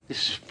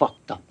This is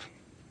fucked up.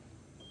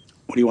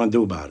 What do you want to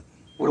do about it?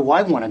 What do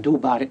I want to do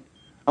about it?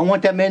 I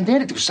want that man there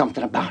to do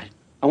something about it.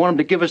 I want him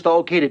to give us the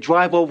okay to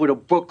drive over to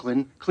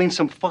Brooklyn, clean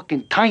some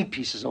fucking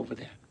timepieces over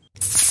there.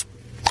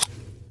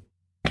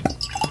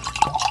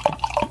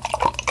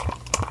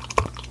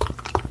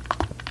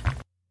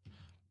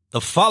 The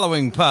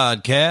following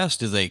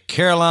podcast is a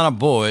Carolina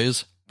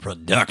Boys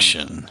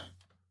production.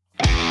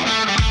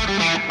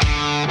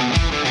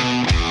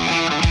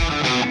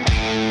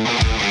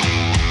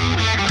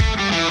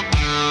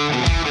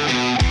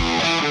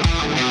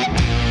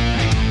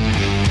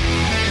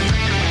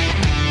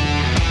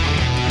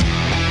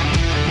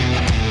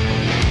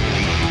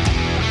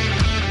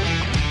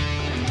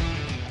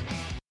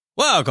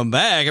 Welcome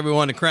back,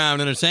 everyone, to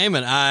Crime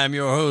Entertainment. I'm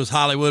your host,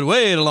 Hollywood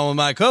Wade, along with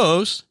my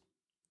co-host,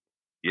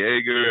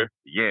 Jaeger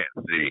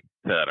Yancey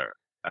Tutter.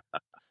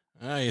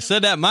 You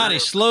said that mighty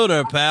slow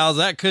there, pal. Is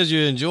that because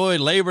you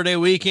enjoyed Labor Day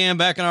weekend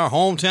back in our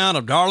hometown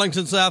of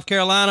Darlington, South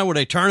Carolina, where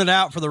they turn it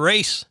out for the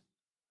race?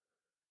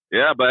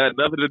 Yeah, but it had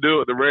nothing to do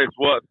with the race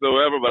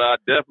whatsoever, but I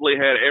definitely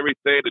had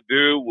everything to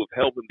do with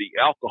helping the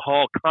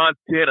alcohol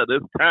content of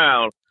this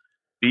town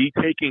be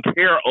taken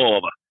care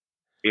of,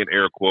 in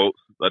air quotes.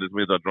 That just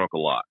means I drunk a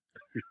lot.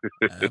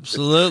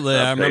 Absolutely.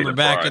 I remember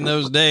back in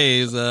those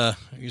days, I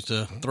used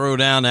to throw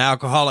down an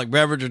alcoholic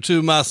beverage or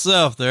two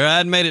myself there. I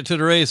hadn't made it to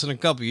the race in a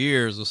couple of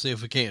years. We'll see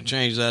if we can't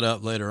change that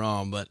up later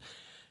on. But,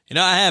 you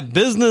know, I have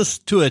business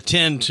to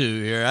attend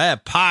to here. I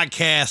have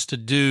podcasts to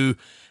do,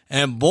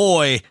 and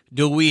boy,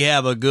 do we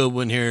have a good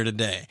one here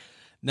today.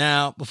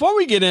 Now, before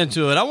we get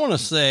into it, I want to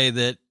say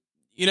that,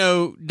 you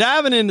know,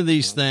 diving into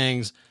these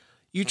things,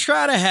 you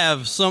try to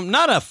have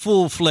not a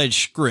full-fledged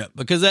script,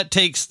 because that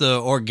takes the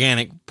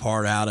organic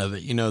part out of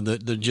it, you know,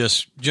 the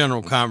just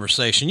general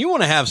conversation. You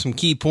want to have some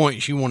key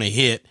points you want to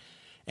hit,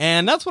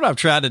 and that's what I've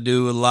tried to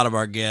do with a lot of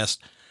our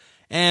guests.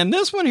 And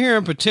this one here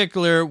in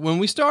particular, when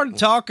we started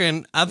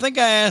talking, I think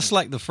I asked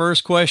like the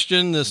first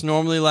question that's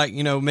normally like,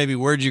 you know, maybe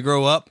where'd you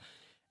grow up?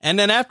 And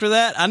then after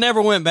that, I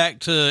never went back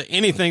to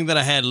anything that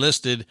I had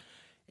listed.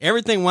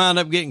 Everything wound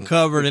up getting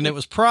covered, and it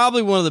was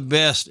probably one of the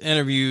best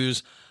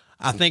interviews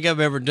I think I've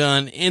ever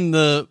done in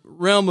the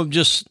realm of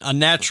just a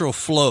natural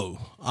flow.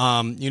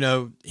 You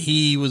know,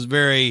 he was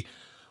very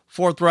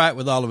forthright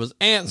with all of his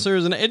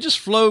answers, and it just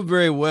flowed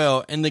very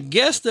well. And the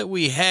guest that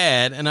we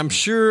had, and I'm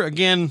sure,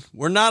 again,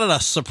 we're not at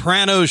a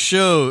Sopranos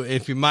show,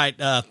 if you might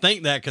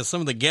think that, because some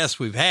of the guests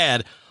we've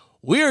had,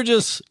 we are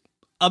just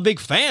a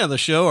big fan of the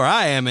show, or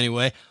I am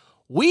anyway.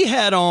 We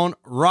had on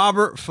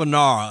Robert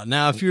Fanara.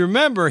 Now, if you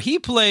remember, he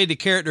played the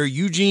character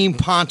Eugene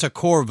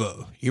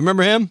Pontecorvo. You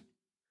remember him?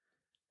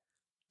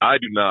 I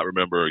do not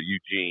remember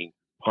Eugene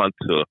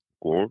Pontecorvo.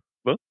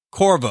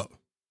 Corvo,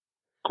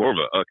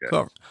 okay.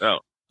 Corvo. Oh.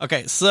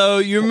 Okay, so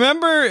you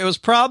remember it was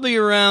probably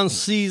around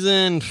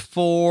season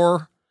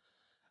 4,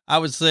 I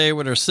would say,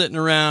 where they're sitting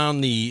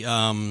around the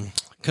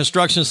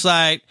construction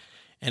site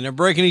and they're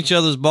breaking each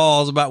other's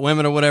balls about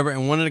women or whatever,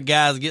 and one of the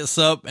guys gets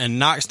up and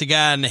knocks the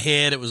guy in the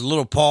head. It was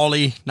little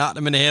Paulie, knocked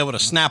him in the head with a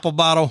Snapple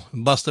bottle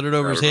and busted it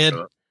over his head.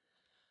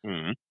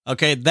 Mm-hmm.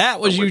 Okay,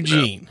 that was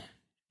Eugene.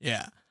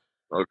 Yeah.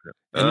 Okay.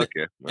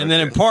 And then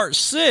in part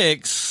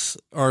 6,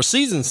 or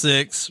season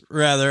 6,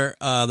 rather,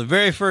 the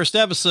very first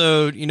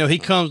episode, you know, he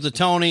comes to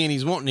Tony and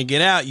he's wanting to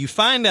get out. You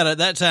find out at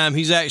that time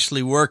he's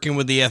actually working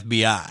with the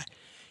FBI,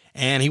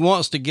 and he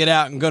wants to get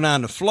out and go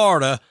down to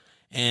Florida.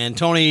 And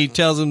Tony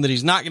tells him that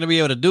he's not going to be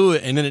able to do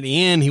it. And then at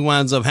the end, he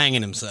winds up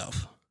hanging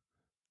himself.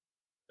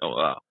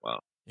 Oh, wow.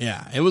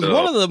 Yeah, it was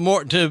one of the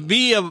more, to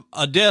be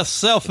a death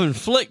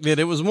self-inflicted,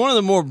 it was one of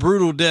the more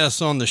brutal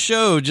deaths on the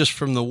show, just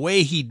from the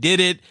way he did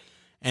it.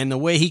 And the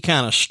way he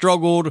kind of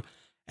struggled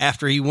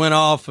after he went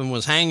off and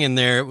was hanging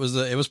there, it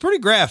was pretty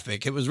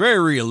graphic. It was very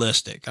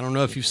realistic. I don't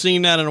know if you've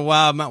seen that in a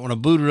while. I might want to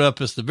boot it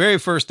up. It's the very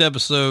first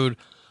episode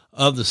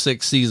of the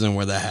 6th season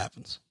where that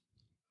happens.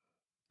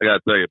 I got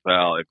to tell you,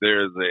 pal, if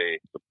there's a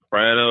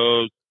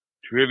Sopranos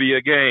trivia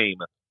game,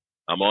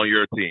 I'm on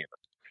your team.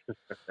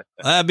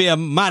 That'd be a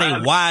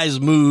mighty wise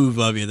move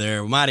of you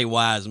there. Mighty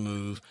wise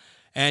move.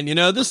 And, you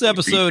know, this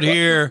episode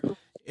here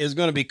is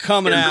going to be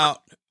coming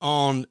out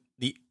on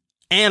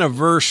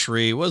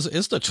anniversary.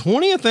 It's the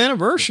 20th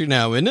anniversary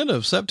now, isn't it,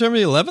 of September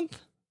the 11th?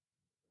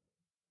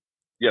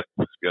 Yes,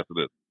 it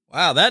is.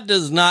 Wow, that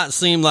does not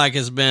seem like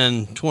it's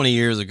been 20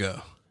 years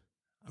ago.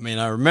 I mean,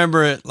 I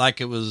remember it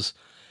like it was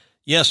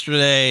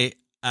yesterday.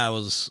 I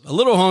was a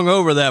little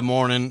hungover that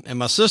morning, and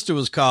my sister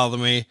was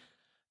calling me,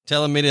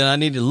 telling me that I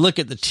need to look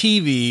at the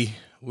TV.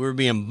 We were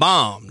being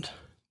bombed.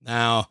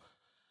 Now,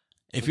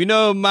 if you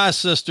know my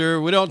sister,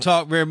 we don't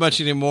talk very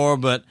much anymore,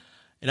 but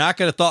and I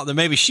could have thought that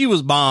maybe she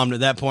was bombed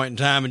at that point in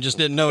time and just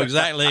didn't know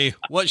exactly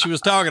what she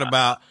was talking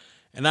about.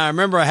 And I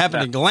remember I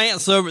happened to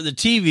glance over at the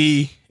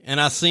TV,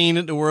 and I seen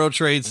that the World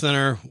Trade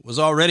Center was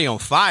already on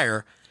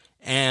fire.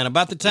 And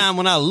about the time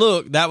when I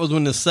looked, that was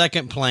when the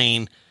second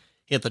plane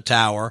hit the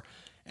tower,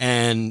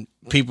 and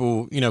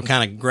people, you know,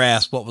 kind of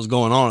grasped what was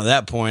going on at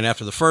that point.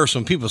 After the first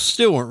one, people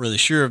still weren't really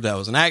sure if that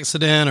was an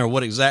accident or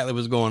what exactly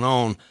was going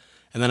on.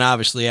 And then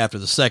obviously after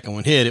the second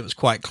one hit, it was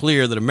quite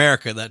clear that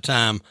America at that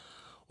time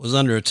was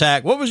under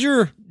attack. What was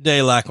your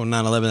day like on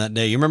 9/11 that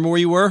day? You remember where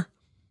you were?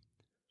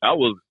 I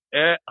was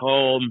at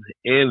home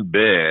in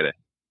bed,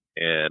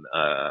 and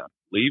I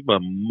believe my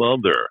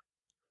mother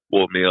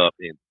woke me up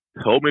and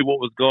told me what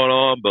was going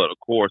on, but of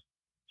course,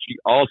 she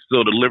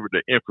also delivered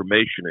the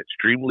information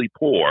extremely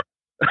poor.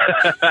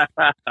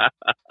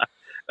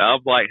 I'm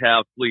like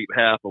half asleep,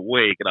 half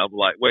awake, and I'm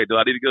like, wait, do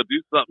I need to go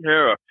do something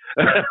here?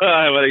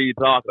 Or what are you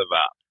talking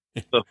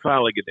about? So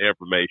finally get the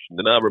information.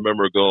 Then I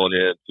remember going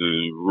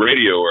into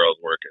radio where I was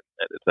working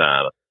at the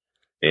time,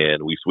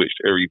 and we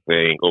switched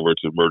everything over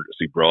to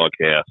emergency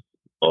broadcast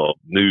of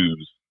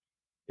news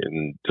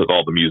and took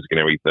all the music and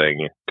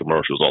everything,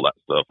 commercials, all that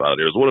stuff out of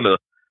there. It was one of the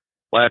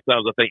last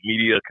times I think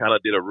media kind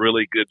of did a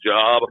really good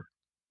job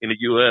in the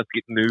U.S.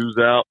 getting news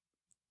out.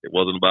 It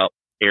wasn't about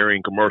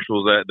airing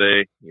commercials that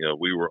day. You know,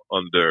 we were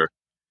under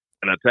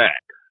an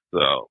attack.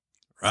 So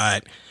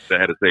right, they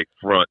had to take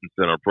front and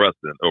center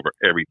precedent over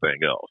everything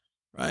else.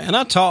 Right. And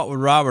I talked with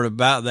Robert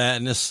about that.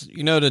 And this,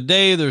 you know,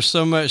 today there's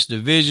so much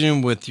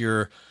division with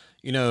your,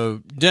 you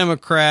know,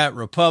 Democrat,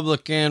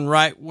 Republican,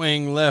 right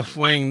wing, left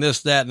wing,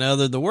 this, that, and the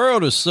other. The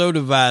world is so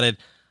divided.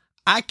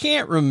 I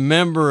can't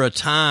remember a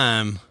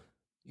time,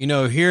 you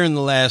know, here in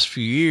the last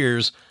few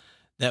years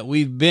that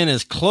we've been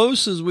as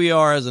close as we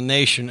are as a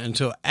nation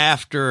until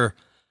after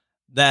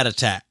that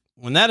attack.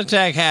 When that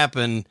attack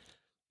happened,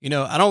 you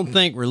know, I don't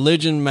think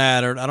religion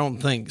mattered. I don't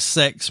think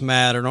sex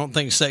mattered. I don't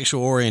think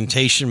sexual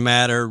orientation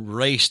mattered.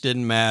 Race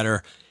didn't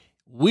matter.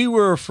 We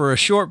were, for a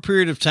short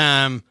period of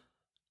time,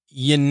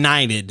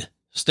 United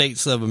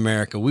States of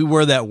America. We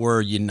were that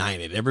word,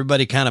 united.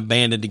 Everybody kind of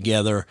banded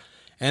together,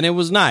 and it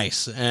was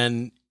nice.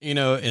 And, you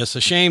know, it's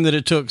a shame that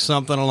it took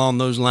something along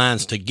those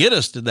lines to get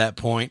us to that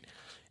point.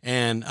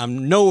 And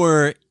I'm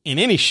nowhere in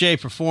any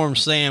shape or form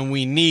saying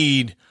we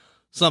need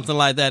something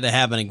like that to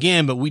happen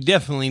again, but we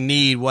definitely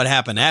need what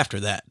happened after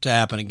that to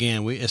happen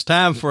again. It's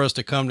time for us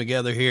to come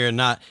together here and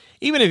not,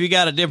 even if you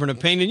got a different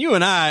opinion, you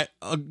and I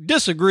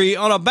disagree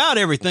on about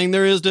everything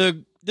there is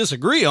to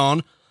disagree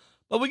on,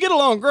 but we get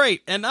along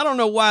great. And I don't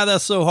know why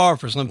that's so hard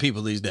for some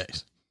people these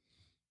days.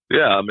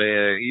 Yeah,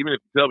 man, even if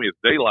you tell me it's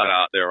daylight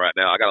out there right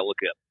now, I got to look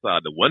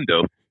outside the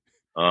window.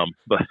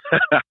 But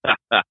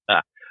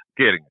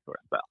kidding, of course,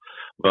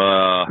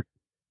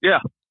 yeah,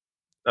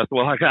 that's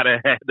what I got to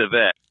add to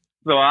that.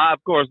 So I,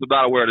 of course, am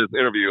not aware of this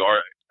interview.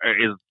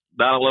 Is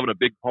 9/11 a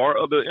big part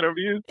of the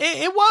interview?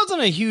 It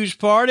wasn't a huge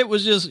part. It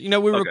was just, you know,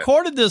 we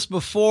recorded this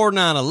before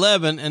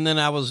 9/11, and then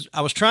I was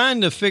trying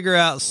to figure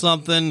out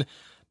something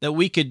that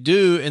we could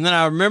do, and then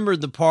I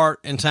remembered the part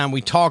in time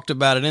we talked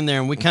about it in there,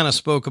 and we kind of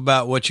spoke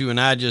about what you and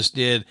I just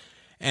did.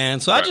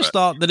 And so I just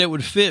thought that it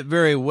would fit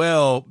very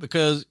well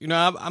because, you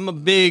know, I'm a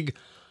big,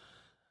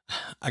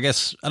 I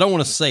guess, I don't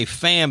want to say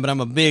fan, but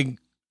I'm a big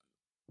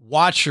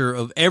watcher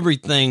of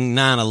everything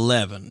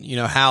 9/11, you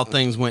know, how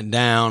things went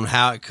down,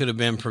 how it could have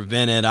been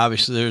prevented.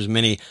 Obviously there's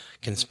many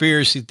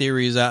conspiracy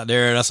theories out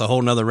there. That's a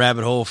whole nother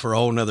rabbit hole for a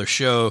whole nother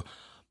show.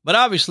 But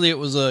obviously it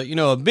was a, you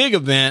know, a big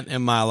event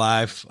in my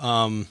life.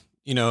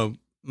 You know,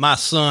 my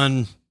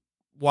son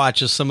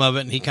watches some of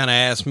it and he kind of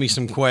asked me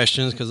some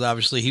questions because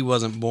obviously he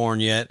wasn't born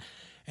yet.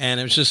 And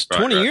it was just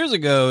 20 years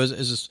ago. It's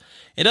just,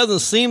 it doesn't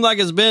seem like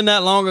it's been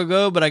that long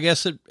ago, but I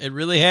guess it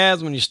really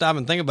has when you stop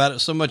and think about it.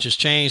 So much has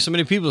changed. So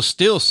many people are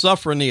still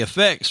suffering the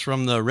effects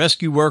from the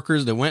rescue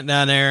workers that went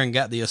down there and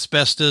got the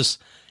asbestos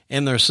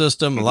in their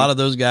system. A lot of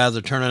those guys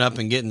are turning up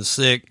and getting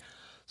sick.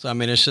 So, I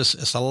mean,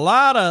 it's a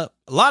lot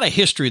of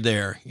history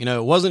there. You know,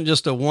 it wasn't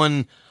just a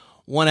one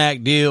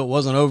act deal. It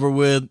wasn't over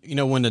with, you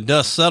know, when the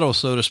dust settles,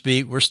 so to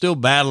speak. We're still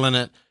battling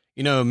it,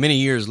 you know, many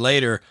years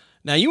later.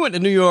 Now, you went to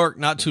New York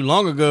not too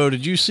long ago.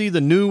 Did you see the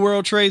new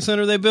World Trade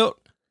Center they built?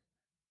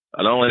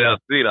 Not only did I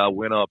see it, I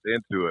went up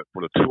into it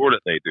for the tour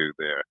that they do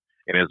there.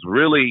 And it's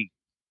really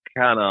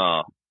kind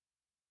of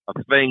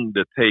a thing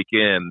to take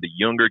in. The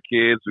younger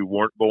kids who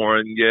weren't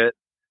born yet,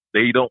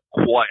 they don't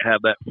quite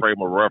have that frame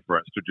of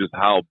reference to just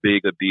how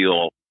big a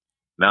deal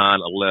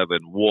 9/11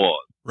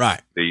 was.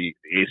 Right.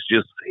 It's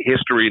just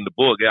history in the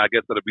book. Yeah, I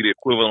guess that'd be the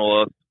equivalent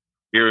of us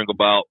hearing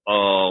about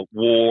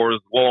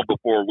wars long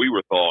before we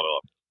were thought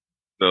of.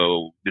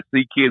 So to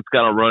see kids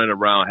kind of running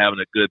around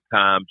having a good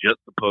time, just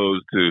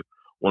opposed to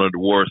one of the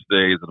worst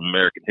days in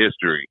American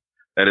history,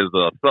 that is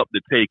something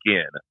to take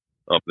in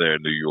up there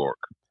in New York.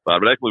 So I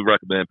would actually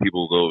recommend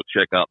people go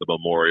check out the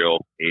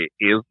memorial. It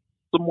is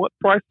somewhat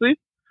pricey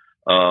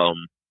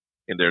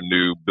in their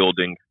new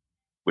building,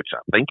 which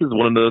I think is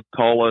one of the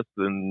tallest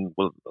in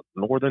the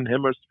Northern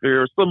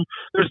Hemisphere.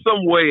 There's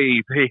some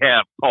way they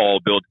have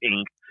tall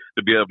buildings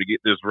to be able to get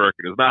this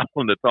record. It's not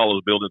one of the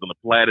tallest buildings on the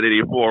planet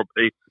anymore,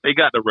 but they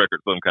got the record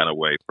some kind of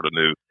way for the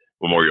new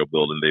memorial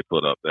building they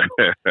put up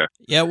there.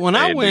 Yeah, when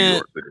I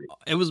went,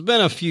 it was been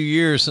a few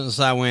years since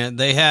I went.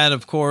 They had,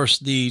 of course,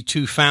 the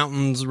two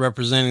fountains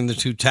representing the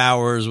two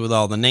towers with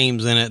all the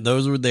names in it.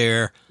 Those were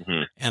there.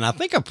 Mm-hmm. And I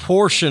think a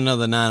portion of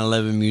the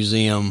 9/11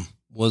 museum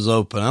was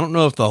open. I don't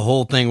know if the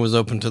whole thing was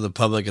open to the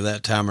public at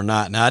that time or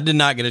not. Now, I did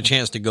not get a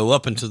chance to go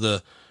up into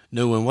the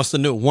new one. What's the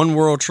new One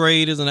World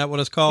Trade? Isn't that what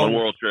it's called? One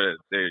World Trade.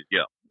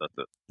 Yeah. That's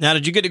it. Now,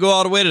 did you get to go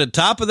all the way to the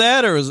top of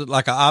that, or is it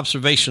like an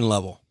observation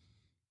level?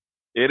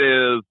 It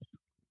is.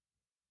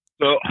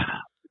 So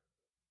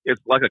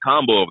it's like a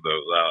combo of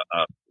those.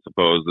 I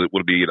suppose it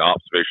would be an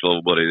observation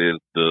level, but it is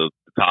the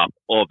top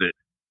of it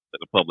that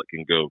the public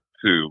can go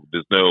to.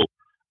 There's no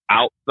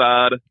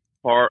outside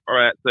part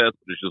or access.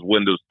 There's just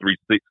Windows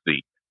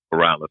 360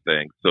 around the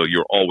thing, so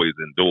you're always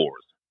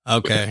indoors.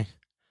 Okay.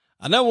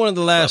 I know one of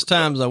the last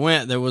times I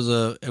went, it was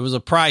a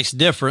price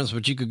difference,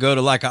 but you could go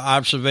to like an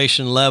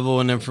observation level,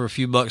 and then for a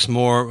few bucks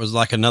more, it was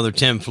like another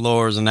 10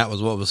 floors, and that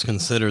was what was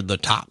considered the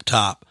top.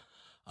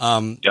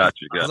 Gotcha.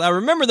 I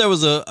remember there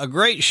was a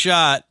great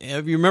shot.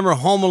 If you remember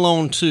Home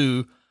Alone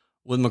 2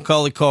 with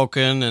Macaulay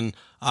Culkin and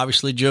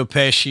obviously Joe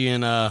Pesci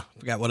and I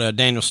forgot what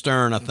Daniel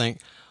Stern, I think,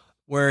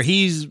 where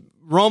he's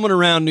roaming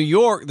around New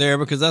York there,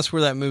 because that's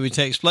where that movie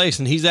takes place.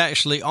 And he's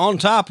actually on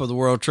top of the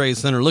World Trade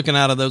Center looking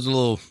out of those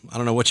little, I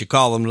don't know what you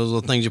call them, those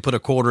little things you put a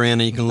quarter in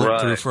and you can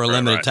look through for a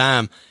limited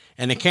time.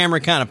 And the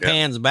camera kind of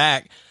pans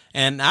back.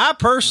 And I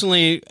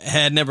personally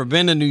had never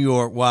been to New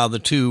York while the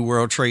two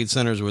World Trade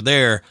Centers were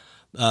there.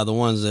 The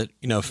ones that,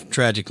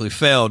 tragically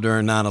fell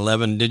during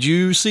 9/11. Did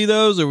you see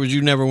those, or was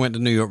you never went to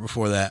New York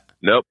before that?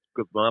 Nope,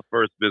 because my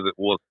first visit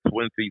was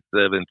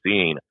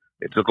 2017.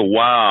 It took a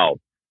while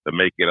to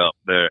make it up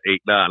there,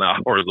 8-9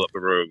 hours up the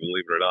road,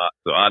 believe it or not.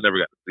 So I never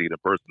got to see it in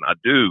person. I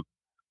do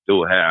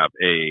still have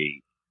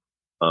I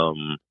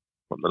don't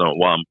know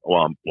why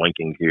I'm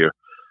blanking here,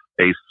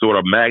 a sort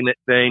of magnet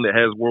thing that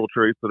has World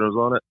Trade Centers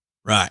on it.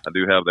 Right. I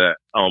do have that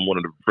on one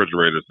of the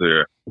refrigerators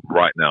there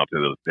right now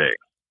to this day.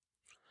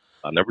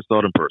 I never saw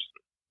it in person.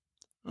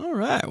 All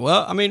right.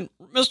 Well, I mean,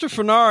 Mr.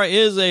 Fanara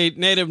is a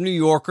native New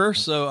Yorker,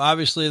 so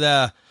obviously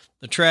the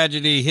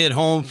tragedy hit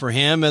home for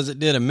him, as it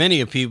did to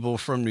many of people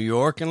from New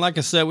York. And like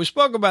I said, we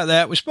spoke about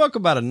that. We spoke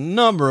about a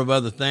number of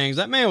other things.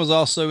 That man was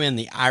also in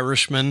The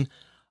Irishman.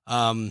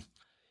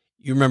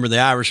 You remember The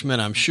Irishman,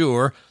 I'm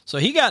sure. So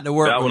he got to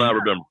work. That one I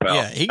remember, pal.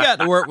 Yeah, he got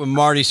to work with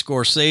Marty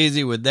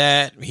Scorsese with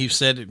that. He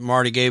said that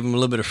Marty gave him a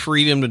little bit of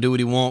freedom to do what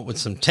he wanted with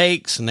some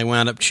takes, and they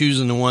wound up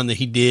choosing the one that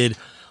he did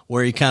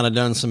where he kind of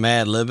done some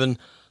ad-libbing.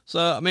 So,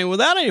 I mean,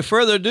 without any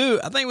further ado,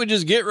 I think we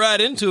just get right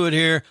into it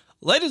here.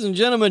 Ladies and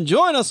gentlemen,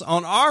 join us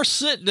on our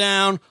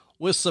sit-down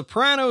with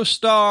Soprano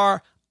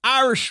star,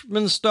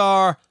 Irishman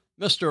star,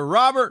 Mr.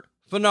 Robert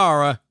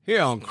Fanara,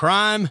 here on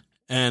Crime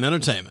and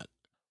Entertainment.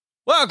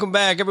 Welcome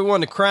back,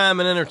 everyone, to Crime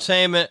and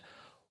Entertainment.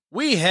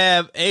 We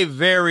have a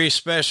very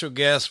special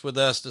guest with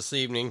us this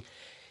evening.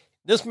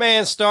 This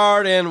man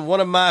starred in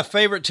one of my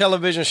favorite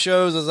television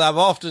shows, as I've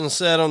often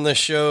said on this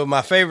show,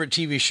 my favorite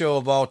TV show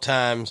of all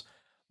times,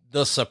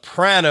 The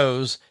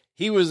Sopranos.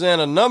 He was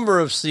in a number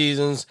of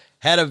seasons,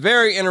 had a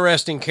very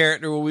interesting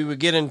character where we would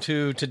get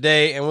into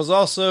today, and was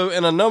also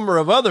in a number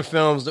of other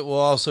films that we'll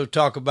also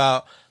talk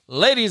about.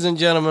 Ladies and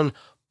gentlemen,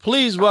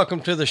 please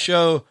welcome to the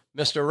show,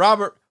 Mr.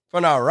 Robert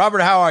Fanara.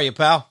 Robert, how are you,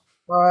 pal?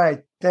 All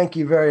right. Thank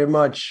you very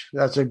much.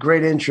 That's a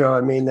great intro.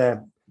 I mean,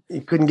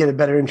 you couldn't get a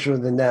better intro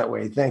than that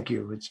way. Thank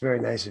you. It's very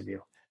nice of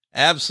you.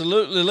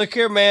 Absolutely. Look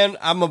here, man.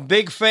 I'm a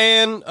big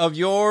fan of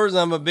yours.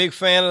 I'm a big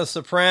fan of The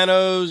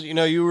Sopranos.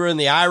 You were in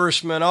The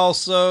Irishman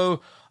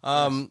also.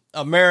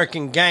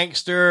 American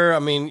Gangster. I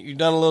mean, you've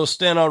done a little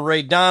stint on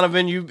Ray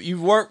Donovan.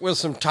 You've worked with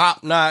some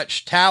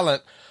top-notch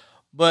talent.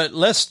 But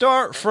let's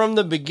start from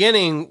the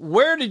beginning.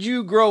 Where did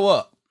you grow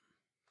up?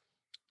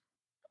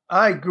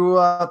 I grew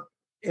up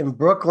in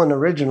Brooklyn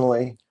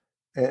originally,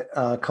 at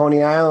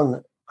Coney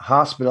Island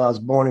Hospital. I was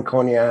born in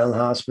Coney Island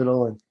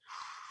Hospital,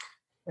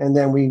 and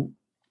then we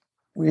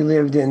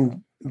lived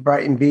in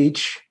Brighton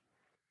Beach,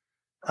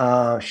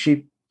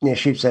 near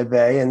Sheepshead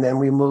Bay, and then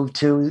we moved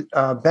to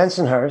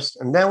Bensonhurst.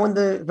 And then when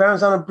the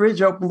Verrazano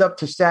Bridge opened up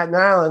to Staten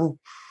Island,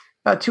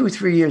 about 2 or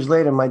 3 years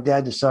later, my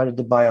dad decided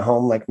to buy a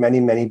home, like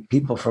many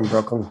people from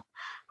Brooklyn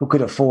who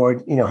could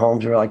afford.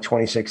 Homes were like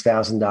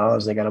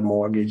 $26,000. They got a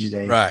mortgage.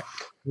 Right.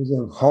 It was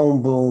a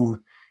home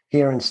boom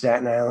here in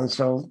Staten Island.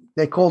 So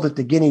they called it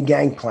the Guinea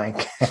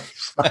Gangplank.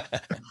 So,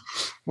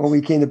 when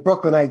we came, the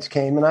Brooklynites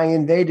came, and I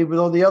invaded with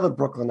all the other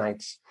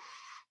Brooklynites.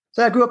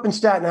 So I grew up in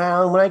Staten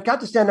Island. When I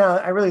got to Staten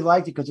Island, I really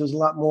liked it because there was a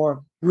lot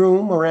more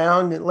room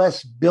around, and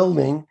less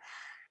building,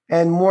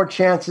 and more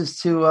chances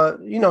to,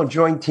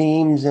 join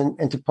teams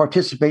and to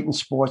participate in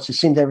sports. It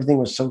seemed everything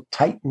was so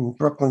tight in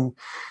Brooklyn.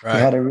 Right. You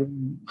had to really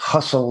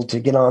hustle to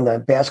get on the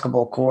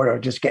basketball court or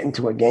just get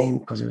into a game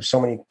because there were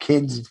so many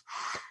kids.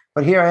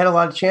 But here I had a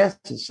lot of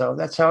chances. So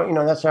that's how I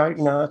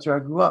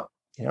grew up,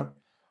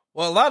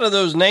 Well, a lot of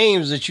those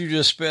names that you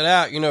just spit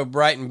out,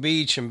 Brighton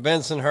Beach and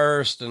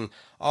Bensonhurst and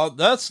all,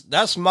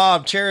 that's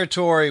mob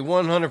territory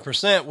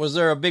 100%. Was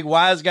there a big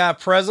wise guy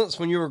presence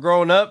when you were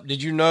growing up?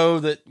 Did you know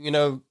that,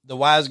 the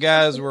wise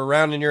guys were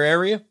around in your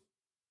area?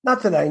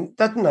 Nothing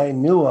I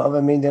knew of. I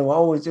mean, there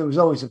was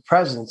always a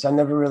presence. I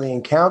never really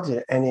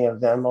encountered any of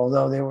them,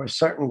 although there were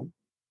certain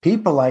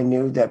people I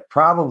knew that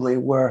probably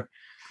were,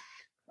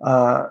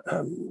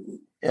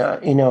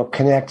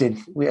 connected,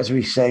 as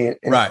we say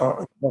in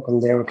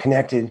Brooklyn. They were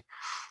connected.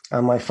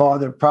 My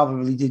father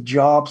probably did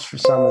jobs for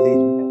some of these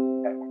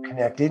that were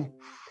connected.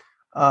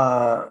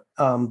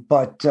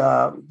 but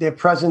their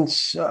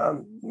presence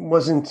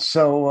wasn't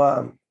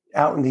so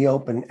out in the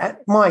open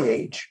at my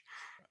age.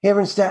 Here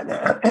in Staten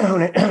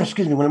Island,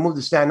 excuse me, when I moved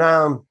to Staten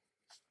Island,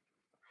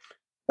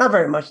 not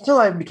very much until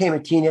I became a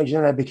teenager,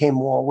 and I became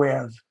more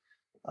aware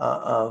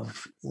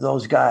of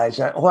those guys.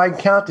 Well, I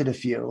encountered a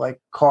few,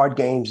 like card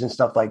games and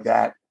stuff like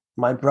that.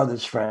 My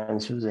brother's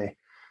friends,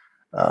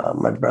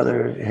 my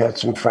brother had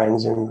some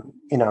friends, and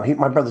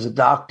my brother's a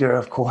doctor.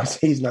 Of course,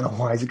 he's not a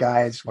wise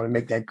guy. I just want to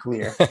make that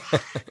clear.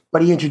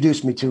 But he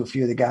introduced me to a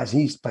few of the guys.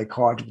 He used to play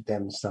cards with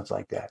them and stuff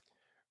like that.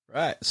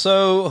 Right.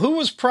 So who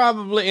was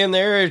probably in the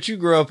area that you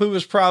grew up? Who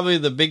was probably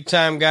the big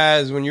time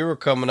guys when you were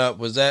coming up?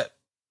 Was that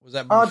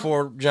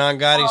before John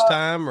Gotti's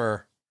time,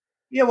 or?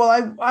 Yeah,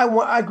 well,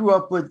 I grew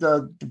up with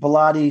the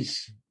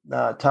Bellotti's,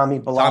 Tommy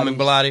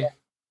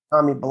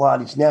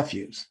Bellotti's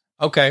nephews.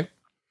 Okay.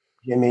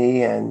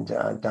 Jimmy and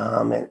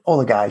Dom and all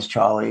the guys,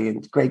 Charlie,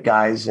 and great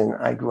guys. And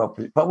I grew up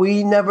with, but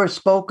we never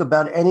spoke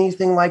about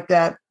anything like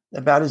that,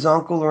 about his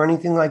uncle or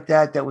anything like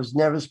that. That was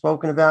never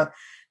spoken about.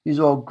 These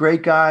are all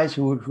great guys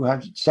who have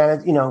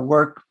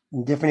work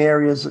in different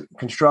areas,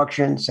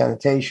 construction,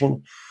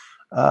 sanitation,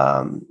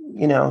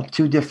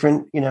 two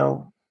different,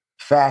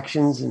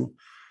 factions.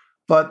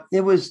 But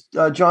it was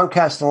John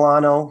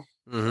Castellano,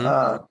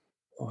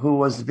 who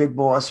was the big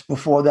boss.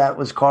 Before that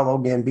was Carlo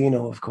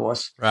Gambino, of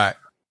course. Right.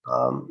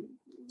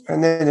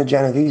 And then the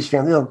Genovese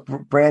family, little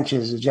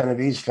branches of the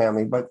Genovese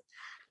family. But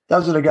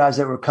those are the guys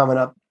that were coming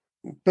up,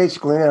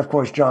 basically. And then, of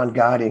course, John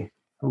Gotti,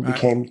 who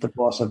became the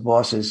boss of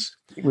bosses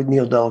with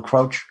Neil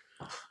Delacroce.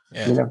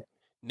 Yeah.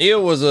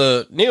 Neil was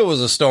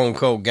a stone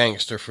cold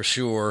gangster for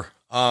sure.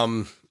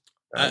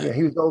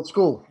 He was old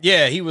school.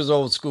 Yeah, he was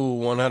old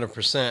school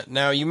 100%.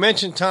 Now, you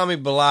mentioned Tommy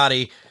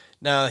Bellotti.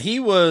 Now, he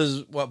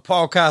was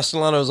Paul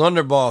Castellano's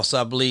underboss,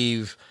 I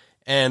believe.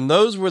 And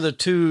those were the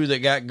two that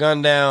got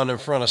gunned down in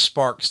front of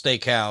Spark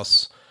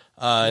Steakhouse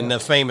in the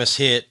famous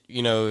hit,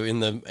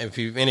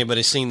 if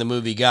anybody's seen the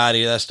movie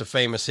Gotti, that's the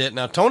famous hit.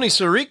 Now, Tony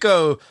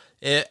Sirico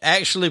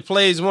actually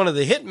plays one of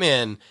the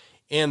hitmen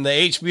in the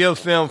HBO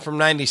film from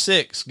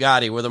 96,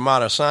 Gotti, with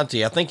Amato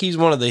Santi. I think he's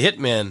one of the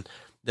hitmen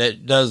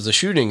that does the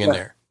shooting in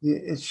there.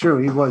 It's true.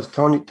 He was.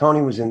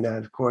 Tony was in that,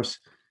 of course.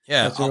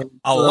 Yeah,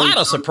 a lot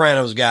of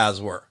Sopranos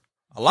guys were.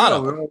 A lot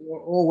of them. We're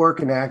all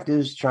working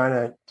actors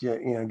trying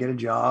to, get a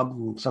job.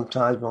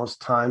 And most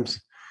times,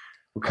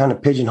 we're kind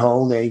of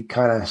pigeonholed. They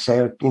kind of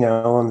say,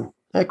 and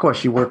of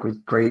course, you work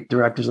with great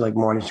directors like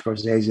Martin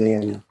Scorsese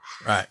and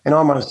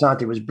Armand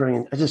Assante was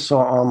brilliant. I just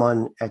saw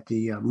Armand at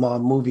the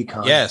Mob Movie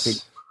Con.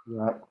 Yes.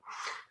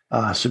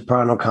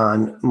 Soprano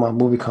Con, Mob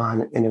Movie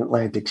Con in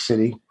Atlantic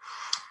City.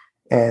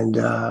 And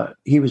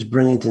he was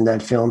brilliant in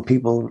that film.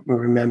 People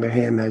remember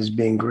him as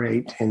being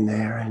great in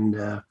there.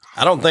 And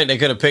I don't think they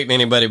could have picked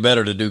anybody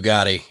better to do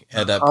Gotti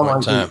at that point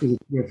in time. He's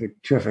a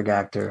terrific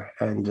actor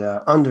and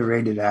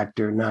underrated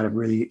actor, not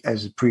really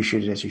as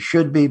appreciated as he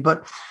should be.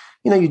 But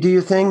you do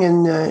your thing,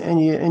 and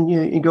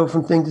you go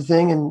from thing to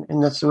thing,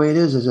 and that's the way it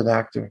is as an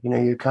actor.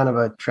 You're kind of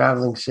a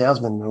traveling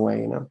salesman in a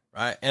way.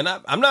 Right. And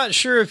I'm not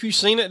sure if you've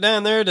seen it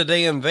down there. Did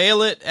they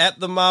unveil it at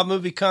the Mob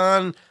Movie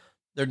Con?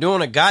 They're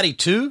doing a Gotti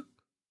 2.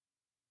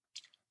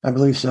 I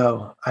believe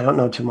so. I don't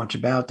know too much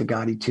about the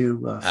Gotti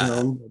 2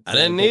 film. I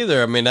didn't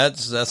either. I mean,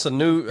 that's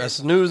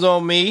news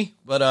on me,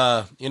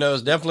 but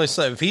it's definitely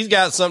so. If he's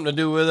got something to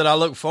do with it, I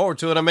look forward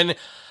to it. I mean,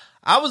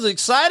 I was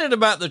excited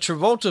about the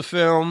Travolta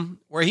film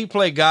where he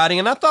played Gotti,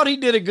 and I thought he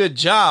did a good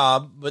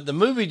job, but the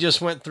movie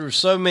just went through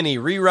so many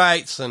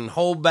rewrites and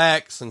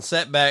holdbacks and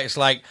setbacks.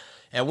 Like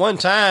at one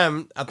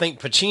time, I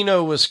think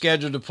Pacino was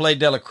scheduled to play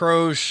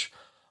Delacroce.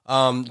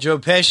 Joe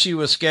Pesci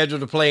was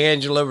scheduled to play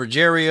Angelo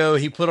Ruggiero.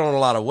 He put on a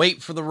lot of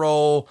weight for the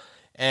role,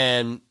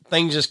 and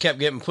things just kept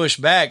getting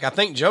pushed back. I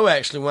think Joe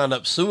actually wound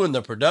up suing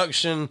the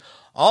production.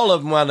 All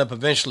of them wound up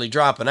eventually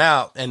dropping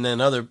out, and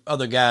then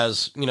other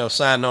guys,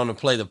 signed on to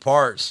play the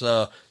parts.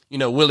 Willie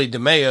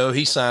DeMeo,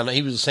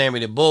 he was Sammy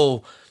the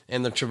Bull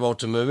in the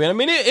Travolta movie. And I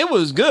mean, it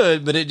was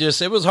good, but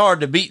it was hard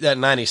to beat that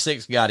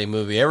 96 Gotti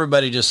movie.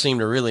 Everybody just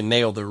seemed to really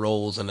nail their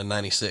roles in the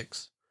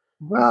 96.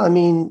 Well, I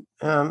mean,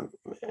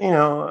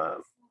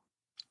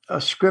 a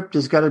script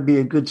has got to be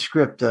a good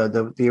script.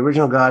 The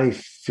original Gotti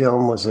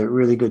film was a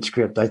really good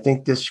script. I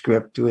think this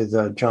script with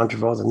John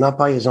Travolta, not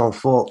by his own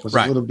fault, was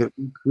a little bit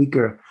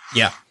weaker.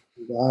 Yeah.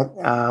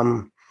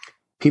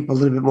 People a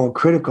little bit more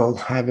critical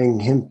having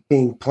him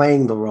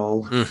playing the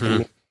role.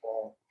 Mm-hmm.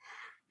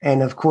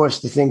 And of course,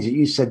 the things that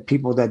you said,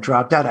 people that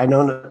dropped out. I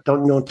don't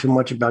know too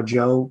much about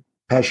Joe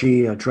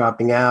Pesci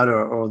dropping out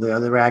or the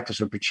other actors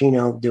or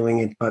Pacino doing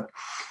it, but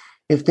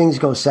if things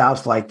go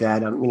south like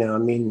that,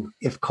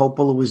 if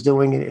Coppola was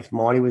doing it, if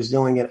Marty was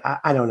doing it,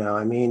 I don't know.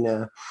 I mean,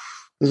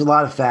 there's a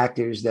lot of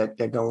factors that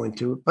go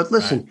into it. But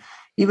listen,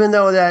 even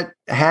though that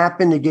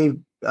happened, it gave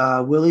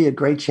Willie a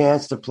great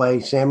chance to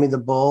play Sammy the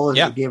Bull. And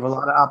it gave a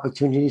lot of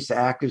opportunities to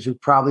actors who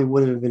probably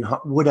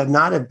would have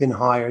not have been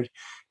hired,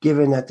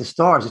 given that the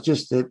stars. It's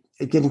just that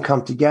it didn't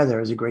come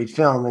together as a great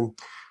film. And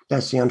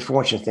That's the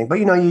unfortunate thing. But,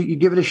 you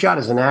give it a shot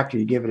as an actor.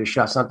 You give it a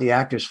shot. It's not the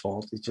actor's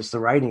fault. It's just the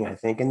writing, I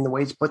think, and the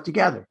way it's put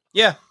together.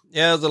 Yeah.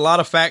 There's a lot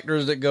of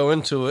factors that go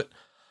into it.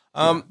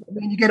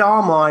 You get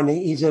Armand.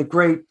 He's a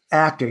great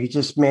actor. I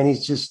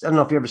don't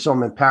know if you ever saw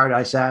him in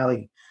Paradise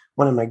Alley,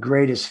 one of my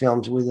greatest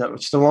films.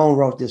 Stallone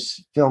wrote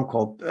this film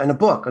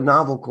a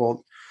novel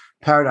called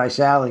Paradise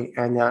Alley.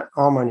 And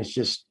Armand is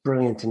just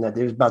brilliant in that.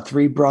 There's about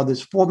three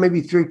brothers,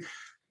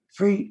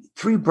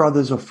 three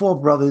brothers or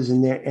four brothers,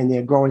 and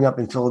they're growing up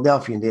in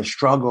Philadelphia and their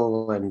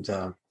struggle, and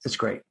it's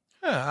great.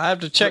 Yeah, I have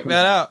to check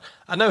that out.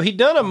 I know he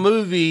done a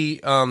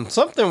movie,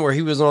 something where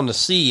he was on the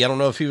sea. I don't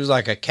know if he was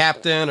like a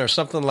captain or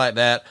something like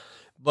that,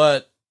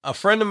 but a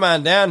friend of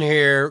mine down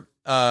here,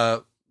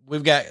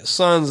 we've got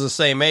sons the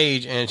same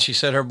age, and she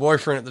said her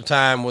boyfriend at the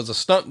time was a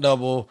stunt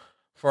double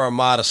for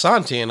Ahmad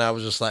Asante, and I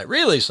was just like,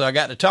 really? So I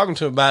got to talking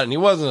to him about it, and he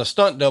wasn't a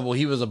stunt double,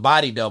 he was a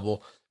body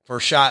double for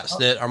shots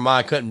that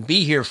Armand couldn't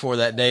be here for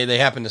that day. They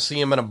happened to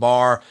see him in a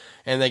bar,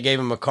 and they gave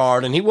him a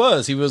card, and he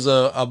was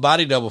a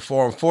body double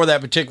for him for that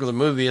particular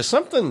movie. It's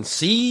something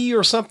C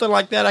or something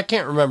like that. I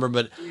can't remember,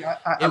 but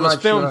it was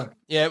filmed. Sure.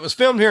 Yeah, it was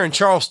filmed here in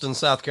Charleston,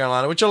 South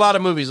Carolina, which a lot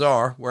of movies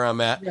are where I'm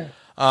at.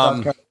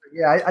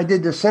 Yeah, I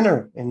did The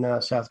Sinner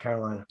in South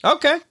Carolina.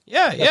 Okay,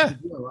 yeah.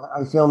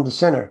 I filmed The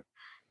Sinner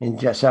in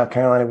South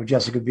Carolina with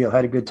Jessica Biel.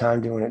 Had a good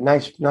time doing it.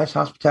 Nice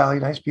hospitality,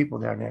 nice people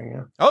down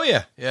there. Oh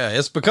yeah.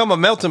 It's become a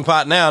melting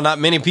pot now. Not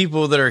many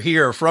people that are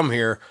here are from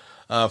here,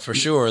 for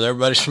sure.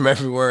 Everybody's from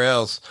everywhere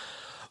else.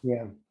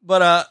 Yeah.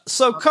 But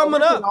so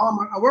coming up,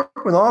 I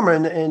worked with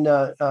Armand in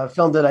a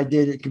film that I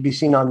did. It could be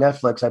seen on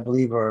Netflix, I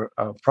believe, or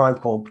Prime,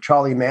 called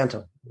Charlie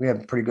Mantle. We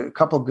have a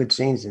couple of good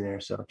scenes in there,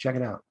 so check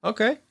it out.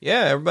 Okay,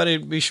 yeah, everybody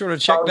be sure to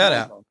check that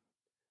out.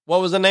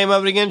 What was the name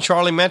of it again?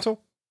 Charlie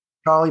Mantle.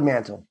 Charlie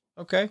Mantle.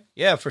 Okay,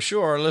 yeah, for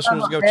sure. Our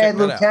listeners go check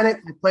that out. I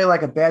play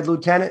like a bad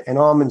lieutenant, and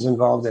Armand's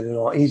involved in it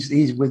all.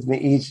 He's with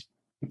me.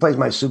 He plays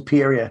my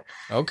superior.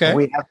 Okay, and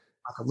we have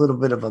like a little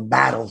bit of a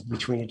battle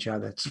between each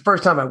other. It's the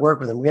first time I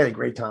worked with him. We had a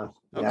great time.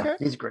 Yeah, okay.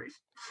 He's great.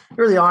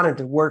 Really honored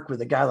to work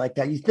with a guy like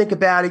that. You think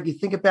about it. You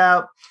think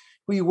about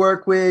who you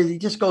work with. It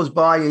just goes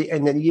by,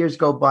 and then years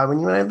go by.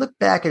 When I look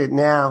back at it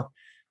now,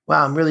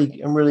 wow, I'm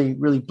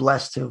really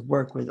blessed to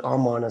work with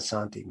Armand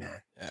Asante, man.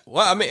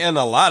 Well, I mean, and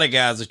a lot of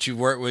guys that you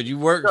worked with. You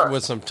worked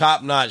with some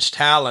top-notch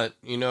talent,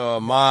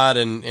 Ahmad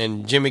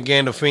and Jimmy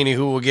Gandolfini,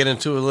 who we'll get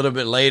into a little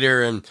bit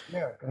later. And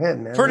go ahead,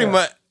 man. Pretty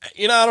much,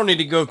 I don't need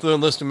to go through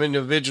and list them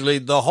individually.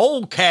 The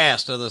whole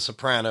cast of The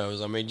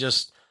Sopranos, I mean,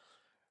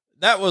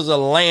 that was a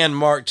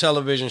landmark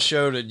television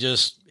show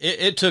that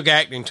it took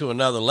acting to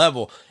another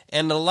level.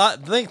 And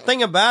the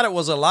thing about it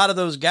was a lot of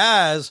those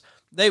guys,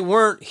 they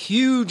weren't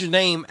huge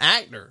name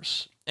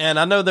actors. And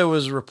I know there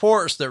was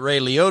reports that Ray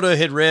Liotta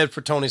had read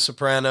for Tony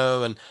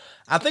Soprano. And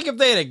I think if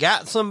they had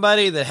got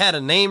somebody that had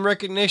a name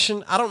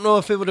recognition, I don't know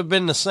if it would have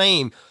been the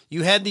same.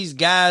 You had these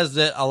guys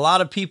that a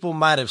lot of people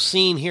might have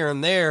seen here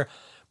and there,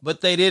 but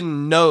they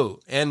didn't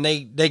know. And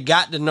they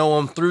got to know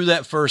them through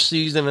that first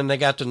season, and they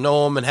got to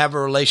know them and have a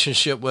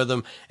relationship with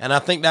them. And I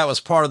think that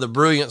was part of the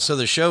brilliance of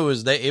the show,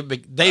 is they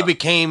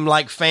became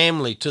like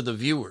family to the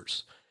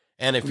viewers.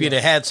 And if you'd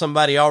have had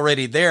somebody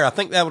already there, I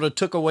think that would have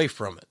took away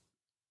from it.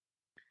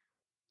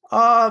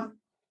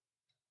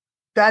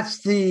 That's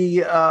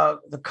the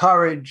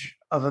courage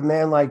of a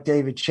man like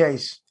David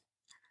Chase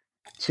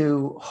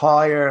to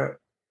hire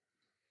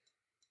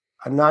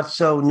a not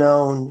so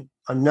known,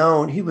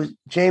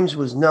 James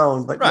was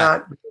known, but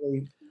not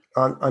really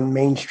on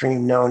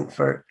mainstream known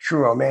for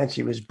True Romance.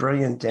 He was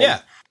brilliant.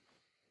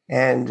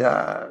 And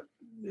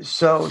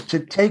so to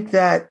take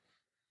that,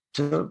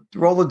 to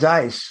roll the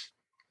dice,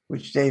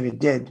 which David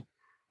did,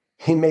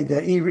 he made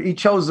that. He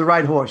chose the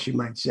right horse, you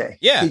might say.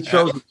 Yeah, he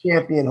chose the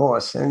champion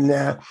horse,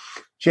 and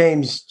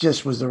James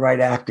just was the right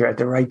actor at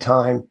the right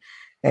time,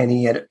 and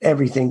he had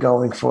everything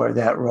going for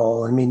that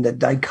role. I mean, the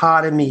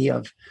dichotomy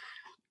of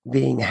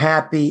being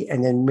happy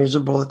and then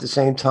miserable at the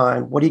same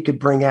time, what he could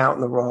bring out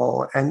in the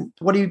role, and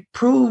what he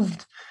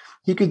proved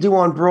he could do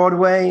on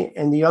Broadway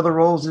and the other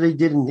roles that he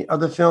did in the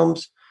other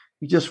films.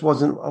 He just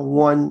wasn't a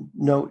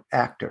one-note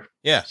actor.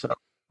 Yeah. So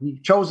he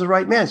chose the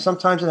right man.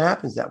 Sometimes it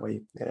happens that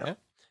way. Yeah.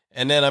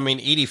 And then, I mean,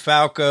 Edie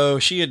Falco,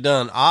 she had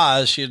done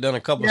Oz. She had done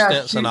a couple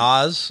stints in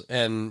Oz.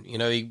 And,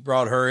 he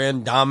brought her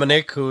in.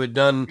 Dominic, who had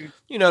done,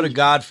 The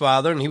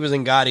Godfather, and he was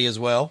in Gotti as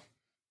well.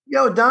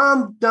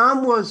 Dom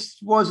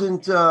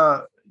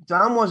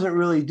wasn't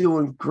really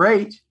doing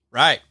great.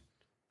 Right.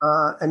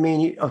 I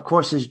mean, of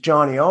course, his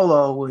Johnny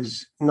Olo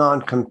was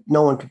no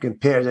one could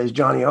compare to his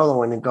Johnny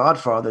Olo in The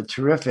Godfather.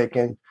 Terrific.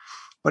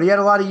 But he had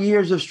a lot of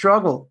years of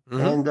struggle,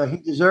 and he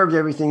deserved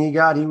everything he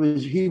got. He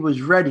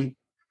was ready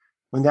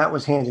when that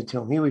was handed to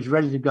him. He was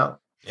ready to go.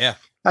 Yeah.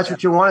 That's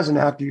what you want as an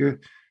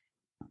actor.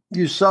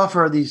 You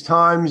suffer these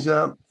times,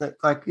 since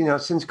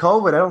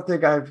COVID, I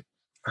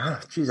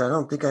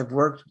don't think I've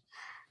worked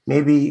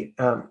maybe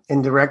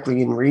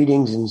indirectly in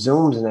readings and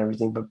Zooms and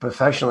everything, but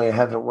professionally I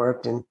haven't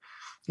worked, and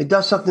it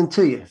does something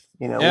to you.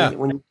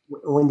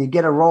 When you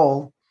get a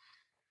role,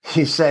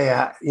 you say,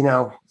 I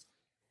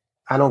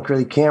I don't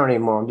really care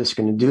anymore. I'm just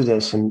going to do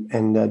this and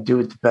do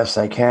it the best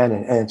I can.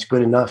 And it's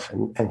good enough.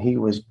 And he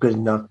was good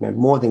enough, man,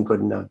 more than good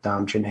enough,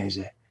 Dom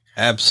Genese.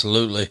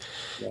 Absolutely.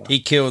 Yeah.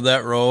 He killed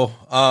that role.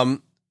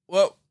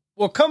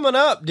 Well, coming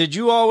up, did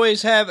you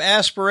always have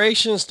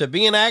aspirations to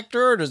be an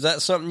actor, or is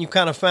that something you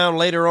kind of found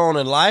later on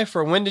in life,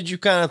 or when did you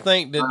kind of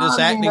think that this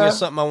acting is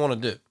something I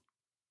want to do?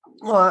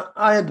 Well,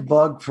 I had the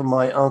bug from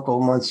my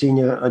uncle,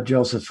 Monsignor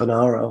Joseph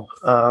Finaro.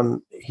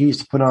 He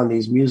used to put on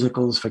these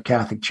musicals for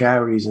Catholic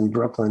Charities in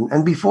Brooklyn.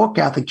 And before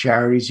Catholic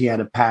Charities, he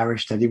had a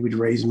parish that he would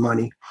raise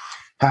money,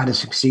 how to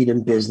succeed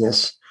in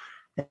business.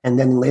 And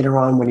then later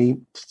on, when he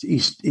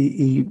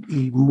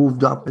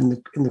moved up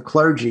in the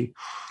clergy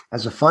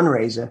as a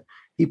fundraiser,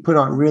 he put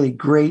on really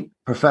great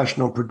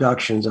professional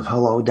productions of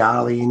Hello,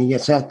 Dolly.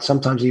 And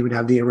sometimes he would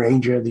have the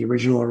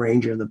original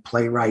arranger, the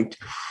playwright,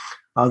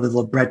 the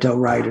libretto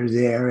writer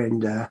there.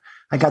 And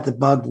I got the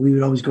bug. We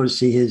would always go to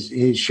see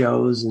his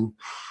shows.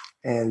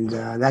 And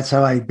that's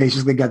how I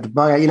basically got the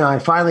bug. I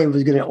finally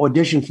was going to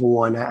audition for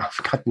one. I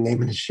forgot the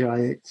name of the show.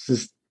 It's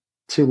just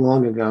too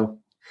long ago.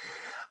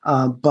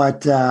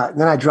 But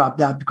then I dropped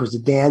out because the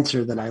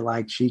dancer that I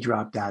liked, she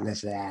dropped out. And I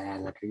said,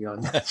 I'm not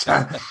going to go.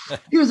 So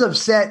he was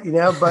upset,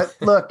 But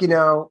look,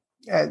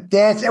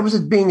 dance. It was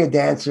being a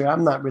dancer.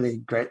 I'm not really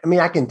great. I mean,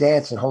 I can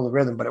dance and hold a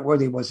rhythm, but it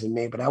really wasn't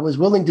me. But I was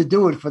willing to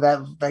do it for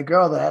that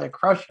girl that had a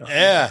crush on me.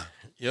 Yeah.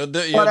 You'll do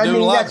a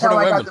lot for the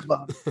women. Got the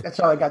bug. That's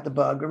how I got the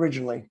bug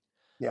originally.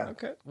 Yeah.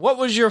 Okay. What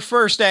was your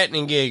first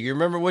acting gig? You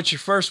remember what your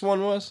first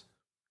one was?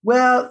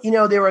 Well,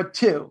 there were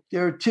two.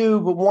 There were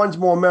two, but one's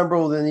more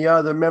memorable than the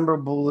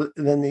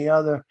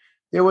other.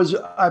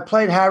 I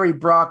played Harry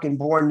Brock in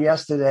Born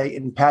Yesterday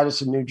in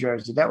Paterson, New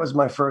Jersey. That was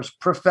my first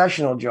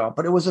professional job,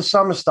 but it was a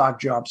summer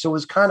stock job. So it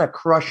was kind of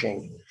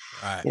crushing.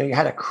 Right. You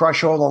had to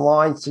crush all the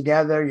lines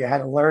together. You had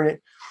to learn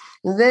it.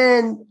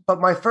 But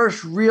my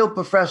first real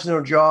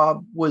professional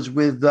job was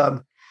with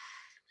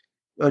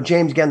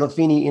James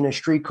Gandolfini in A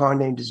Streetcar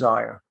Named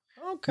Desire.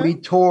 Okay. We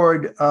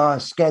toured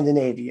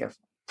Scandinavia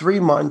 3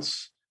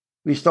 months.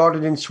 We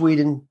started in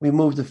Sweden, we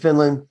moved to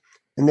Finland,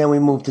 and then we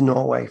moved to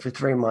Norway for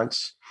 3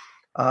 months.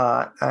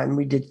 And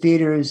we did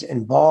theaters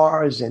and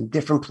bars and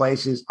different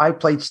places. I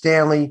played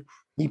Stanley,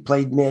 he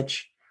played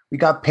Mitch. We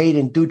got paid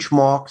in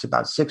Deutschmarks,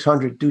 about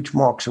 600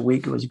 Deutschmarks a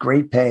week. It was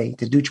great pay.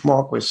 The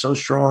Deutschmark was so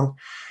strong.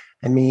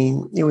 I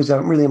mean, it was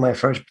really my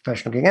first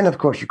professional gig. And of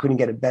course, you couldn't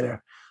get a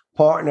better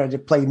partner to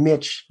play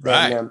Mitch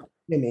than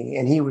Jimmy,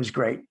 and he was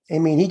great. I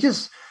mean, he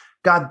just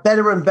got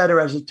better and better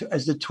as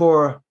the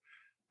tour.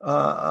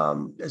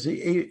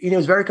 He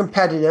was very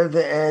competitive,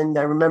 and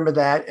I remember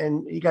that.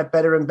 And he got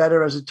better and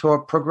better as the tour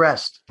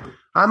progressed.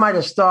 I might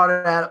have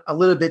started out a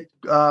little bit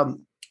out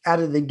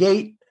of the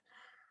gate.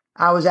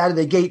 I was out of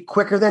the gate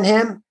quicker than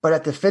him, but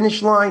at the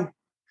finish line,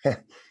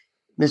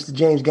 Mr.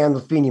 James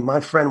Gandolfini, my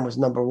friend, was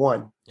number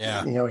one.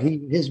 Yeah,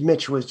 his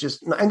Mitch was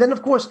just, and then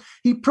of course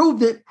he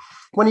proved it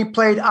when he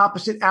played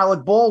opposite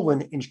Alec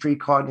Baldwin in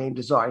Streetcar Named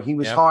Desire. He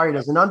was hired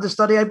as an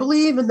understudy, I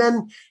believe, and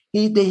then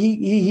he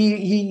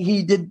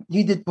did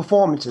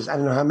performances. I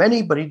don't know how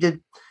many, but he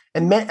did,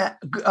 and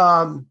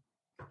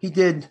he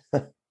did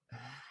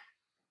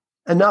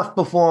enough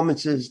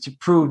performances to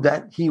prove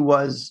that he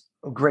was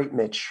a great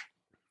Mitch.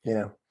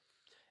 And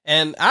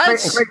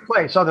great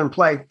play, Southern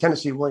play,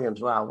 Tennessee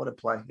Williams. Wow, what a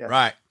play! Yeah.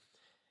 Right.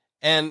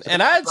 And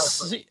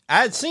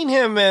I'd seen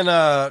him in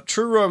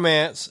True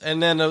Romance,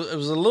 and then it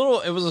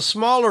was a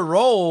smaller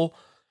role,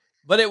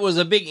 but it was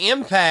a big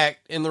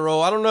impact in the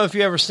role. I don't know if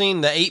you ever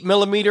seen the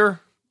 8mm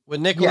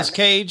with Nicolas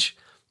Cage,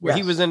 where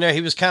he was in there.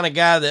 He was kind of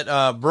guy that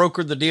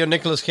brokered the deal.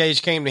 Nicolas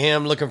Cage came to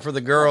him looking for the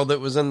girl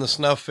that was in the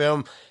snuff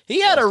film.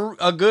 He had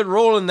a good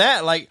role in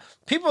that. Like,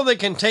 people that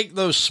can take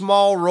those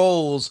small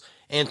roles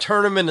and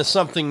turn them into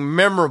something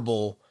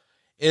memorable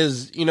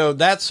is,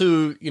 that's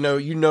who,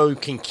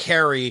 can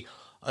carry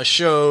a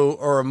show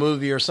or a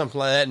movie or something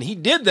like that. And he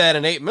did that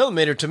in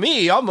 8mm. To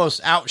me, he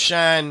almost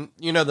outshined,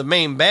 the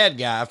main bad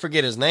guy. I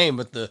forget his name,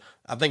 but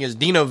I think it's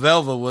Dino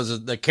Velva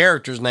was the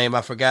character's name.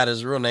 I forgot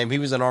his real name. He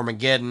was in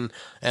Armageddon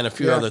and a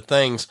few other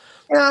things.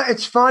 Yeah,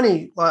 it's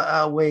funny,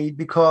 Wade,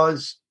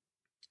 because,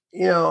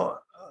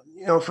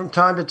 from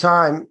time to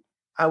time,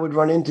 I would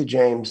run into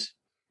James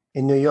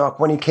in New York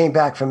when he came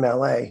back from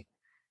LA.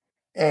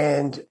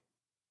 And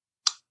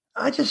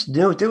I just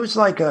knew there was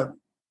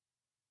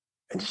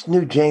I just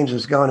knew James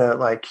was going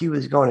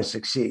to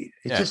succeed.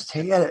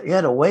 He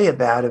had a way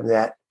about him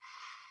that,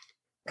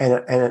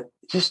 and it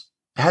just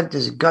had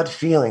this gut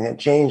feeling that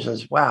James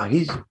was, wow,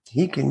 he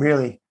can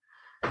really.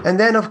 And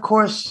then of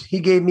course he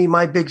gave me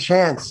my big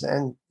chance,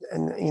 and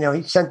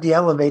he sent the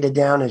elevator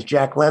down, as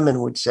Jack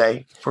Lemmon would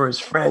say, for his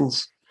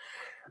friends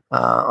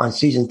on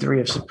season 3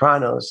 of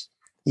Sopranos.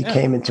 He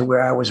came into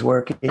where I was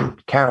working.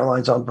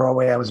 Caroline's on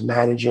Broadway. I was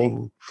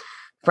managing.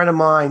 A friend of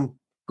mine,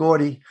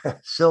 Gordy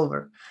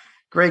Silver.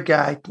 Great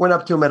guy. Went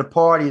up to him at a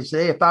party and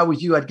said, hey, if I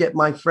was you, I'd get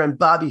my friend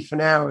Bobby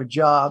Finaro a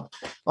job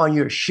on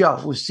your show.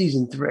 It was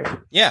season 3.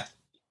 Yeah.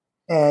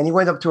 And he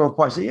went up to him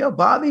and said, yo,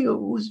 Bobby,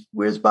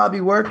 where's Bobby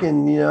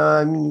working?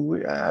 I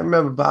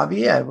remember Bobby.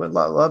 Yeah, I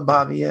love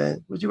Bobby.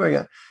 What's he working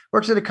on?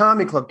 Works at a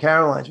comedy club,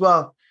 Caroline's.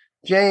 Well,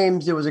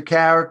 James, there was a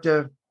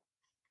character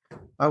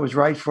I was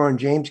right for, and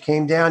James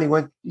came down.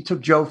 He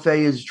took Joe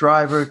Fay, his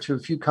driver, to a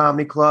few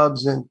comedy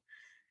clubs, and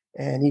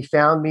he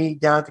found me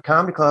down at the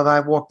comedy club. I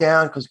walked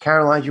down because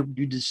Caroline's, you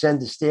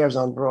descend the stairs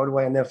on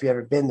Broadway. I don't know if you've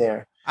ever been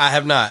there. I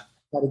have not.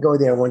 I had to go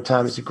there one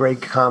time. It's a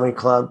great comedy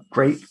club,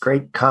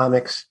 great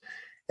comics.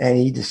 And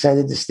he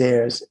descended the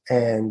stairs,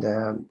 and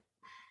of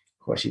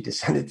course, he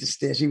descended the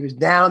stairs. He was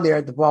down there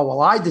at the bar while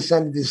I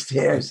descended the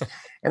stairs,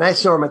 and I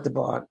saw him at the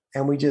bar.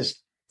 And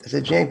I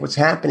said, James, what's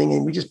happening?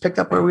 And we just picked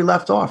up where we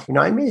left off.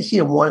 I may have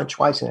seen him once or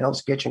twice in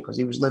Hell's Kitchen because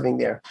he was living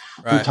there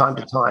from time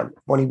to time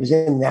when he was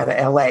in that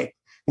L.A.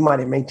 He might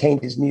have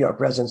maintained his New York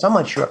residence. I'm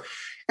not sure.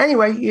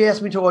 Anyway, he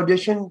asked me to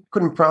audition.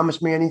 Couldn't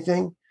promise me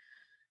anything.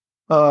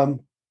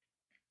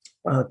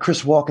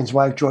 Chris Walken's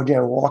wife,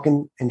 Georgiana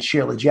Walken, and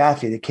Sheila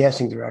Jaffe, the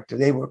casting director,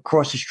 they were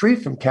across the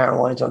street from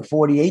Caroline's on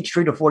 48th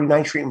Street or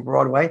 49th Street in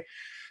Broadway.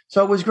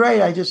 So it was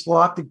great. I just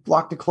locked the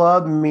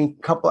club.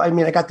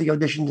 I got the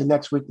audition the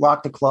next week,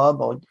 locked the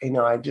club.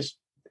 I just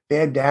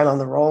bared down on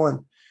the role, and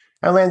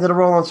I landed a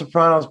role on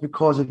Sopranos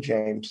because of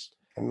James.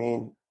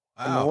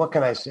 Wow. What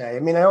can I say? I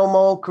owe my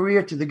whole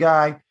career to the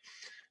guy.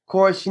 Of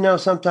course,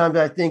 sometimes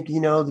I think,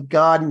 the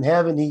God in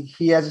heaven,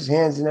 he has his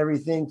hands in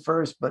everything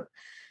first, but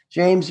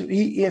James,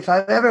 if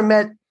I've ever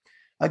met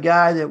a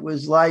guy that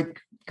was like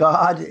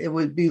God, it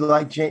would be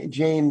like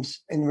James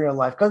in real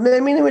life. Because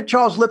when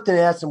Charles Lipton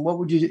asked him, "What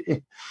would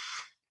you?"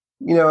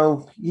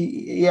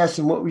 He asked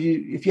him, "What would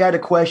you?" If you had a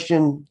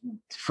question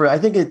for, I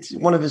think it's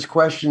one of his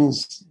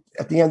questions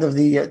at the end of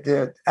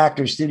the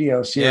Actors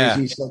Studio series.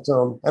 He said to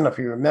him, "I don't know if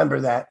you remember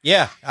that."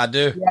 Yeah, I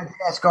do. You had to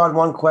ask God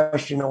one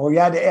question, or you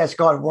had to ask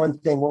God one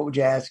thing. What would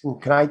you ask?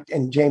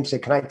 And James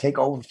said, "Can I take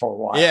over for a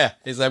while?" Yeah,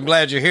 he said, "I'm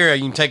glad you're here.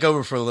 You can take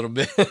over for a little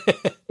bit."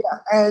 Yeah,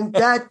 and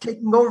that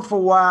taking over for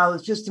a while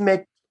is just to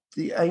make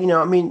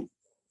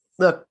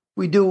look,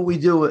 we do what we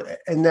do,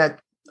 and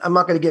that I'm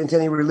not going to get into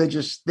any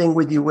religious thing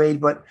with you, Wade,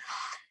 but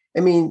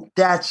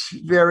that's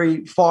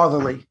very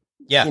fatherly.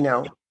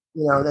 Yeah,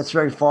 that's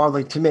very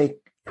fatherly to make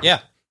the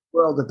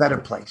world a better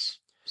place.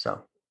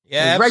 So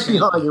yeah, right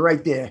behind you,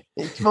 right there,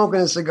 he's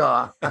smoking a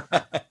cigar.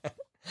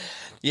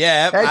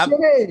 Yeah,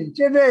 hey,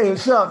 Jimmy,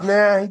 what's up,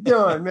 man? How you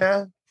doing,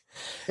 man?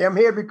 Hey, I'm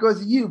here because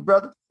of you,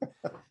 brother.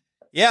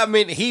 Yeah,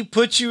 he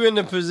put you in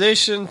the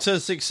position to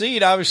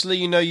succeed. Obviously,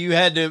 you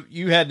had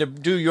to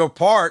do your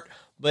part,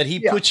 but he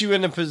put you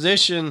in the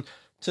position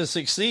to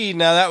succeed.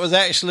 Now, that was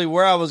actually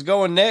where I was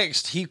going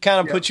next. He kind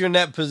of put you in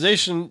that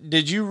position.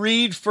 Did you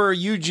read for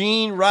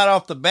Eugene right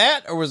off the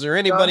bat, or was there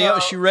anybody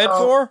else you read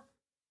for?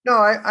 No,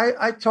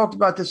 I talked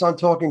about this on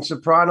Talking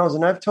Sopranos,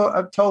 and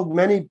I've told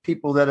many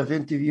people that have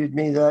interviewed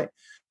me that,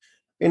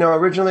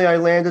 originally I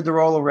landed the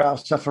role of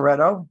Ralph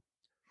Cifaretto.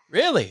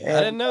 Really? And, I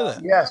didn't know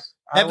that. Yes.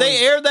 Have they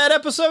aired that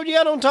episode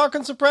yet on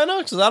Talking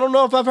Sopranos? Because I don't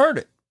know if I've heard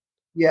it.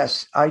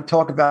 Yes, I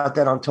talk about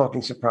that on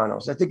Talking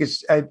Sopranos. I think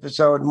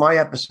my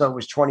episode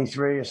was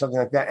 23 or something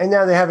like that. And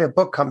now they have a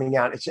book coming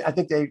out. I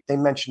think they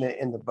mention it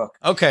in the book.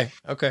 Okay.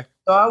 So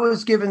I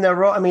was given the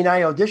role. I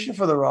auditioned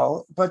for the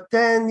role, but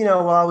then,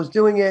 while I was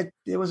doing it,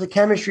 there was a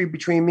chemistry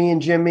between me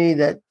and Jimmy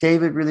that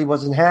David really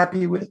wasn't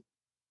happy with.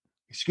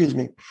 Excuse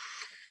me.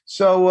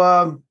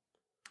 So,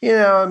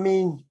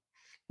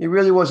 it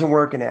really wasn't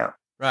working out.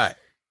 Right.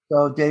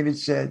 So David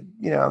said,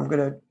 I'm going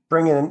to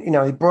bring in,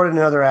 he brought in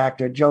another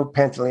actor. Joe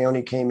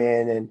Pantaleone came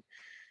in, and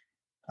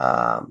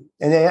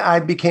then I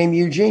became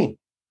Eugene.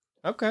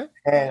 Okay.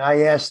 And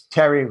I asked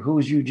Terry,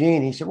 who's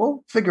Eugene? He said,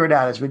 well, figure it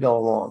out as we go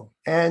along.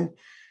 And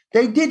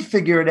they did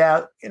figure it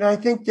out. And I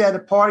think that a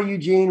part of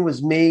Eugene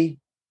was me,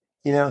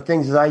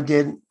 things that I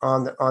did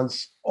on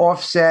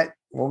offset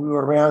when we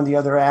were around the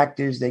other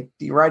actors. The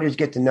writers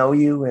get to know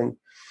you, and,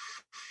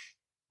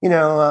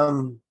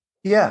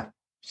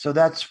 So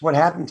that's what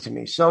happened to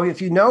me. So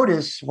if you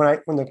notice,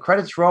 when the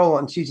credits roll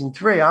on season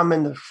 3, I'm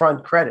in the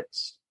front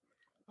credits.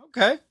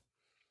 Okay.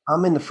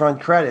 I'm in the front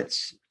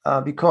credits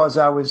because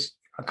I was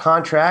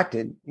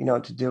contracted,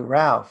 to do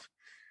Ralph.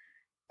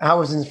 I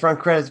was in the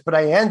front credits, but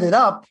I ended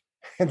up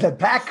in the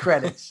back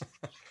credits.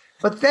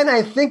 But then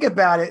I think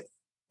about it,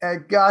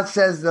 and God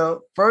says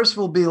the first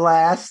will be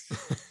last,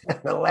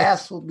 and the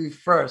last will be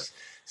first.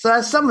 So it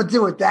has something to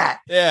do with that.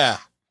 Yeah.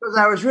 Because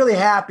I was really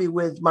happy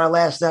with my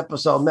last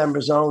episode,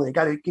 Members Only.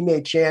 Give me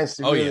a chance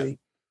to really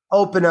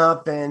open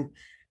up, and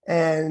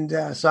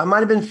so I might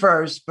have been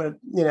first, but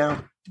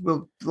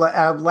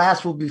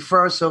last will be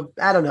first. So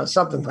I don't know,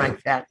 something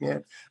like that.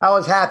 I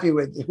was happy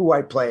with who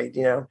I played.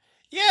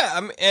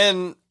 Yeah,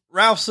 and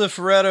Ralph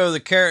Cifaretto, the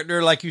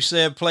character, like you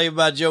said, played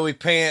by Joey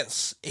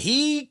Pants,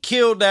 he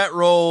killed that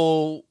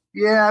role.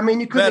 Yeah,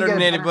 you couldn't get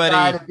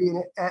anybody to be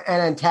an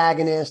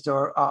antagonist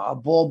or a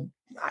bull.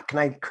 Can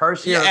I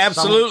curse here? Yeah,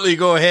 absolutely.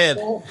 Go ahead.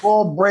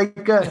 Ball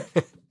breaker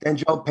than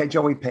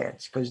Joey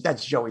Pants, because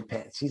that's Joey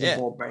Pants. He's a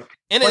ball breaker.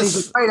 But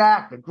he's a great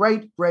actor.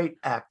 Great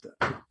actor.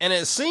 And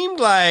it seemed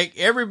like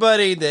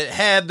everybody that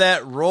had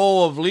that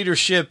role of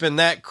leadership in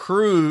that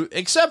crew,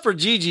 except for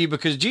Gigi,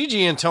 because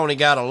Gigi and Tony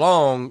got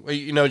along,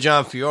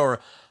 John Fiora,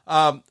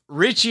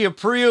 Richie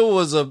Aprile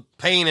was a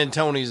pain in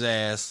Tony's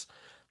ass.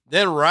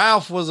 Then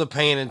Ralph was a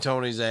pain in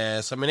Tony's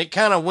ass. I mean, it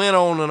kind of went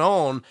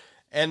on.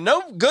 And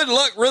no good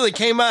luck really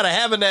came out of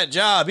having that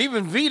job.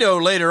 Even Vito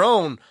later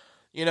on,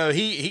 you know,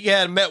 he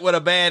had met with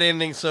a bad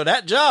ending. So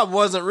that job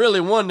wasn't really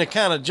one to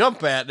kind of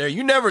jump at there.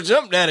 You never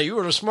jumped at it. You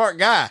were a smart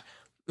guy.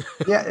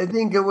 Yeah, I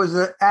think it was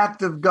an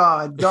act of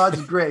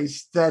God's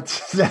grace that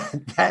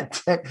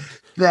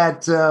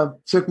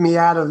took me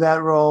out of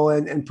that role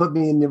and put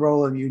me in the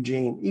role of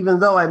Eugene, even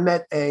though I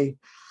met a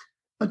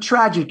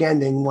tragic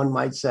ending, one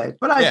might say.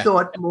 But I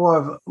thought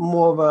more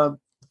of a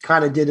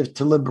kind of did it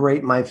to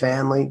liberate my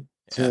family,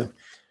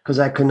 because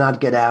I could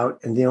not get out,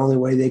 and the only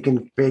way they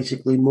can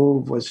basically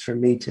move was for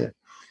me to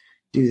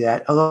do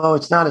that. Although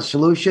it's not a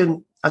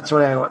solution, that's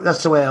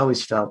the way I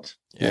always felt.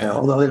 Yeah. You know,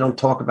 although they don't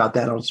talk about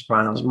that on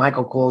Sopranos.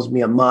 Michael calls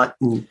me a mutt,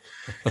 and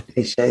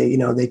they say, you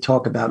know, they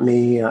talk about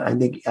me. I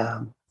think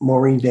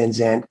Maureen Van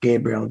Zandt,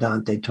 Gabriel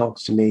Dante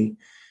talks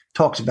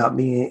about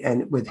me,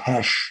 and with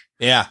Hesh.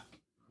 Yeah.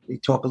 They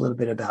talk a little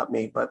bit about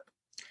me, but,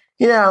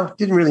 you know, it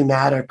didn't really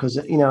matter because,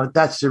 you know,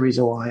 that's the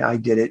reason why I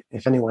did it.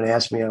 If anyone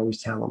asks me, I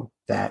always tell them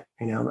that,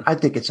 you know, I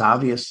think it's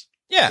obvious.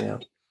 Yeah. You know?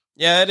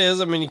 Yeah, it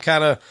is. I mean,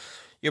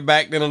 you're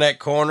backed into that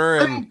corner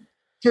and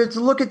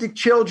to look at the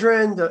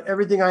children,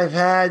 everything I've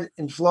had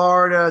in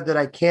Florida, that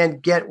I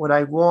can't get what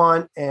I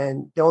want.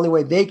 And the only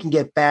way they can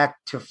get back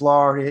to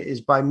Florida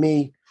is by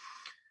me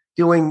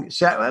doing,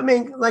 I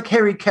mean, like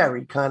Harry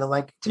Carey, kind of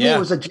like, to me, it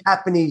was a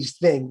Japanese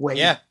thing.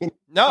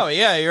 No,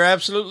 yeah, you're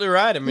absolutely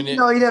right. I mean,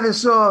 you never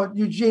saw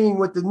Eugene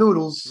with the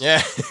noodles.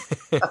 Yeah.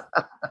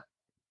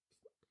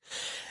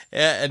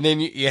 Yeah, and then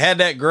you had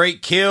that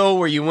great kill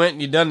where you went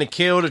and you done the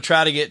kill to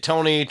try to get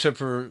Tony to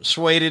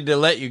persuaded to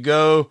let you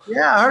go.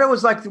 Yeah, I heard it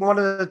was like one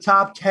of the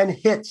top 10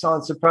 hits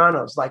on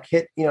Sopranos, like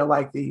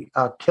the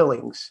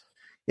killings.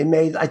 It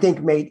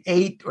made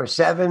 8 or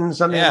 7,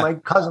 something. Yeah. My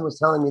cousin was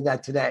telling me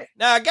that today.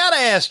 Now, I got to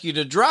ask you,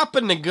 the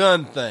dropping the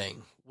gun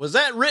thing, was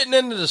that written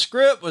into the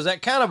script? Was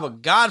that kind of a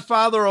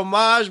Godfather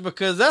homage?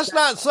 Because that's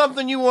not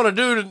something you want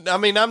to do. I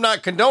mean, I'm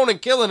not condoning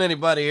killing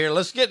anybody here.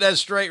 Let's get that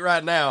straight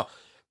right now.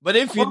 But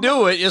if you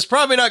do it, it's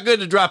probably not good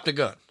to drop the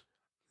gun.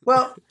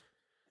 Well,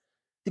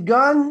 the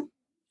gun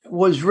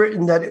was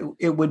written that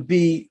it would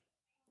be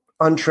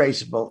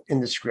untraceable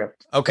in the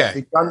script.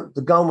 Okay.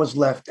 The gun was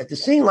left at the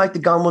scene, like the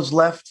gun was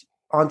left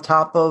on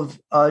top of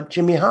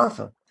Jimmy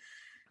Hoffa.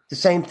 The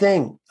same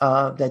thing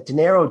that De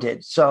Niro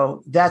did.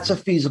 So that's a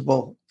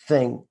feasible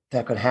thing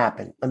that could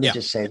happen. Let me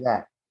just say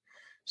that.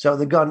 So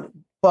the gun,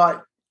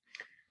 but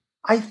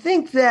I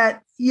think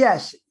that,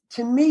 yes,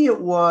 to me it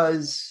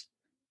was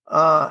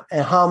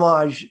a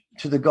homage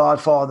to The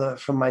Godfather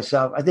from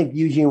myself. I think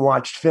Eugene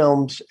watched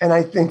films, and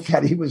I think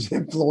that he was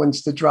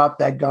influenced to drop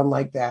that gun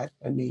like that.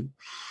 I mean,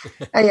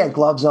 he had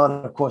gloves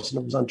on, of course, and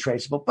it was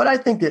untraceable. But I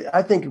think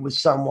it was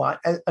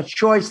somewhat a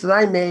choice that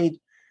I made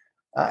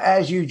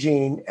as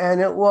Eugene,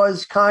 and it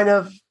was kind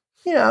of,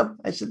 you know,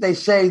 they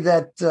say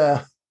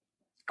that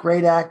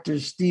great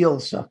actors steal,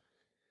 so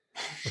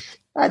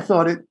I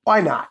thought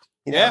why not?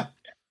 You know? Yeah.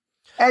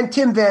 And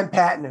Tim Van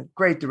Patten,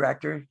 great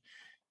director,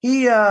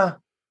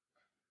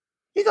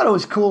 he thought it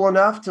was cool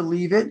enough to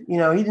leave it. You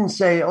know, he didn't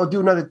say, "Oh, do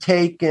another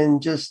take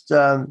and just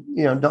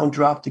don't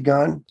drop the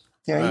gun."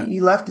 You know, he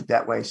left it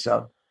that way.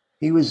 So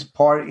he was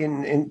partly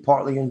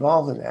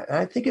involved in that, and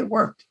I think it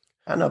worked.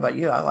 I don't know about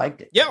you. I liked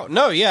it. Yeah,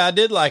 no, yeah, I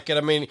did like it.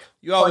 I mean,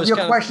 you're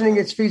questioning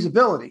its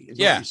feasibility, is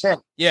what you're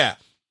saying. Yeah.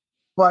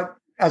 But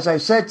as I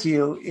said to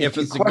you, if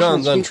it's the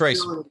gun's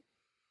untraceable,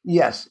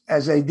 yes,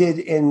 as they did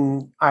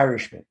in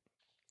Irishman,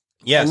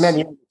 yes, and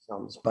many other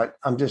films. But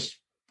I'm just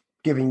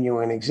giving you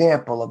an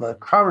example of a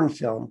current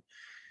film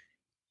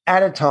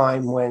at a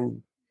time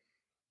when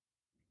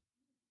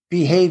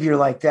behavior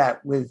like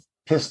that with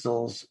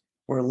pistols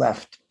were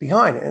left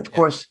behind. And of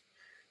course,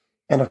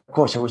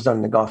 it was done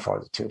in The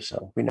Godfather too.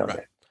 So we know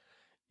that.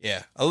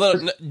 Yeah. A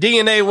little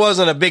DNA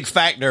wasn't a big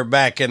factor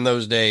back in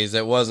those days.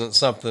 It wasn't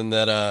something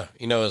that,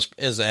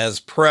 is as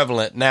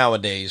prevalent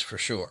nowadays for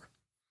sure.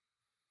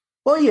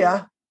 Well,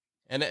 yeah.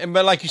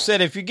 But like you said,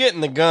 if you're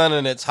getting the gun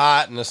and it's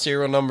hot and the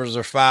serial numbers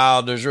are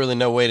filed, there's really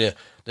no way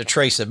to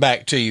trace it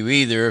back to you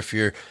either if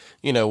you're,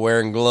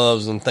 wearing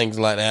gloves and things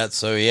like that.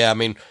 So, yeah, I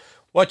mean,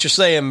 what you're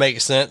saying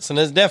makes sense. And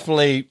it's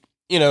definitely,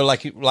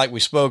 like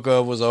we spoke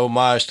of, was a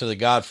homage to The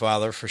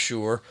Godfather for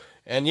sure.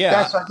 And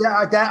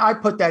I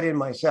put that in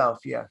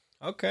myself. Yeah.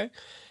 Okay.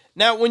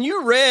 Now, when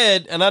you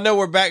read, and I know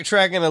we're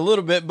backtracking a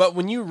little bit, but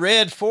when you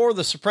read for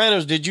The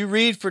Sopranos, did you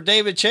read for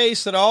David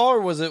Chase at all, or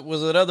was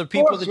it other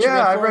people that you read for?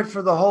 Yeah, I read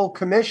for the whole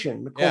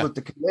commission. We called it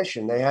the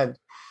commission. They had,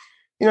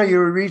 you would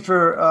read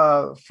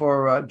for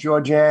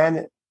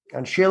Georgianne,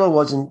 and Sheila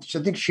wasn't. I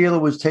think Sheila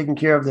was taking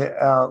care of the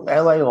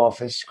L.A.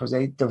 office because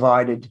they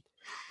divided,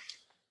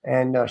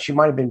 and she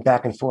might have been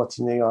back and forth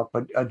to New York,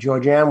 but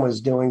Georgianne was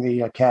doing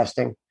the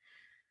casting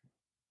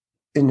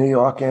in New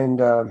York,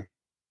 and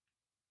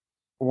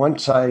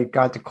once I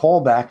got the call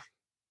back,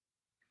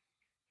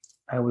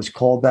 I was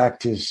called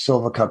back to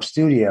Silver Cup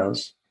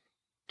Studios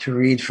to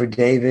read for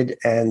David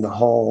and the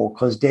whole,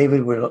 because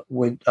David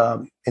would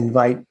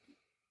invite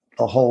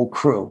the whole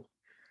crew,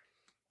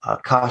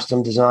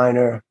 costume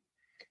designer,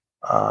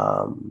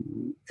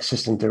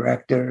 assistant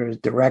director,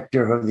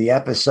 director of the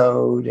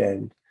episode.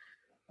 And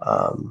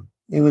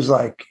it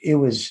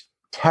was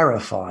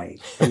terrifying.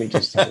 Let me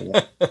just tell you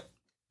that.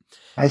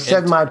 I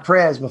said my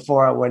prayers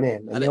before I went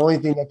in. And the only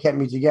thing that kept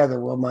me together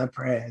were my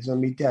prayers. Let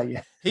me tell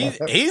you.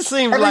 He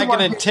seems like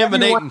an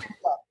intimidating.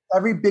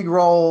 Every big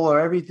role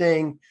or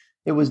everything,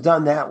 it was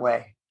done that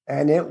way.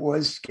 And it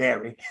was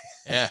scary.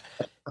 Yeah.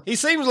 He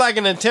seems like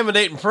an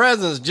intimidating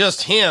presence,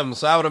 just him.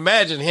 So I would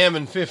imagine him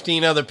and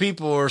 15 other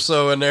people or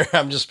so in there.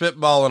 I'm just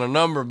spitballing a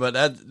number, but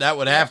that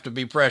would have to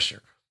be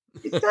pressure.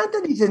 It's not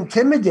that he's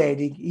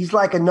intimidating. He's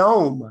like a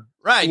gnome.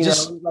 Right.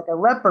 He's like a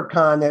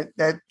leprechaun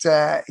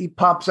that he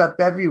pops up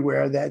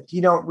everywhere that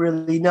you don't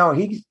really know.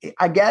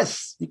 I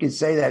guess you could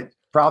say that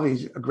probably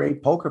he's a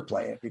great poker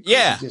player.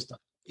 Yeah.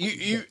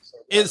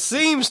 It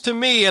seems to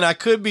me, and I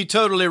could be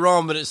totally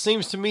wrong, but it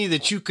seems to me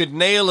that you could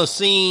nail a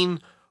scene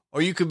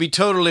or you could be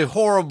totally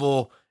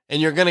horrible and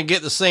you're going to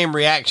get the same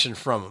reaction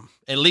from him,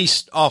 at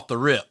least off the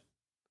rip.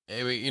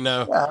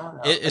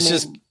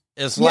 It's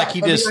like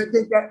he just. I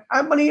think that,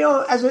 but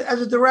as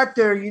a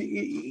director,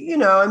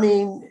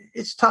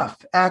 it's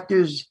tough.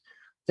 Actors,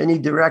 they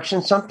need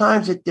direction.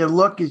 Sometimes their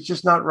look is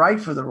just not right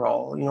for the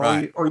role,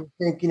 right. Or you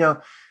think,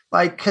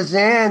 like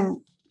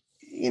Kazan,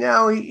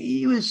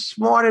 he was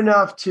smart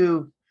enough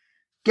to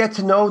get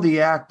to know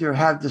the actor,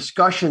 have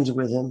discussions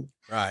with him.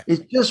 Right.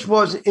 It just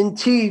was in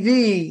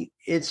TV.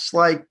 It's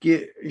like,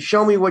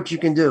 show me what you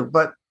can do.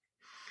 But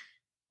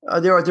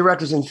there are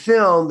directors in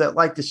film that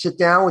like to sit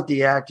down with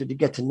the actor to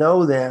get to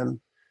know them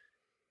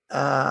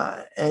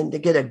and to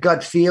get a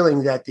gut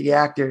feeling that the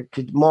actor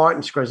could.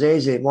 Marty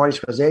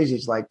Scorsese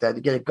is like that,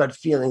 to get a gut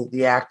feeling that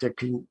the actor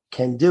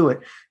can do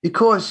it.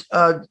 Because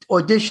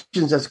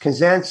auditions, as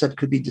Kazan said,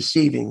 could be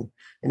deceiving.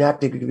 An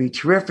actor could be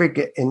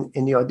terrific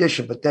in the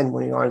audition, but then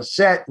when you're on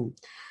set and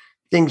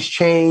things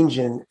change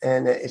and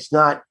it's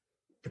not,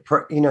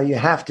 you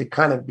have to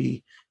kind of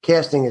be,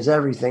 casting is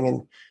everything.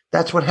 And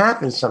that's what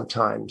happens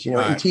sometimes,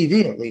 right. In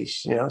TV at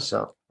least,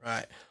 so.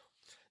 Right.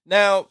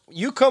 Now,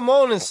 you come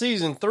on in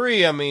season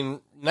 3. I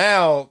mean,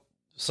 now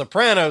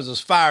Sopranos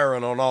is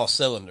firing on all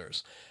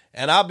cylinders.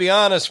 And I'll be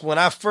honest, when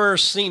I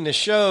first seen the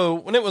show,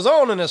 when it was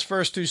on in its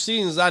first 2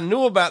 seasons, I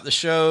knew about the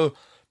show.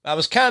 I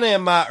was kind of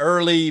in my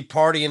early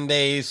partying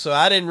days, so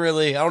I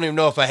don't even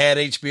know if I had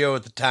HBO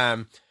at the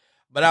time.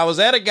 But I was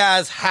at a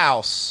guy's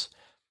house,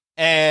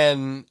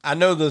 and I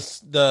know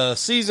the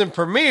season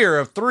premiere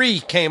of 3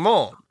 came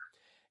on.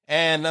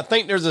 And I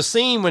think there's a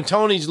scene when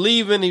Tony's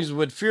leaving, he's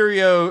with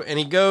Furio, and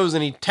he goes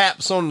and he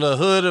taps on the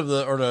hood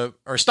of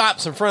or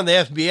stops in front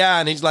of the FBI,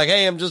 and he's like,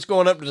 "Hey, I'm just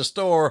going up to the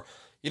store.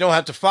 You don't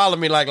have to follow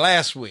me like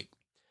last week."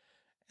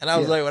 And I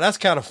was like, well, that's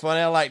kind of funny.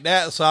 I like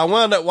that. So I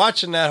wound up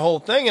watching that whole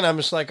thing, and I'm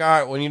just like, all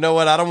right, well, you know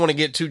what? I don't want to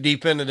get too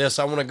deep into this.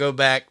 I want to go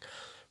back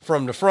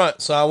from the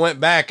front. So I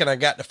went back and I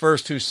got the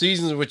first 2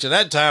 seasons, which at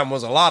that time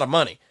was a lot of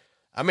money.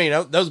 I mean,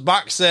 those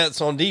box sets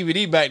on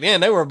DVD back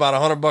then, they were about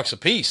 $100 a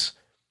piece.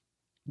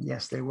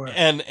 Yes, they were.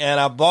 And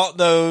I bought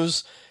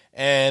those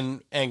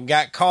and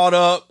got caught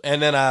up,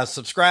 and then I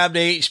subscribed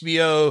to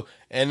HBO,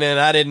 and then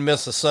I didn't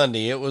miss a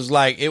Sunday. It was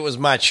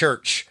my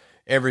church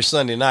every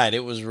Sunday night.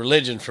 It was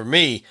religion for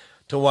me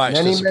to watch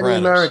The Sopranos. Many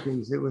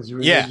Americans, it was a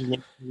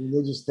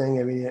religious thing.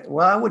 I mean,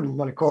 well, I wouldn't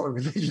want to call it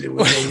religion. It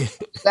was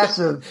that's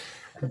a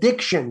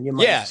addiction, you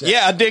might say.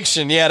 Yeah,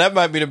 addiction. Yeah, that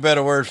might be the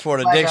better word for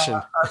it,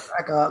 addiction.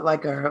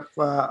 Like a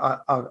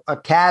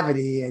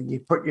cavity, and you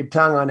put your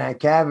tongue on that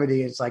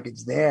cavity, it's like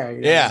it's there.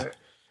 Yeah.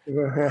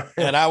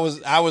 And I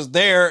was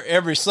there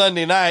every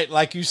Sunday night,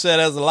 like you said,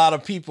 as a lot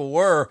of people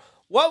were.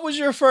 What was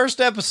your first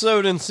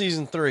episode in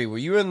season 3? Were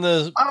you in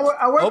the?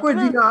 I worked with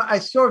I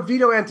saw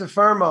Vito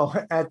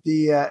Antifermo at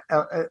the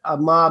a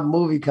mob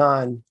movie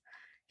con.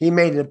 He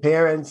made an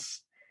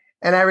appearance,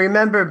 and I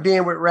remember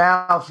being with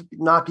Ralph,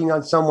 knocking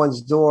on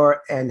someone's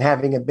door and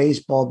having a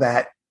baseball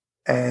bat,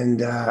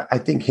 and I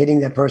think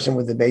hitting that person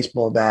with the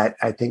baseball bat.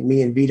 I think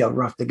me and Vito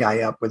roughed the guy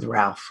up with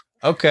Ralph.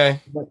 Okay,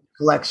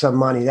 collect some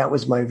money. That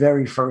was my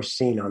very first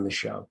scene on the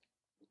show.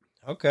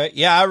 Okay,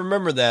 yeah, I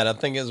remember that. I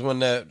think it was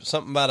when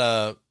something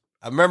about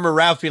I remember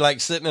Ralphie like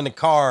sitting in the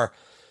car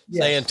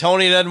saying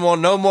Tony doesn't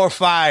want no more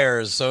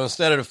fires. So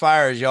instead of the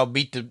fires, y'all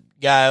beat the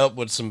guy up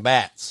with some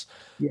bats.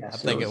 Yes, I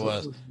think it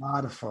was a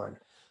lot of fun.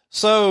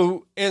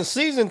 So in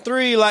season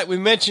 3, like we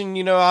mentioned,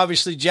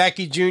 obviously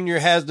Jackie Jr.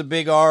 has the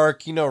big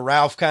arc.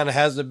 Ralph kind of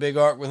has the big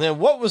arc with him.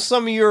 What was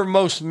some of your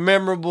most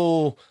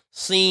memorable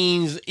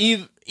scenes,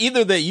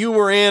 either that you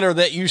were in or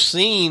that you've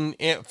seen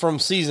from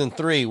season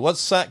 3?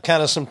 What's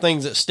kind of some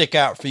things that stick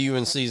out for you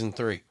in season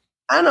 3?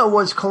 I don't know.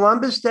 Was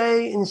Columbus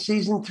Day in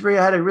season 3?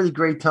 I had a really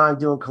great time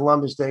doing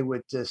Columbus Day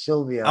with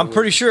Sylvia. I'm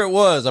pretty sure it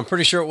was. I'm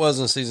pretty sure it was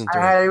in season 3.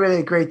 I had a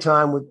really great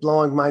time with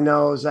blowing my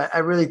nose. I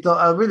really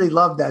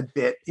loved that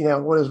bit.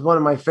 It was one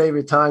of my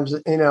favorite times,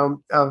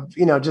 of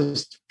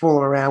just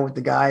fooling around with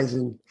the guys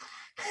and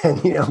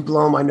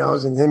blowing my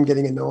nose and him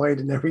getting annoyed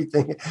and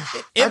everything.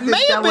 It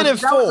may have been in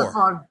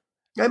 4.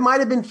 It might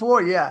have been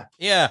 4, yeah.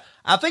 Yeah,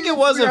 I think it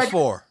was in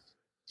 4.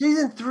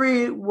 season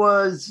 3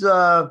 was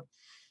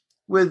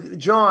with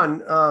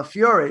John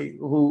Fiore,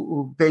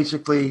 who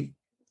basically,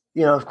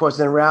 of course,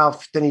 then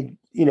Ralph,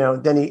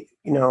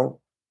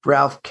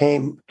 Ralph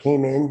came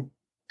in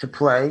to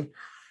play.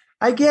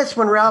 I guess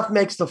when Ralph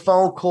makes the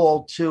phone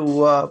call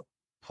to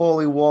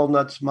Paulie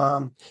Walnut's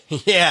mom.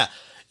 Yeah.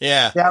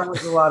 That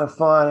was a lot of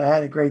fun. I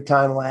had a great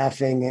time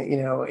laughing,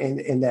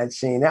 in that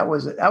scene. That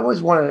was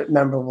one of the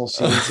memorable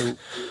scenes.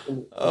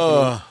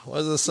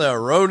 Was this a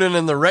rodent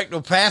in the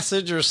rectal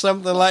passage or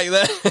something like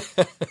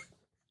that?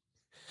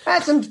 I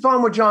had some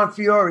fun with John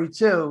Fiore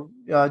too.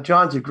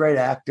 John's a great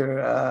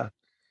actor.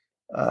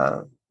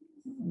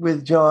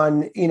 With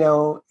John,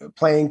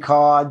 playing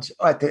cards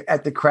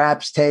at the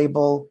craps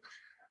table,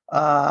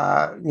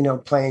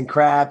 playing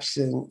craps,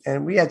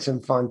 and we had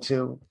some fun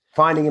too.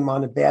 Finding him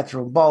on the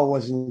bathroom bowl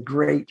wasn't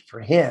great for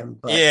him.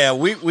 But yeah,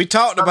 we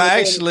talked about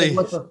actually.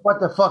 What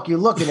the fuck you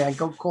looking at?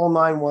 Go call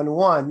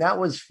 911. That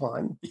was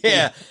fun.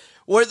 Yeah.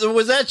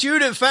 Was that you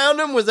that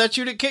found him? Was that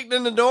you that kicked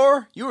in the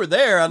door? You were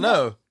there, I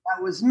know.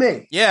 That was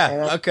me.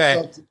 Yeah.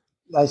 Okay.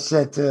 I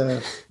said,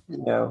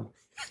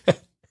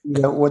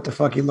 what the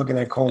fuck you looking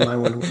at? Call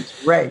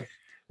 911.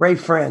 Ray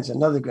Friends,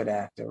 another good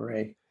actor.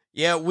 Ray.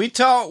 Yeah, we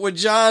talked with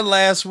John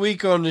last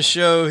week on the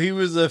show. He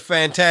was a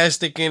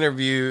fantastic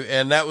interview,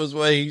 and that was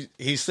what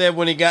he said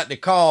when he got the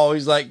call.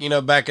 He's like,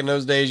 back in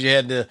those days you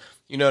had to,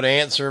 the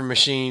answering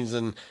machines,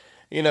 and,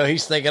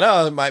 he's thinking,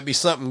 oh, it might be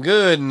something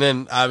good, and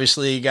then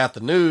obviously he got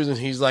the news, and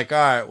he's like, all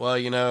right, well,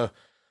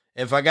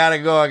 if I gotta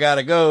go, I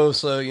gotta go,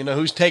 so,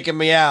 who's taking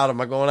me out? Am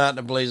I going out in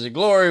a blaze of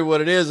glory, what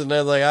it is? And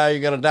they're like, oh,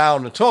 you're gonna die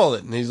on the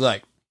toilet, and he's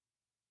like,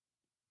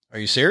 are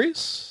you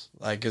serious?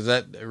 Like, is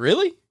that,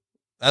 really?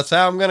 That's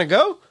how I'm gonna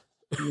go?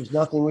 There's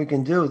nothing we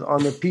can do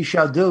on the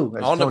Pisha do.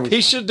 On the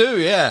Pisha do,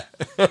 yeah.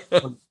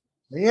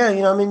 Yeah,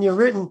 you're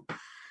written.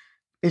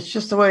 It's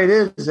just the way it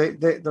is.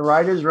 The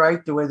writers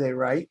write the way they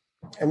write.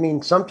 I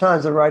mean,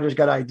 sometimes the writers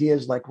got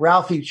ideas like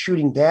Ralphie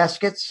shooting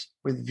baskets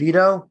with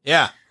Vito.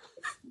 Yeah.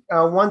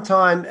 One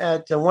time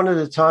at one of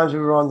the times we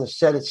were on the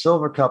set at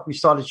Silver Cup, we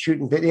started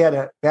shooting. They had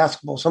a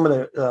basketball. Some of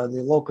the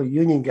local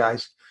union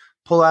guys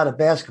pull out a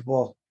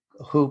basketball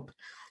hoop,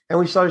 and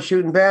we started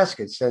shooting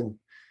baskets. And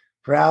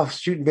Ralph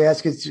shooting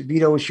baskets,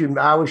 Vito was shooting,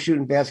 I was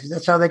shooting baskets.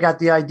 That's how they got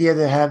the idea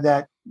to have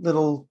that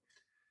little,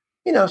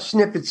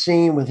 snippet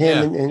scene with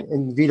him,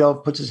 and Vito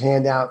puts his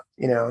hand out,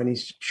 and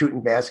he's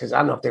shooting baskets. I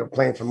don't know if they were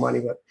playing for money,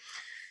 but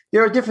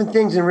there are different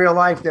things in real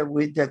life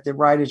that the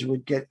writers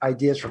would get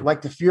ideas from,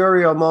 like the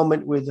Furio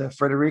moment with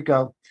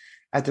Federico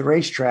at the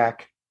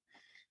racetrack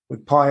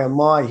with Pie and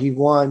Mai. He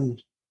won.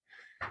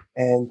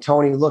 And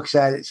Tony looks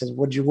at it and says,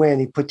 what'd you win?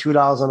 He put $2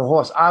 on a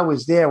horse. I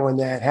was there when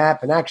that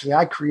happened. Actually,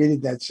 I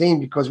created that scene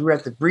because we were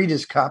at the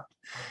Breeders' Cup.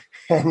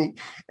 And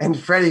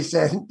Freddie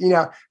said,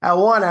 I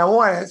won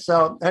it.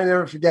 So I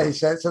never forget. He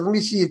said, so let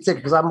me see your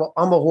ticket, because I'm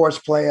a horse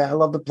player. I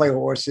love to play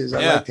horses.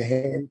 I like to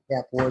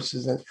handicap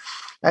horses. And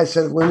I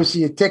said, let me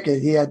see your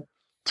ticket. He had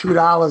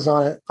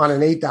 $2 on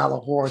an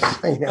 $8 horse,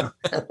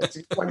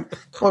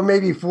 or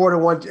maybe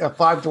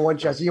 5-to-1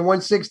 chance. So you won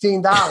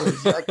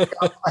 $16.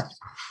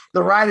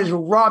 The writers were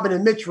Robin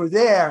and Mitch were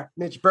there,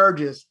 Mitch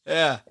Burgess.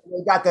 Yeah.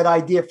 They got that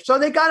idea. So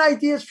they got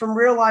ideas from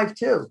real life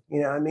too.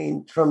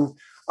 From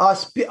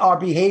us, our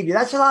behavior.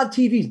 That's a lot of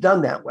TV's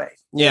done that way.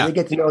 They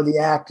get to know the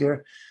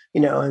actor,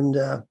 and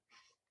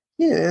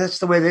that's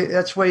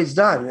the way it's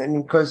done.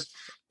 And because,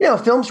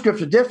 film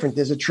scripts are different.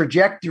 There's a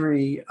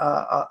trajectory,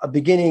 a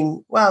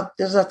beginning. Well,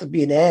 there doesn't have to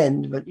be an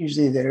end, but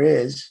usually there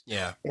is.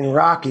 Yeah. In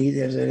Rocky,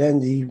 there's an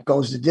end. He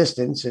goes the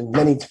distance. In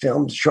many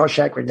films,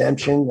 Shawshank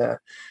Redemption,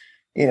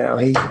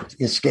 he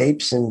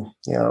escapes and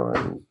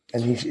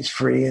he's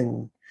free.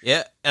 And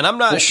yeah. And I'm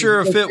not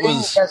sure if it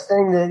was the best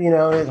thing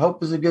that,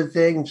 hope is a good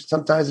thing.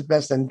 Sometimes the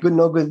best and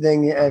no good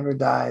thing ever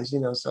dies,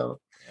 so.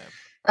 Yeah.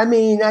 I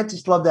mean, I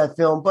just love that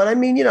film, but I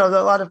mean, a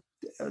lot of,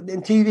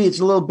 in TV,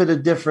 it's a little bit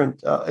of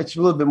different. It's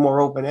a little bit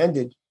more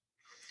open-ended.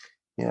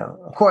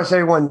 Of course,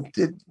 everyone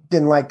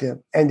didn't like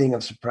the ending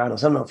of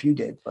Sopranos. I don't know if you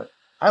did, but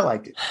I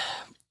liked it.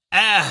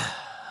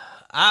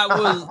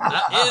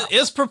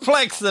 It's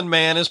perplexing,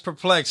 man. It's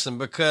perplexing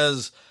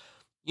because,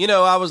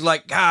 I was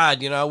like,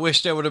 God, I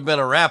wish there would have been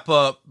a wrap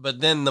up.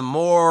 But then the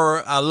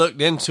more I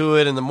looked into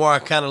it and the more I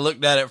kind of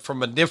looked at it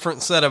from a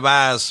different set of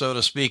eyes, so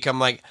to speak, I'm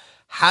like,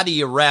 how do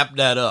you wrap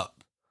that up?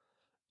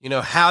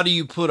 How do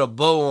you put a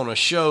bow on a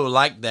show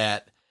like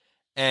that?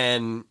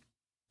 And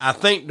I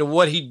think the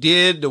way he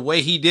did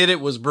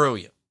it was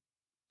brilliant,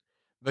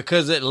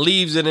 because it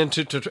leaves it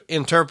into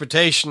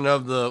interpretation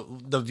of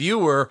the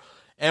viewer.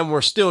 And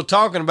we're still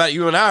talking about,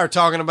 you and I are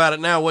talking about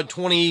it now,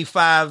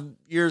 25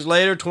 years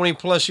later, 20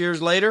 plus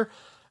years later.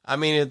 I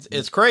mean,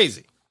 it's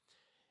crazy.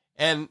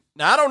 And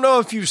now, I don't know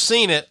if you've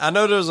seen it. I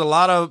know there's a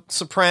lot of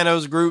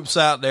Sopranos groups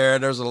out there.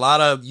 There's a lot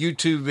of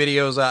YouTube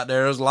videos out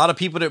there. There's a lot of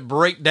people that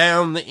break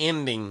down the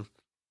ending.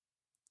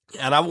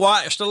 And I've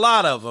watched a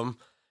lot of them.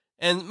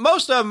 And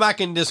most of them I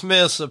can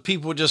dismiss of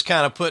people just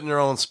kind of putting their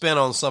own spin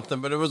on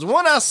something. But there was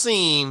one I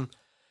seen,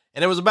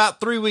 and it was about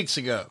 3 weeks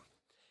ago.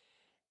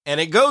 And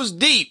it goes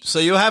deep, so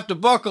you'll have to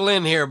buckle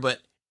in here.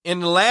 But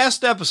in the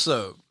last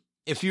episode,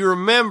 if you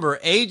remember,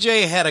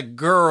 AJ had a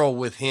girl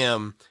with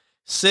him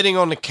sitting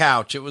on the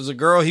couch. It was a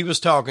girl he was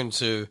talking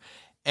to,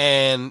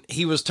 and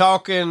he was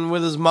talking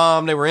with his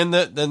mom. They were in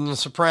the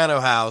Soprano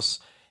house,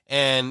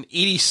 and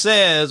Edie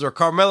says, or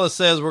Carmela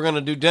says, we're going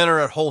to do dinner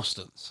at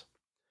Holston's.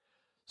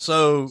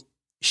 So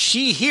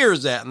she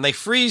hears that, and they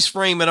freeze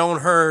frame it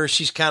on her.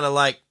 She's kind of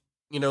like,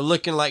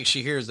 looking like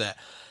she hears that.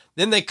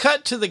 Then they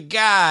cut to the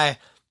guy,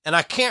 and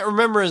I can't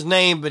remember his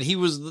name, but he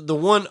was the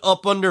one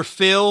up under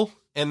Phil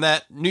and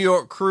that New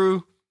York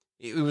crew.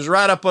 He was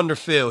right up under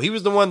Phil. He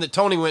was the one that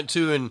Tony went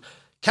to and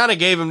kind of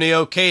gave him the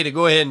okay to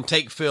go ahead and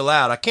take Phil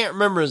out. I can't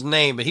remember his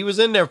name, but he was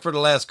in there for the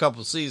last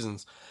couple of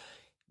seasons.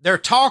 They're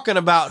talking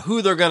about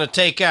who they're going to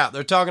take out.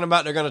 They're talking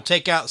about they're going to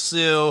take out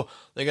Sil,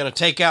 they're going to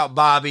take out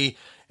Bobby,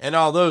 and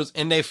all those.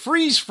 And they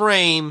freeze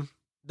frame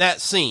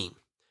that scene.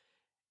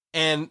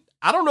 And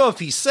I don't know if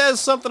he says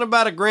something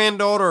about a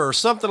granddaughter or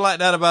something like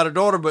that about a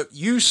daughter, but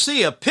you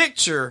see a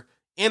picture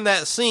in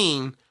that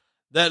scene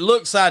that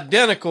looks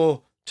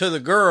identical to the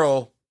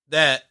girl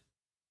that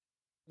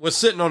was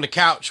sitting on the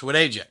couch with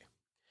AJ.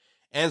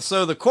 And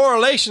so the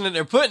correlation that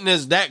they're putting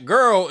is that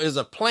girl is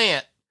a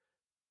plant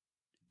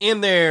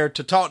in there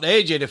to talk to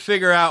AJ to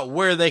figure out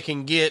where they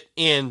can get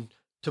in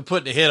to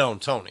put the hit on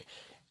Tony.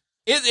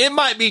 It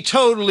might be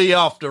totally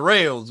off the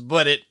rails,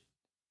 but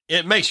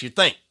it makes you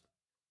think,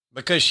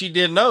 because she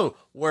did know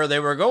where they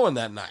were going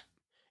that night.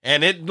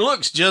 And it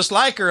looks just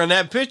like her in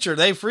that picture.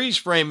 They freeze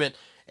frame it,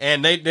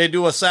 and they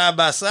do a side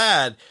by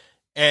side,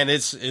 and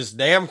it's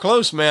damn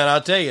close, man.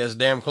 I'll tell you, it's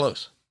damn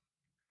close.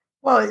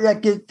 Well,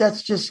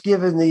 that's just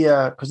given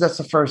because that's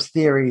the first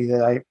theory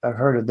that I've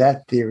heard of,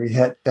 that theory,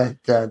 that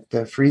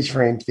the freeze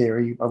frame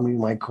theory, we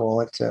might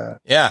call it.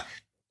 Yeah.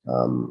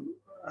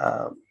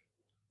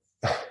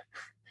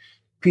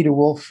 Peter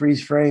Wolf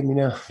freeze frame,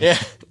 Yeah.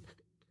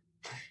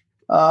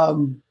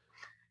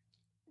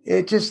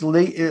 It just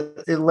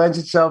it lends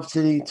itself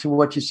to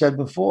what you said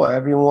before.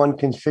 Everyone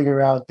can figure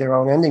out their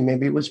own ending.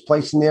 Maybe it was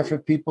placed in there for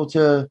people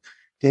to.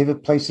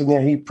 David placed in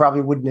there. He probably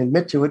wouldn't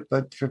admit to it,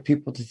 but for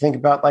people to think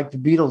about, like the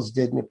Beatles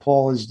did, and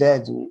Paul is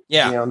dead. And,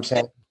 yeah, you know what I'm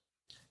saying?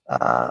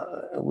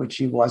 Which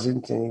he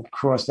wasn't, and he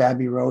crossed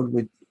Abbey Road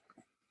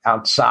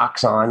without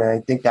socks on. And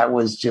I think that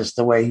was just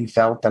the way he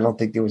felt. I don't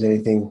think there was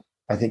anything.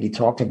 I think he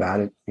talked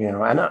about it,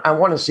 And I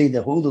want to see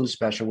the Hulu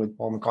special with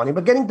Paul McCartney.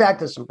 But getting back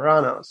to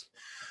Sopranos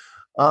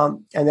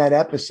and that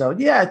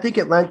episode, I think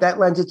that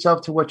lends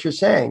itself to what you're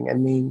saying. I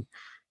mean,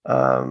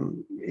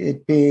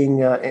 it being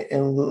it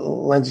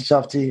lends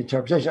itself to the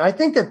interpretation. I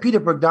think that Peter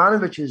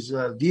Bogdanovich's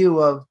view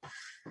of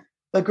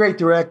a great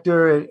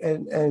director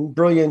and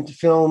brilliant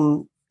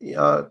film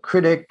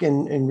critic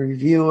and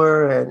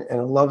reviewer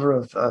and a lover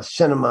of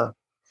cinema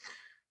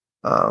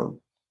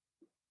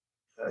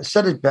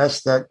said it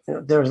best, that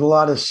there's a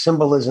lot of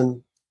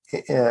symbolism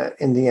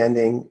in the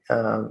ending.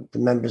 The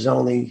members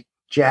only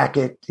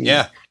jacket,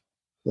 the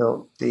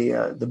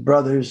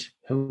brothers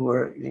who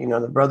were,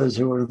 the brothers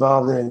who were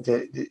involved in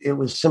it. It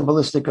was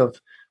symbolistic of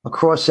a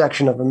cross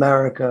section of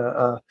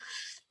America,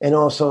 and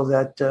also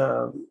that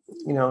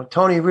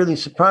Tony really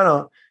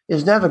Soprano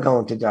is never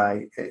going to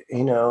die. I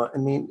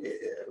mean,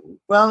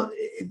 well,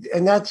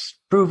 and that's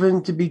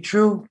proven to be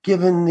true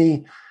given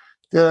the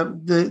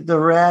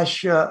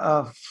rash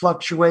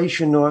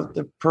fluctuation or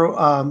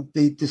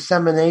the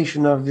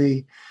dissemination of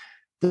the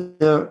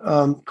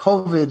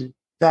COVID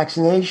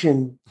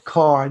vaccination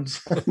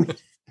cards.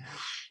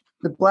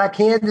 The black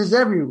hand is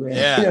everywhere.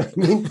 Yeah. I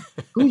mean,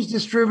 who's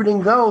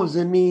distributing those?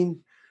 I mean,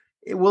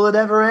 will it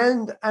ever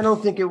end? I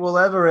don't think it will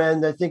ever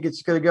end. I think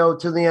it's going to go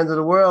to the end of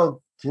the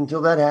world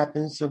until that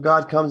happens. So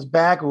God comes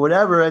back or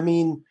whatever. I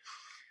mean,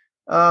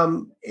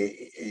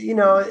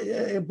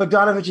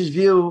 Bogdanovich's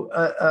view,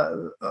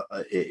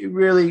 it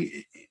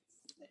really,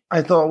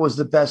 I thought, was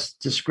the best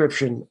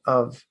description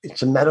of,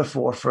 it's a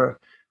metaphor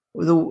for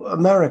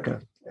America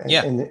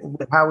and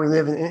how we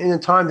live in the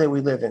time that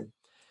we live in.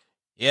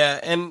 Yeah.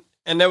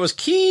 And there was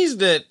keys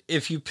that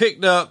if you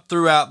picked up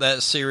throughout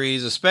that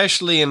series,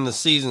 especially in the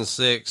season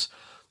 6,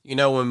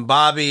 when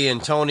Bobby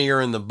and Tony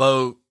are in the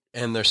boat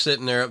and they're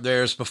sitting there up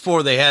there, it's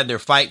before they had their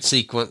fight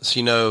sequence,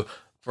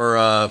 for,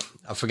 I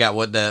forgot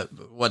what that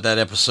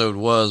episode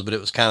was, but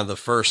it was kind of the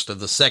first of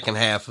the second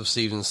half of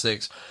season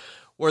 6,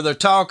 where they're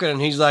talking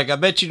and he's like, I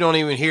bet you don't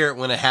even hear it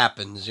when it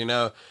happens, and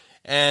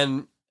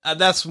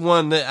that's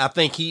one that I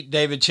think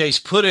David Chase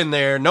put in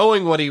there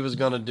knowing what he was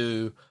going to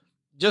do,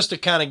 just to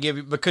kind of give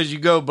you, because you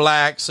go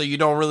black, so you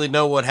don't really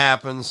know what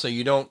happens, so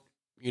you don't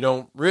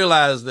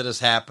realize that it's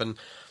happened.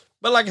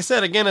 But like I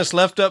said, again, it's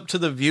left up to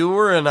the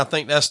viewer, and I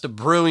think that's the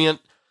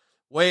brilliant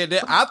way it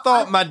is. I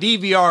thought my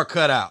DVR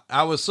cut out.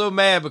 I was so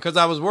mad because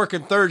I was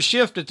working third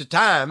shift at the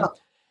time,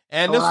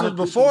 and this was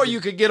before you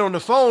could get on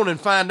the phone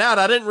and find out.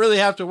 I didn't really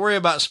have to worry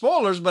about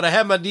spoilers, but I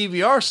had my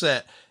DVR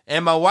set,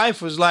 and my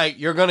wife was like,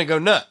 you're going to go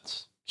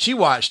nuts. She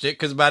watched it,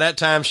 because by that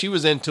time she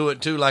was into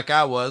it too, like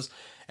I was.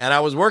 And I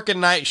was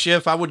working night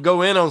shift. I would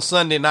go in on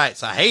Sunday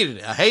nights. I hated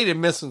it. I hated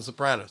missing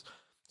Sopranos.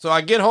 So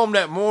I get home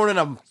that morning.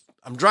 I'm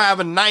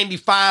driving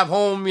 95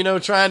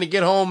 home, trying to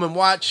get home and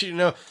watch,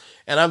 and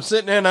I'm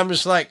sitting there and I'm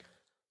just like,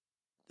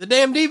 the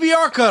damn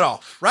DVR cut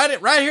off right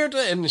here.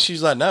 And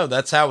she's like, no,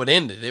 that's how it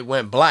ended. It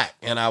went black.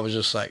 And I was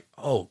just like,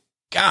 oh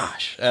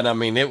gosh. And I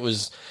mean, it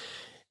was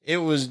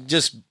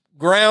just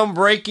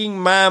groundbreaking,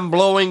 mind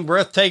blowing,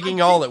 breathtaking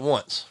all at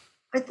once.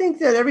 I think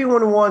that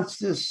everyone wants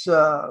this,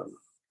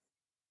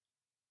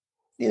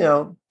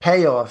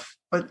 payoff,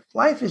 but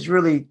life is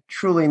really,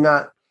 truly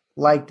not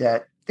like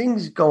that.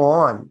 Things go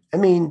on. I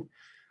mean,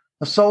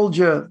 a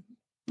soldier,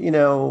 he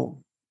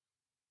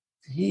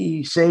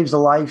saves a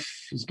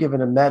life, he's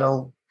given a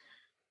medal,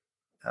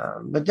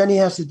 but then he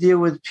has to deal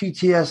with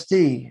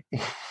PTSD.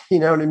 You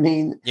know what I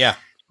mean? Yeah.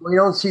 We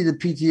don't see the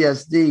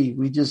PTSD.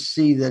 We just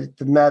see the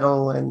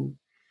medal. And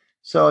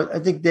so I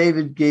think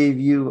David gave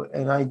you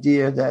an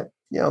idea that,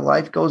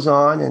 life goes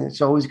on and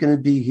it's always going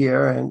to be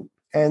here.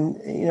 And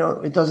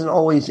it doesn't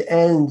always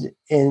end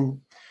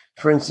in,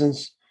 for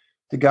instance,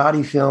 the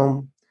Gotti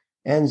film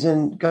ends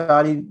in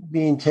Gotti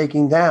being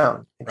taken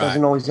down. It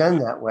doesn't always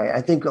end that way. I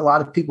think a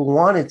lot of people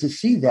wanted to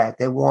see that.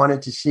 They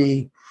wanted to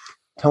see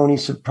Tony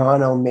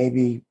Soprano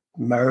maybe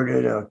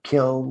murdered or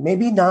killed,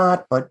 maybe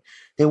not, but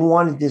they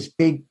wanted this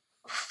big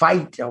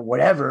fight or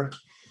whatever.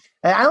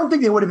 And I don't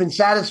think they would have been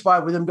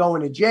satisfied with him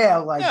going to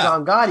jail like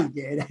John Gotti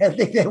did. I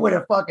think they would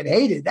have fucking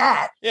hated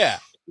that. Yeah.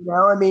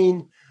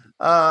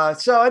 I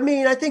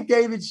think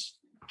David's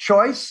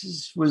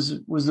choice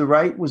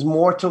was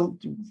more to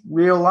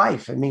real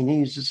life. I mean,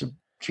 he's just a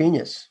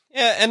genius.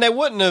 Yeah, and they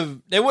wouldn't have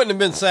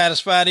been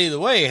satisfied either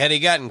way. Had he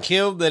gotten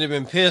killed, they'd have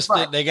been pissed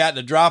that they got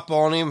the drop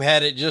on him.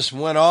 Had it just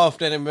went off,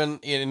 they'd have been,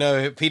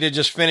 if he'd have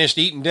just finished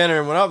eating dinner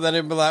and went off, then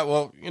they'd be like,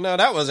 well,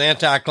 that was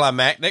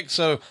anticlimactic.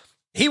 So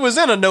he was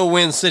in a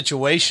no-win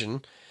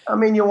situation. I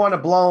mean, you want to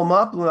blow him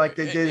up like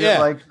they did,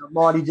 like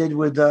Marty did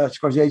with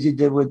Scorsese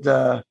did with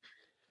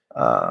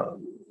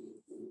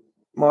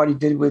Marty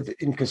did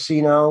in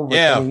Casino.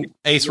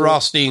 Ace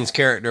Rothstein's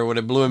character would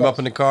have blew him up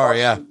in the car.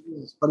 Yeah,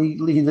 but he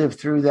lived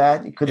through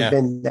that. He could have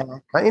been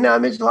that.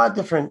 It's a lot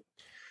different.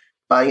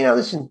 But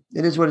listen,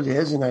 it is what it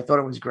is, and I thought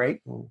it was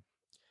great. And,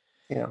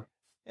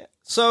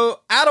 So,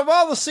 out of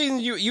all the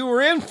seasons you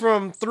were in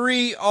from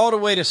 3 all the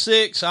way to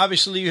 6,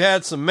 obviously you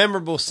had some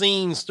memorable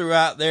scenes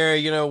throughout there.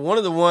 One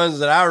of the ones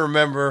that I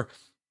remember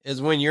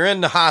is when you're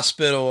in the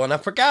hospital, and I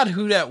forgot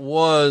who that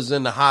was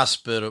in the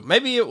hospital.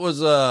 Maybe it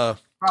was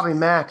probably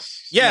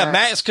Max. Yeah,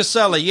 Max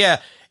Casella.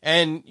 Yeah.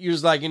 And you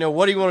was like,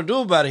 what do you want to do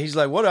about it? He's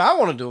like, what do I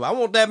want to do? I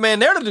want that man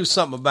there to do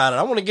something about it.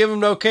 I want to give him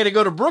the okay to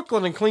go to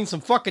Brooklyn and clean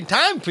some fucking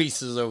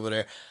timepieces over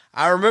there.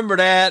 I remember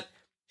that.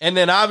 And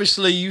then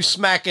obviously you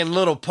smacking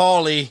little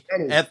Paulie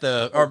at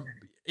Paulie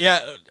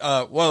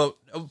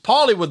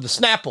with the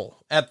Snapple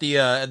at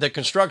the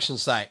construction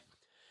site.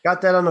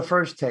 Got that on the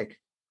first take.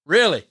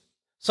 Really?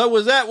 So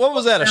what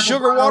was that? A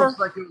sugar water?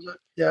 Like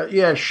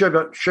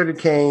sugar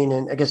cane,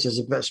 and I guess there's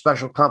a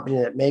special company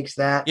that makes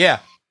that. Yeah,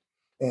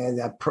 and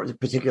that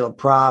particular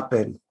prop,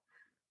 and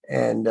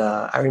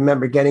I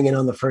remember getting it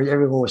on the first.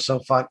 Everyone was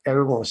so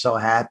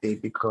happy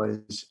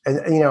because,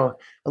 a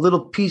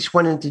little piece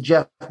went into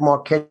Jeff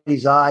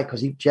Marchetti's eye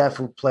because Jeff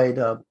who played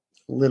I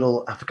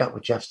forgot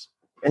what Jeff's.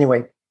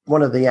 Anyway,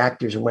 one of the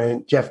actors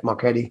Jeff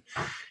Marchetti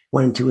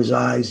went into his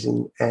eyes,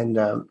 and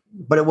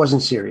but it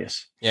wasn't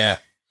serious. Yeah,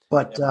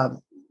 but.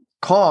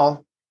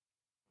 Carl,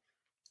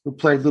 who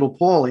played Little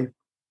Paulie,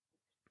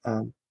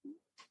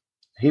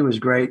 he was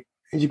great.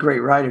 He's a great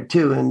writer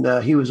too,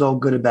 and he was all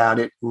good about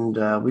it. And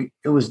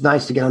it was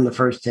nice to get on the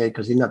first take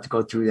because he didn't have to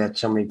go through that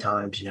so many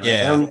times.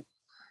 Yeah.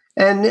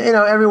 And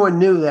everyone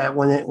knew that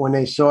when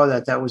they saw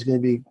that was going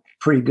to be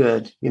pretty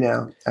good.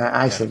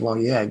 I said, well,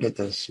 yeah, I get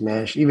to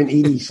smash. Even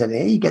Edie said,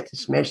 hey, you get to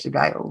smash the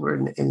guy over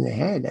in the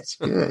head. That's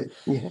good.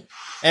 Yeah.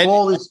 And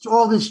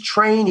all this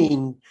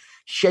training.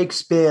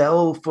 Shakespeare,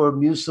 for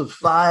muse of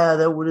fire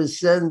that would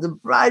ascend the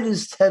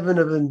brightest heaven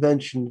of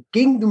invention,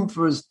 kingdom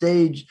for a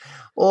stage,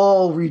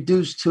 all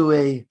reduced to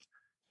a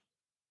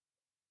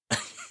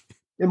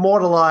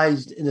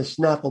immortalized in a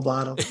Snapple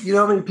bottle. You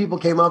know how many people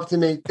came up to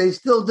me? They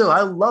still do.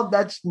 I love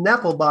that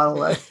Snapple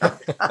bottle.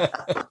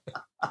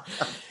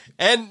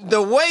 And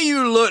the way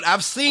you look,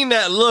 I've seen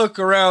that look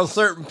around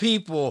certain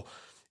people.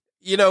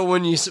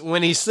 When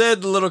he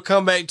said the little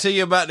comeback to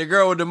you about the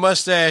girl with the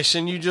mustache,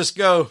 and you just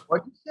go,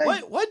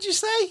 what'd you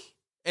say?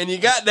 And you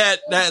got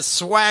that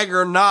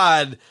swagger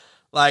nod,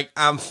 like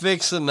I'm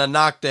fixing to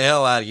knock the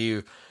hell out of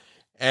you.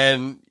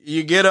 And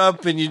you get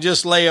up and you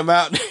just lay him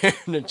out there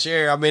in the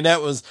chair. I mean,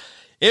 it was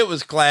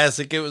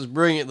classic. It was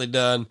brilliantly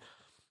done.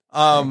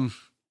 And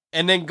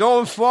then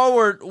going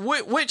forward,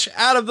 which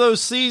out of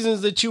those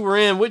seasons that you were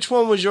in, which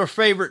one was your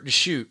favorite to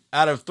shoot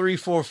out of 3,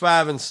 4,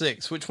 5, and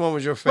 6? Which one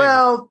was your favorite?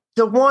 Well,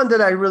 the one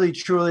that I really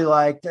truly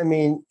liked, I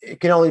mean, it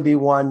can only be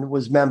one,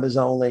 was Members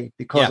Only,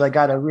 because I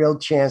got a real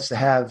chance to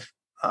have,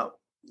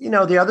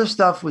 the other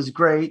stuff was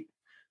great,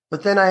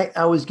 but then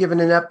I was given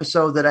an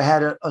episode that I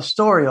had a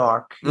story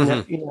arc,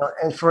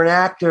 and for an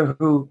actor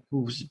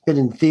who's been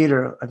in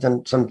theater, I've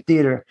done some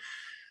theater,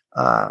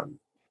 and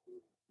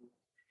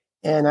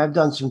I've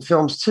done some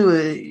films too,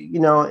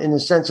 in the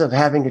sense of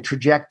having a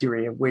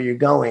trajectory of where you're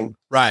going.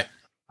 Right.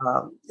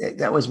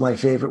 That was my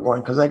favorite one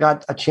because I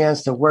got a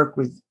chance to work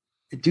with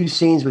do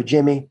scenes with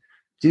Jimmy,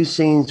 do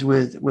scenes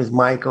with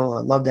Michael.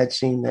 I love that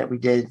scene that we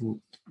did, and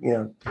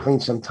clean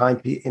some time,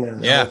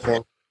 Yeah.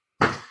 Thing.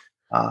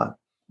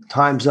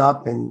 Time's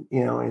Up, and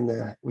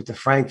with the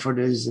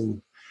Frankfurters,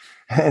 and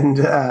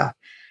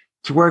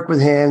to work with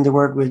him, to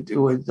work with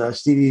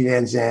Stevie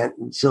Van Zandt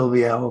and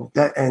Silvio,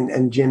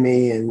 and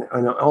Jimmy, and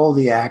all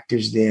the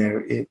actors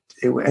there.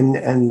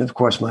 And of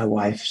course my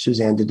wife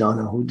Suzanne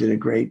Dodonna, who did a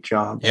great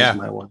job as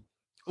my wife.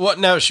 What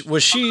now?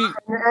 Was she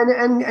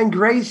and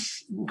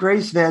Grace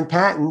Van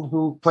Patten,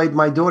 who played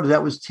my daughter?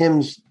 That was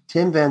Tim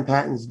Van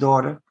Patten's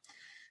daughter,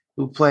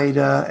 who played,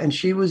 and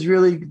she was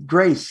really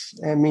Grace.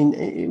 I mean,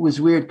 it was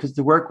weird because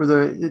to work with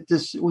her,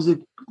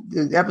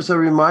 the episode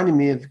reminded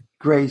me of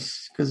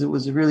Grace because it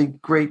was really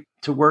great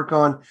to work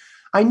on.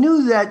 I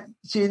knew that.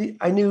 See,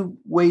 I knew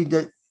Wade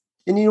that,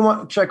 and you know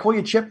what? Should I call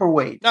you Chip or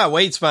Wade? No,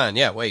 Wade's fine.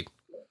 Yeah, Wade.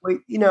 Wade,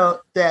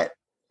 that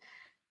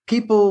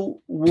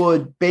people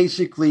would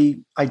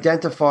basically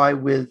identify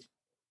with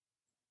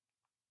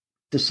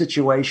the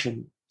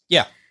situation.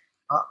 Yeah.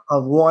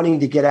 Of wanting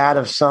to get out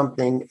of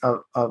something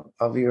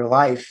of your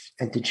life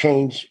and to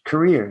change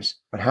careers.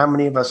 But how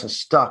many of us are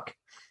stuck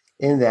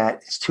in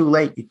that? It's too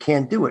late. You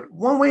can't do it.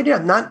 One way or the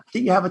other. Not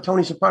that you have a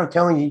Tony Soprano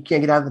telling you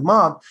can't get out of the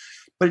mob,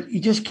 but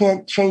you just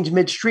can't change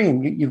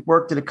midstream. You've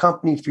worked at a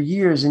company for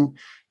years and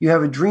you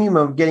have a dream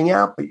of getting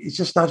out, but it's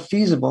just not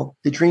feasible.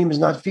 The dream is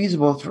not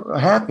feasible for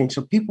happening.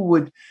 So people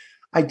would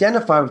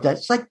identify with that.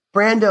 It's like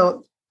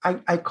Brando.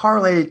 I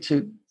correlated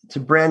to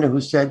Brando, who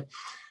said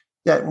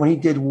that when he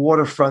did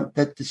Waterfront,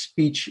 that the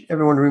speech,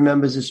 everyone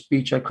remembers the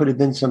speech, I could have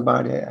been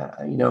somebody,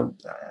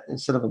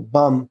 instead of a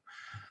bum,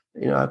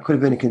 I could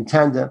have been a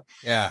contender.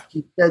 Yeah.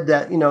 He said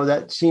that,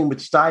 that scene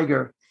with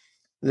Steiger,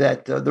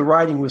 that the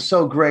writing was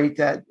so great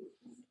that,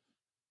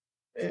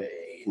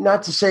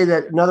 not to say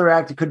that another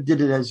actor could have did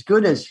it as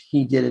good as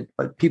he did it,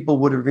 but people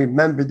would have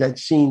remembered that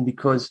scene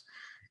because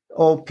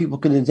all people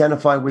could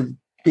identify with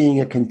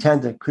being a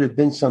contender, could have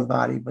been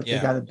somebody, but they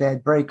got a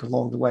bad break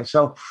along the way.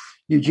 So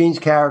Eugene's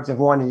character of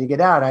wanting to get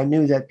out, I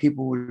knew that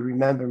people would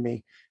remember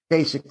me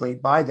basically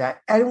by that.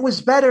 And it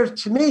was better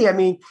to me. I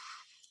mean,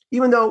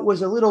 even though it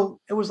was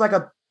like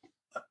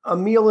a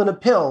meal and a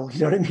pill, you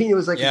know what I mean? It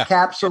was like a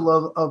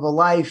capsule of a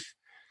life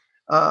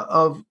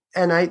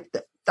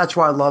that's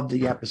why I loved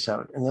the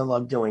episode and I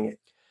loved doing it.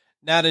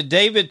 Now, did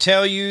David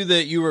tell you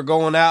that you were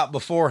going out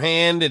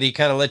beforehand? Did he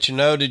kind of let you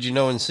know? Did you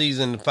know in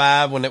season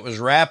 5 when it was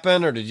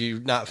wrapping, or did you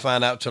not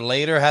find out till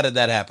later? How did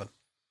that happen?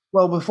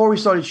 Well, before we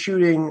started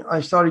shooting,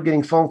 I started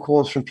getting phone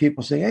calls from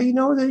people saying, "Hey,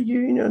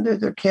 that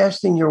they're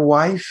casting your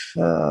wife,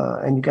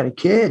 and you got a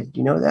kid.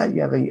 You know that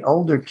you have an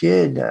older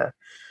kid,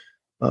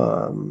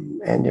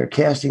 and they're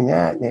casting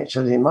that.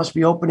 So they must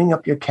be opening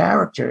up your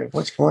character.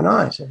 What's going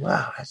on?" I said,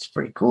 "Wow, that's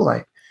pretty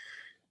cool."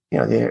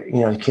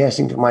 They're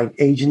casting. My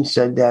agent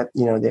said that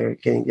they're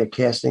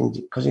casting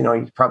because he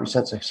probably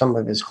sent some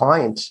of his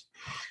clients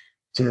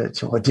to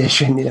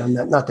audition.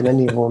 Not that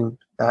any of them.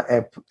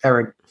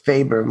 Eric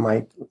Faber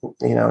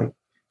he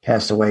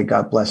passed away.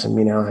 God bless him.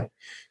 He's a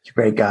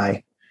great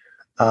guy.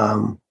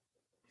 So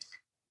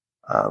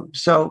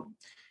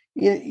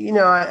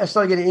I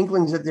started getting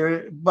inklings that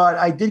there, but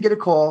I did get a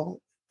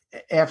call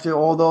after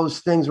all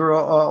those things were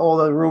all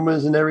the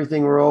rumors and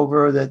everything were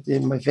over that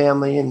in my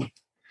family, and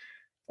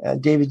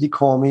David did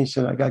call me.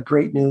 So I got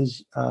great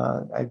news.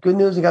 I have good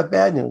news. I got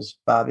bad news,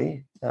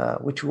 Bobby.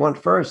 Which you want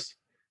first?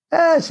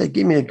 I said,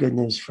 give me the good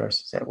news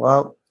first. I said,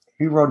 well,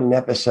 you wrote an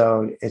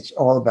episode. It's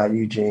all about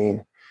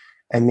Eugene.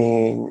 I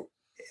mean,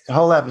 the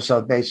whole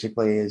episode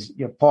basically is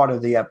you're part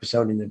of the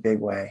episode in a big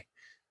way.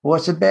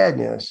 What's the bad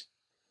news?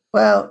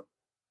 Well,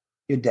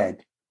 you're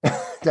dead.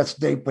 That's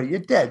the but you're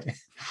dead.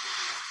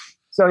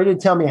 So he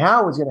didn't tell me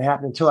how it was going to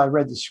happen until I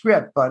read the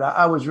script, but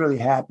I was really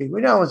happy.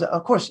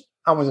 Of course,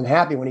 I wasn't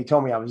happy when he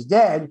told me I was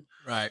dead.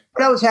 Right.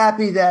 But I was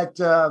happy that,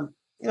 that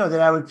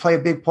I would play a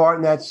big part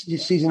in that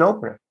season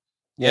opener.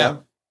 Yeah.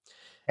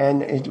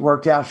 And it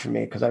worked out for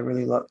me because I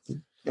really loved it.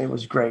 It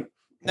was great.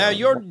 Now,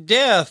 your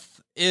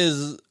death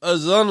is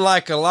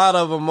unlike a lot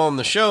of them on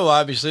the show.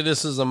 Obviously,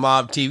 this is a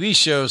mob TV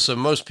show, so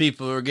most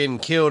people are getting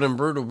killed in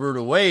brutal,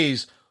 brutal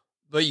ways.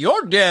 But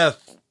your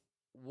death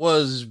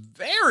was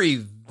very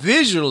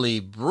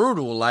visually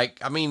brutal. Like,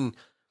 I mean,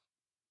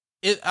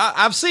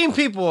 I've seen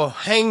people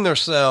hang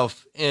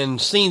themselves in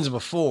scenes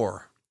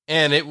before,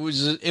 and it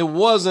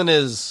wasn't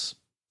as,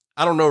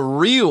 I don't know,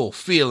 real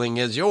feeling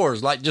as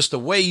yours. Like just the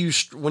way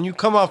when you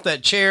come off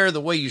that chair,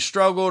 the way you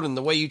struggled and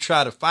the way you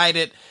try to fight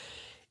it,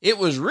 it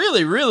was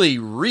really, really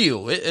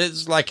real.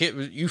 It's like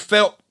you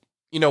felt,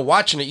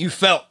 watching it, you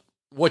felt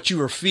what you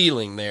were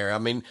feeling there. I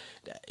mean,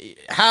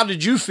 how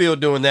did you feel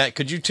doing that?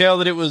 Could you tell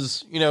that it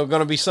was, going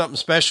to be something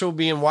special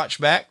being watched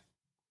back?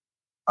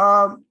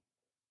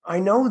 I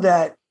know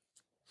that,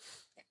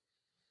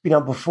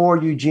 before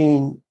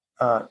Eugene,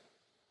 kind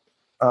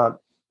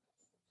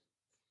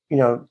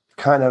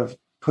of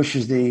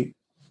pushes the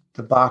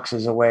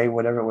boxes away,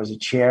 whatever it was, a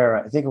chair.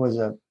 I think it was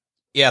I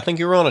think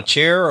you were on a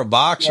chair or a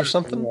box or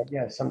something.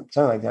 Yeah,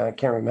 something like that. I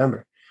can't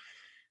remember.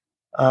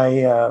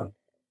 I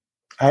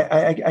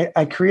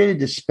I created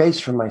this space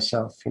for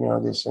myself,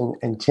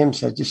 and Tim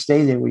said, just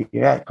stay there where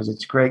you're at, because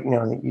it's great.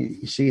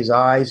 You see his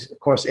eyes. Of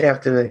course,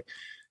 after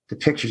the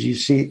pictures you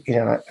see,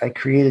 I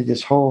created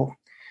this whole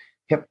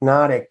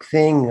hypnotic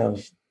thing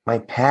of my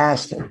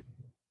past, and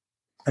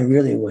I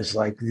really was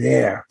like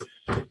there,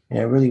 and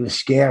it really was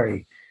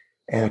scary.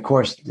 And of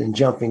course, then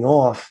jumping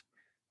off,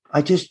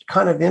 I just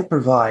kind of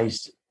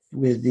improvised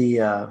with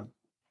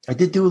I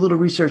did do a little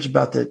research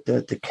about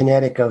the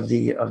kinetic of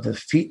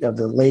the feet, of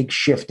the leg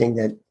shifting,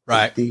 that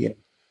right,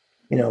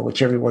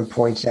 which everyone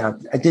points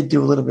out. I did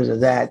do a little bit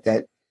of that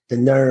the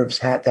nerves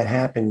that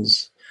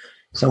happens.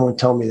 Someone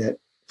told me that.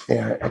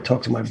 I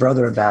talked to my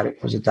brother about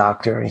it, was a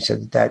doctor, and he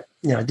said that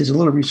there's a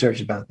little research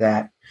about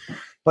that.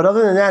 But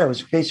other than that, it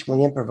was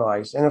basically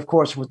improvised. And of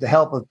course, with the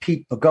help of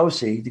Pete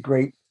Bogosi, the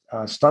great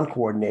stunt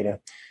coordinator,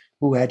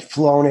 who had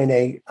flown in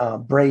a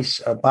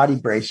body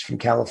brace from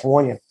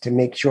California to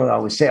make sure I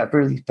was safe. I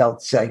really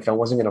felt safe. I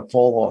wasn't going to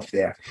fall off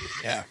there.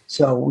 Yeah.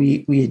 So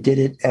we did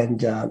it,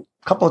 and a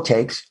couple of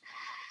takes,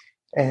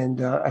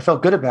 and I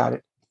felt good about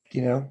it.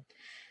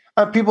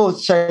 People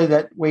say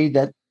that, Wade,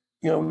 that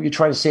you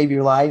try to save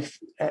your life,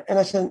 and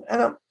I said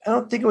I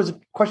don't think it was a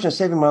question of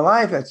saving my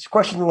life. It's a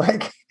question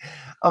like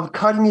of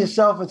cutting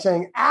yourself and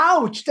saying,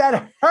 "Ouch,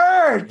 that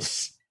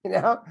hurts."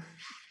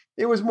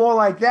 It was more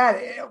like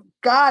that.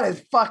 God,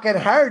 it fucking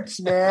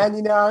hurts,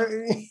 man.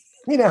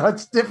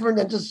 It's different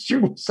than just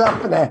shooting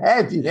yourself in the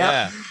head.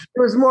 Yeah. It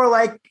was more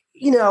like,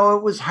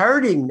 it was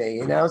hurting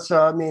me,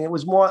 So, it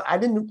was more,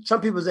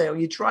 some people say,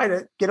 you try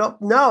to get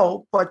up.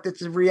 No, but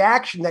it's a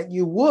reaction that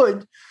you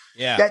would.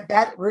 Yeah.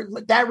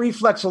 That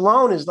reflex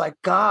alone is like,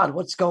 God,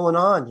 what's going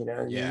on?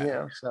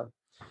 Yeah. So.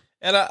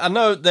 And I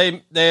know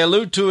they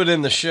allude to it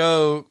in the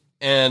show,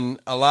 and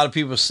a lot of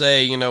people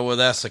say, well,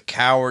 that's a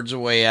coward's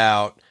way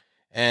out.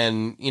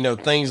 And,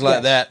 things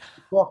like that.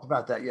 Talked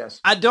about that, yes.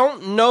 I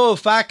don't know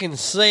if I can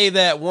say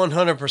that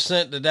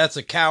 100% that that's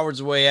a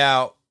coward's way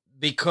out,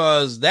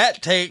 because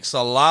that takes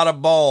a lot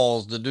of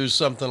balls to do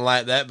something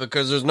like that,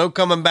 because there's no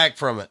coming back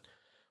from it.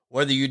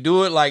 Whether you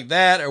do it like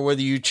that or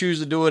whether you choose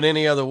to do it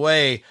any other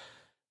way,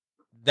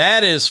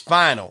 that is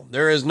final.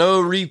 There is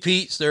no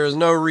repeats. There is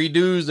no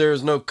redos. There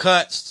is no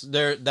cuts.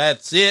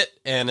 That's it,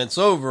 and it's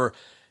over.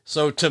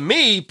 So to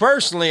me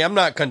personally, I'm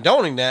not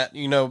condoning that,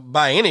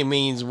 by any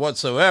means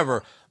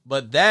whatsoever,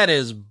 but that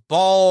is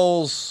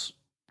balls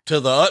to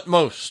the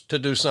utmost to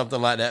do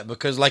something like that,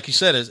 because like you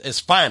said, it's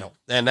final,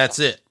 and that's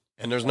it.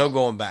 And there's no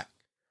going back.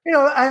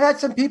 I've had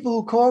some people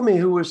who called me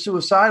who were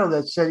suicidal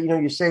that said,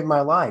 you saved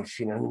my life.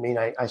 You know what I mean?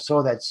 I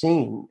saw that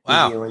scene.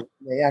 Wow. And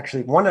they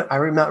actually, I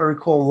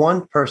recall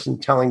one person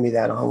telling me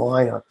that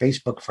online, a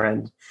Facebook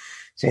friend,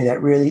 saying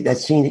that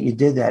scene that you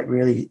did, that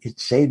really, it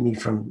saved me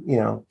from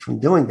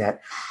doing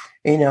that.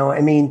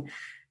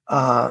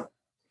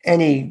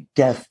 Any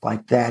death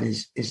like that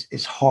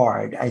is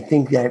hard. I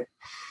think that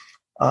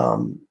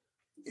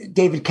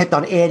David kept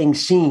on adding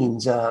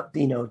scenes, talking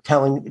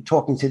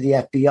to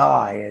the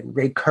FBI, and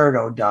Ray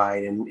Curto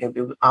died,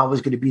 and I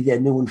was going to be their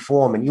new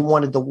informant. You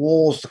wanted the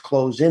walls to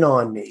close in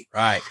on me.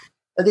 Right.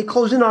 And they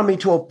closed in on me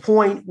to a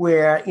point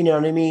where,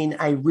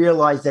 I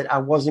realized that I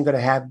wasn't going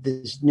to have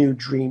this new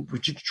dream,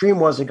 which the dream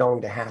wasn't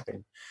going to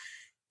happen.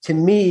 To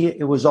me,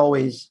 it was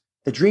always,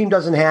 the dream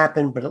doesn't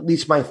happen, but at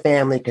least my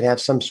family could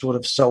have some sort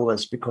of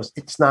solace, because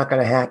it's not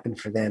going to happen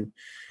for them.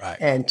 Right.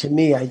 And to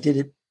me, I did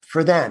it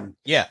for them.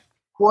 Yeah.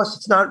 Of course,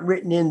 it's not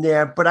written in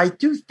there, but I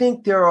do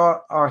think there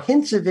are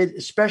hints of it,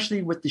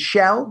 especially with the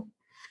shell,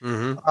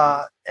 and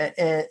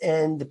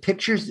the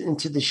pictures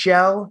into the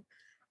shell,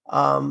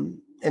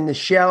 and the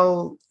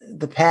shell,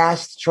 the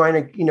past, trying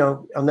to,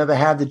 I'll never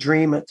have the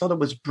dream. I thought it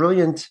was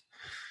brilliant.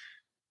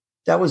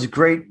 That was a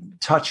great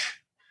touch.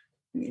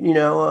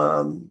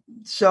 Although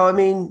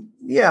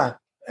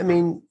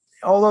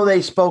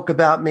they spoke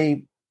about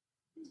me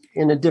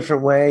in a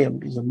different way,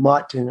 he's a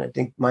mutt, and I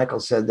think Michael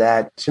said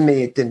that, to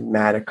me, it didn't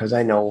matter, because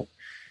I know,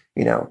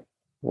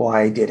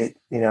 why I did it.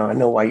 I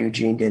know why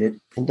Eugene did it.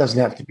 It doesn't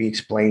have to be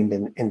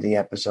explained in the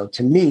episode.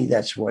 To me,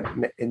 that's what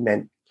it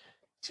meant.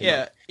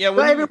 Yeah.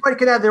 But everybody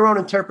can have their own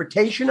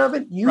interpretation of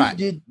it. You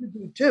did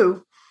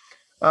too.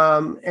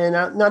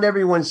 And not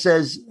everyone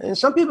says, and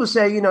some people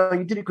say, you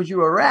did it because you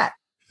were a rat.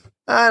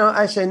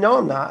 I say, no,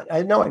 I'm not.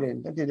 I know I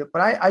didn't. I did it,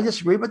 but I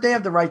disagree. But they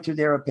have the right to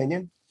their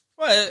opinion.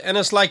 Well, and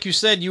it's like you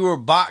said, you were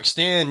boxed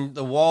in.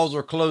 The walls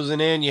were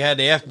closing in. You had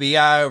the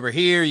FBI over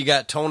here. You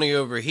got Tony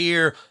over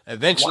here.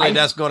 Eventually,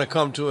 that's going to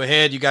come to a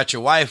head. You got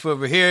your wife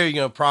over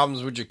here.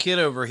 Problems with your kid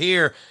over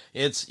here.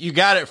 You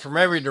got it from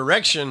every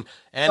direction,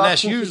 and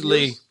that's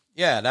usually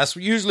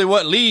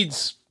what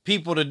leads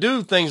people to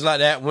do things like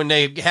that, when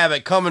they have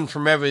it coming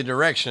from every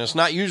direction. It's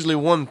not usually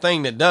one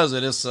thing that does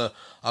it. It's a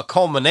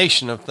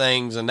culmination of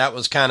things, and that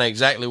was kind of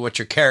exactly what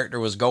your character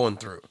was going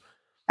through.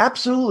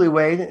 Absolutely,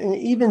 Wade. And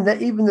even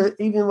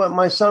what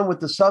my son with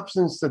the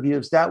substance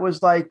abuse, that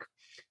was like,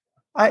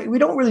 we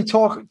don't really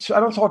talk. I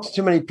don't talk to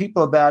too many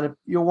people about it.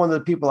 You're one of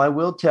the people I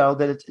will tell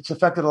that it's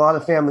affected a lot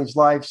of families'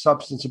 lives.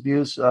 Substance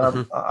abuse,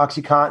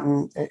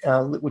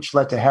 OxyContin, which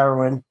led to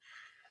heroin,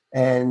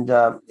 and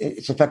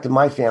it's affected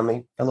my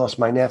family. I lost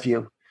my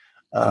nephew.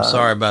 I'm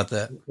sorry about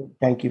that.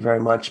 Thank you very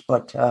much.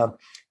 But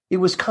it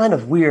was kind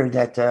of weird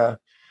that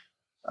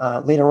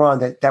later on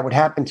that would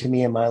happen to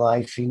me in my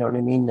life. You know what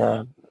I mean?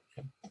 I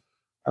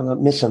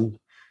miss him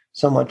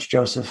so much,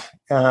 Joseph.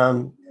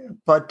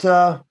 But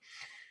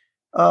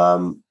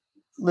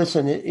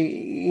listen,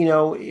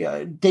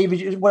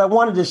 David, what I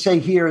wanted to say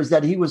here is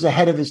that he was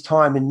ahead of his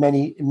time in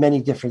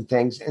many different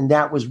things. And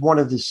that was one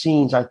of the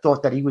scenes I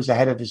thought that he was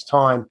ahead of his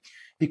time,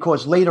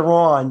 because later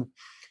on,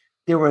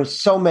 there were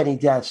so many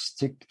deaths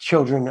to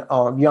children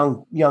or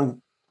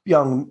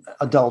young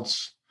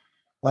adults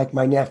like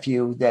my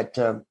nephew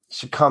that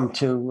succumbed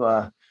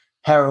to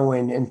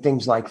heroin and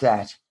things like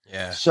that.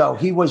 Yeah. So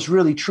he was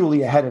really,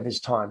 truly ahead of his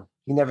time.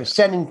 He never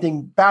said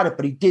anything about it,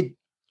 but he did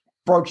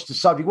broach the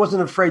subject. He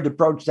wasn't afraid to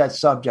broach that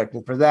subject.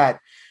 And for that,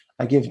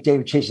 I give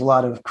David Chase a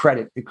lot of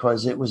credit,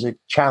 because it was a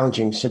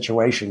challenging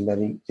situation that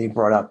he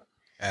brought up.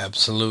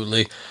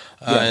 Absolutely.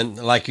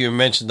 And like you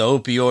mentioned, the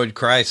opioid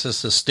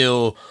crisis is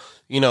still,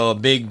 a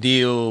big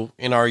deal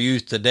in our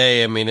youth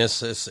today. I mean,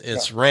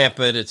 it's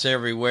rampant. It's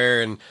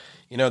everywhere. And,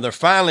 they're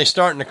finally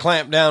starting to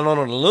clamp down on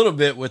it a little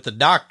bit with the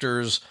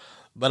doctors.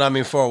 But I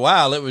mean, for a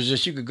while, it was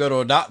just, you could go to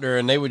a doctor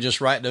and they would just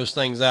write those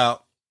things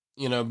out,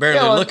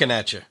 barely looking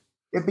at you.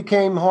 It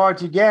became hard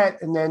to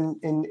get. And then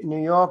in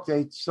New York,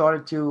 they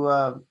started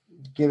to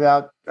give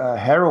out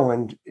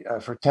heroin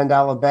for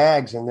 $10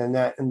 bags.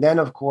 And then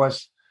of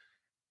course,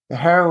 the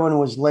heroin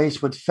was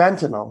laced with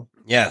fentanyl.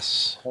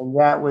 Yes. And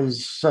that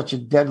was such a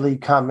deadly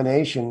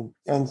combination.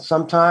 And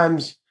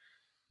sometimes,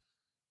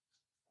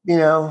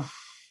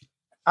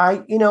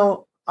 I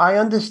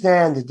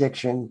understand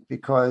addiction,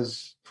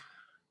 because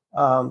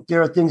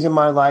there are things in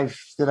my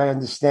life that I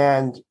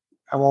understand.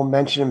 I won't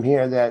mention them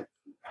here, that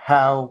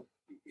how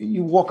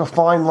you walk a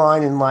fine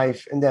line in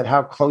life, and that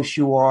how close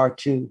you are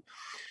to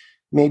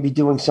maybe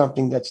doing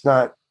something that's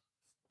not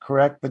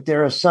correct. But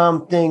there are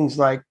some things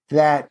like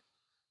that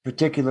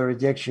particular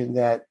addiction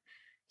that,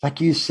 like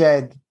you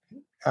said,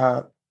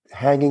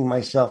 hanging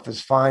myself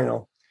is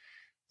final.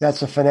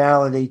 That's a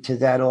finality to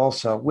that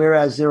also.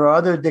 Whereas there are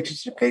other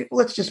addictions. Okay,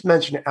 let's just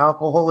mention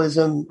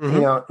alcoholism.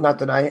 Mm-hmm. Not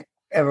that I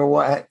ever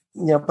want,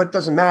 but it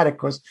doesn't matter,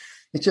 because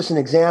it's just an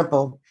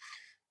example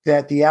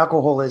that the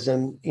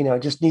alcoholism,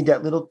 just need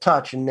that little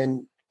touch, and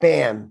then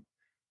bam,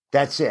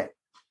 that's it.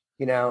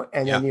 And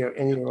then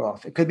you're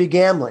off. It could be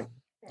gambling,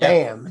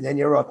 bam, and then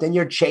you're off. Then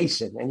you're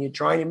chasing, and you're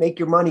trying to make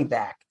your money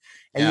back.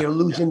 And you're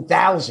losing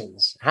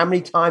thousands. How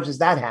many times has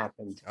that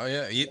happened? Oh,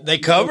 yeah. They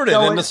covered it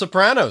in The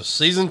Sopranos,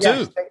 season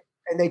 2.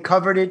 And they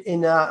covered it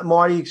in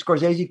Marty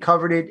Scorsese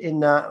covered it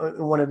in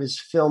one of his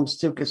films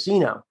too,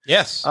 Casino.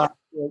 Yes.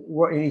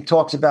 He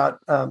talks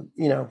about,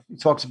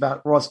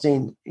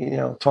 Rothstein,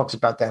 talks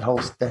about that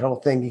whole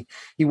thing.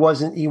 He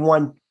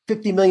won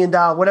 $50 million,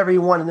 whatever he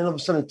won. And then all of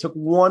a sudden it took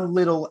one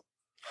little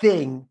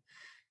thing.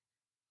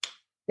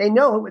 They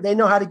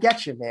know how to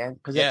get you, man.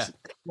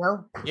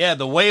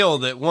 The whale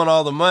that won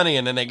all the money,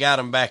 and then they got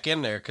him back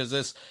in there, because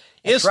it's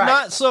right.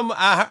 Not some.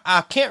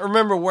 I can't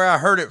remember where I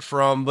heard it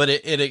from, but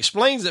it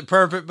explains it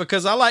perfect,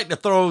 because I like to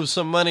throw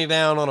some money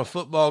down on a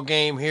football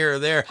game here or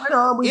there. I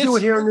know we do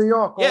it here in New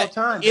York all the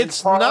time.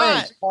 It's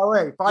parlays,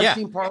 not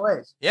 5-team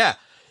parlays. Yeah,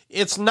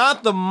 it's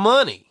not the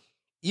money.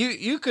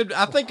 You could.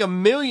 I think a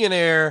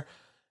millionaire.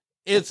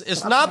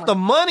 It's not the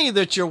money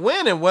that you're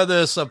winning, whether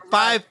it's a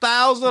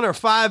 5,000 or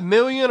 5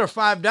 million or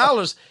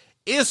 $5.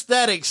 It's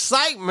that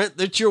excitement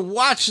that you're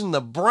watching the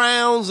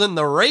Browns and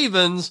the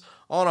Ravens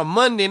on a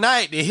Monday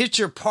night to hit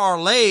your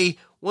parlay,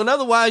 when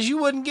otherwise you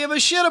wouldn't give a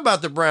shit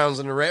about the Browns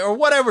and the Ravens or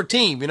whatever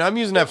team. I'm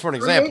using that for an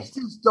example.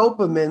 It's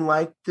dopamine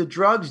like the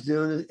drugs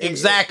do.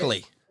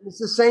 Exactly. It's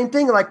the same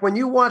thing. Like when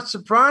you watch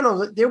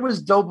Sopranos, there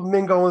was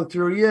dopamine going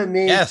through you. I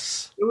mean,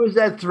 yes, it was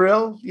that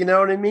thrill. You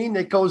know what I mean?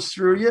 That goes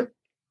through you.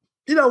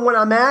 When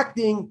I'm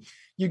acting,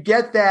 you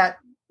get that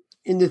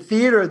in the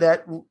theater,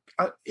 that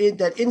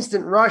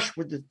instant rush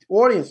with the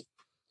audience,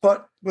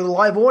 but with a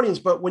live audience.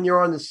 But when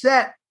you're on the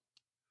set,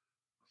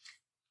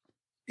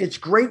 it's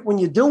great when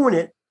you're doing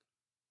it.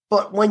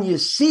 But when you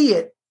see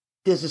it,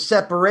 there's a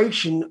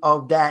separation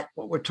of that,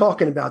 what we're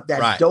talking about,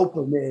 that right.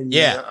 dopamine.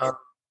 Yeah.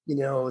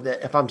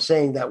 That if I'm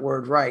saying that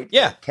word right.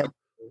 Yeah.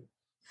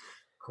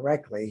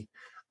 Correctly.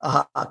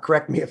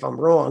 Correct me if I'm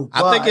wrong.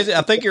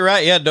 I think you're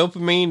right. Yeah,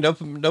 dopamine.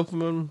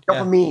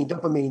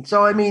 Dopamine.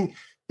 So I mean,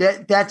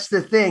 that's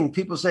the thing.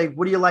 People say,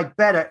 "What do you like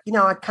better?"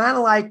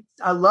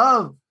 I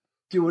love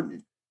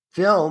doing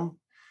film,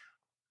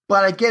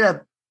 but I get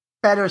a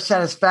better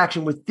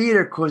satisfaction with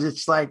theater, because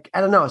it's like,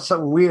 I don't know, it's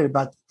something weird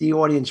about the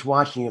audience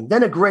watching him.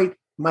 Then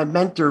my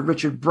mentor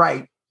Richard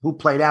Bright, who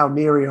played Al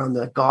Neri on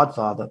The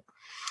Godfather.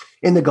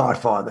 In The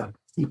Godfather,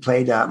 he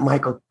played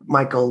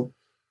Michael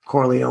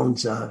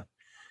Corleone's.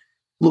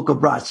 Luca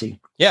Brasi.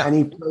 Yeah. And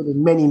he played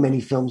in many,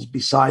 many films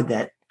beside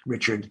that,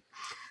 Richard.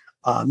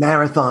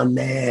 Marathon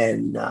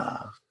Man,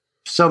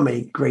 so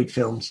many great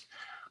films.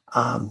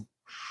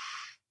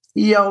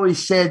 He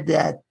always said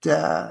that,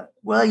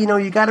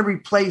 you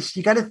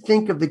got to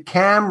think of the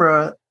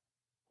camera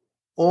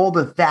all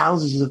the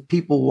thousands of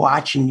people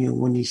watching you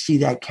when you see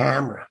that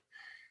camera.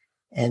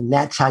 And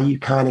that's how you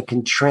kind of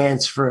can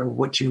transfer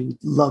what you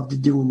love to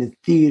do in the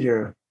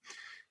theater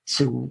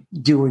to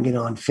doing it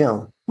on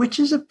film, which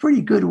is a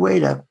pretty good way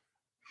to,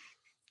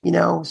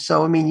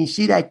 so, I mean, you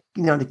see that,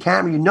 the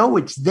camera,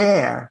 it's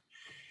there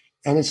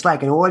and it's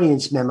like an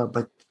audience member,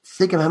 but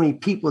think of how many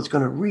people it's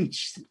going to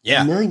reach.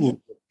 Yeah. Millions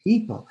of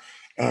people.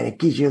 And it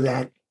gives you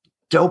that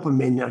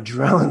dopamine,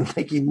 adrenaline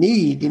like you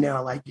need,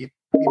 like you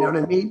know what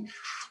I mean?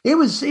 He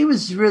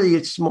was really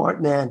a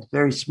smart man,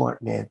 very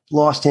smart man.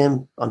 Lost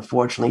him,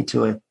 unfortunately,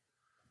 to a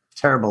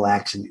terrible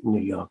accident in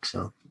New York.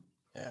 So,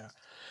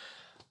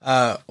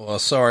 yeah. Well,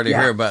 sorry to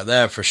hear about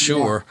that for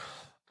sure.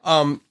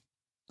 Yeah.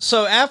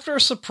 So after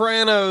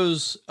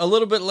Sopranos, a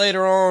little bit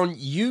later on,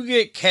 you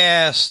get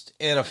cast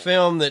in a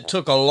film that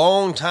took a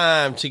long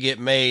time to get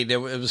made. It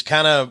was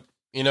kind of,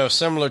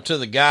 similar to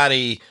the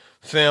Gotti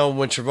film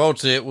with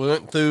Travolta. It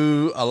went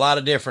through a lot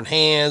of different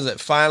hands. It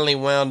finally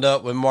wound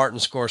up with Martin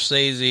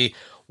Scorsese,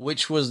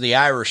 which was The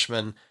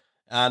Irishman.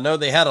 I know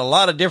they had a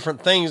lot of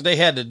different things they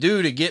had to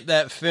do to get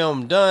that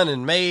film done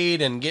and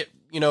made and get,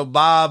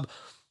 Bob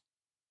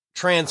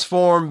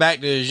transformed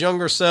back to his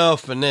younger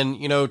self and then,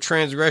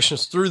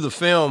 transgressions through the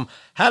film.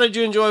 How did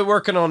you enjoy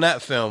working on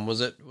that film? Was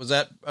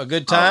that a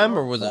good time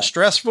or was it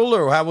stressful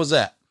or how was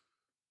that?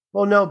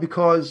 Well, no,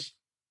 because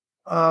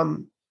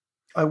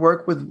I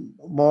worked with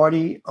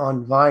Marty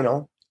on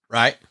vinyl.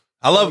 Right.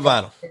 I love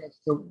vinyl.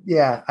 So,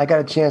 yeah, I got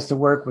a chance to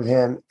work with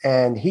him,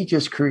 and he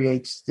just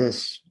creates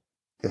this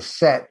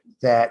set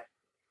that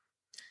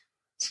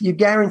you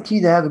guarantee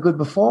to have a good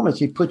performance.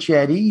 He puts you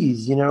at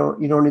ease, you know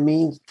what I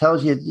mean?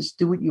 Tells you just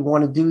do what you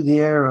want to do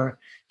there, or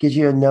gives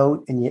you a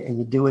note and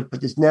you do it. But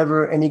there's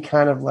never any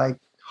kind of like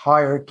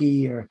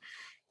hierarchy, or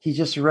he's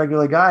just a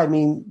regular guy. I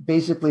mean,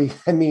 basically,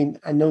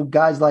 I know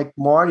guys like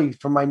Marty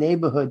from my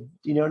neighborhood.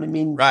 You know what I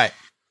mean? Right.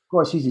 Of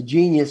course, he's a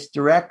genius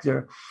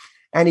director.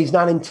 And he's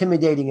not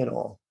intimidating at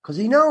all because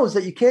he knows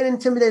that you can't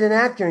intimidate an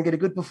actor and get a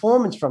good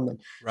performance from them.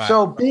 Right.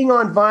 So being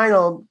on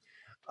vinyl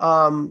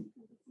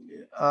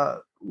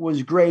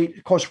was great.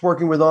 Of course,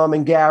 working with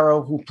Armin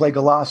Garo, who played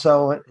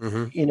Galasso,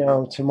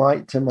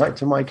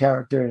 to my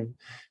character,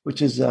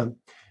 which is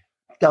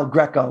Del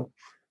Greco.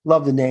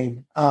 Love the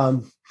name.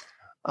 I'd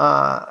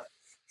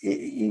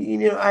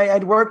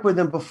worked with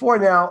him before.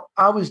 Now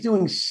I was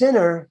doing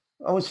Sinner.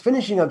 I was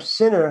finishing up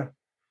Sinner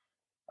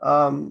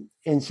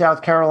in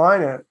South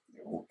Carolina.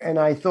 And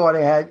I thought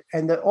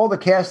all the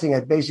casting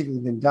had basically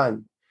been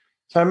done.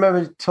 So I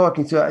remember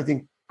talking to, I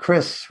think,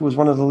 Chris, who was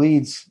one of the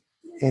leads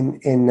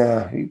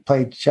he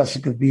played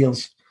Jessica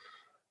Biel's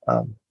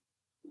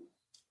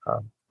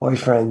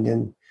boyfriend.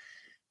 And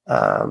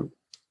I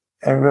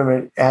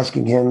remember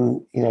asking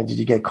him, did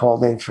you get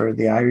called in for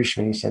The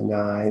Irishman? He said, no,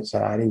 I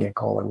didn't get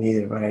called in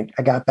either. But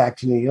I got back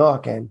to New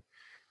York, and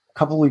a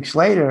couple of weeks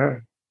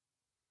later,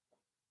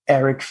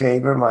 Eric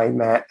Faber, my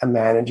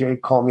manager,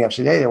 called me up and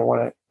said, hey, they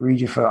want to read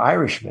you for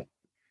Irishman.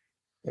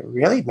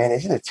 Really, man,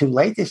 isn't it too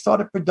late? They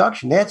started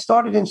production. They had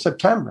started in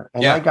September.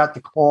 And I got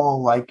the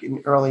call like in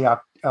in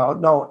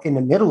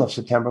the middle of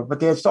September,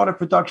 but they had started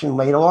production in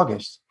late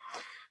August.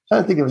 So I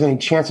didn't think there was any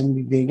chance of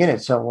me being in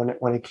it. So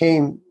when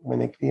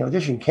the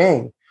audition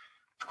came,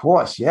 of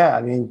course,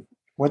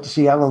 went to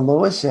see Ellen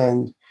Lewis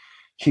and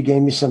she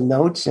gave me some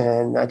notes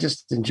and I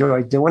just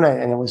enjoyed doing it.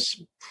 And it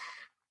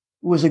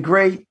was a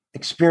great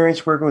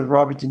experience working with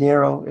Robert De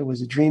Niro. It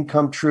was a dream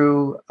come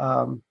true.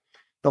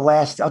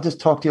 I'll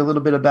just talk to you a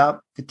little bit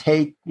about the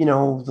take. The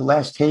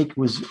last take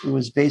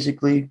was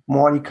basically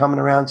Marty coming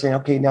around saying,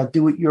 okay, now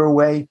do it your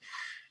way.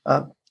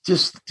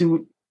 Just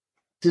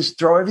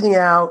throw everything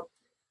out,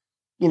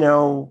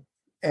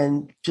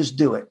 and just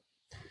do it.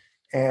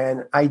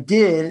 And I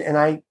did, and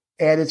I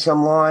added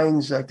some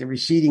lines like the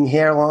receding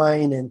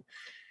hairline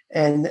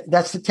and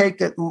that's the take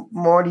that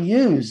Marty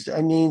used.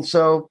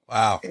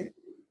 Wow.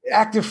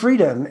 Active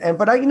freedom.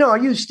 But I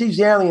use Steve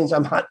Zalian's.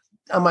 I'm not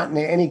in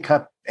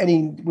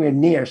anywhere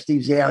near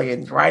Steve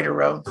Zalian's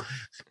writer of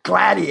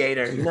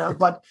Gladiator,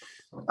 but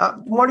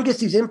Marty gets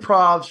these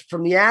improvs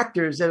from the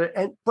actors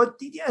but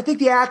I think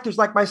the actors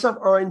like myself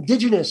are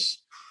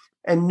indigenous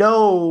and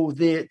know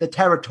the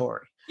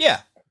territory.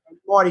 Yeah.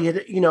 Marty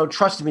had,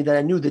 trusted me that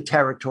I knew the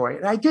territory,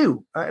 and I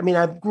do. I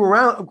grew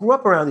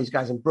up around these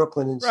guys in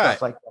Brooklyn and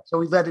stuff like that.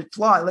 So he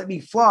let me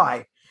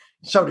fly,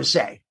 so to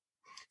say.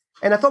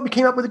 And I thought we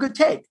came up with a good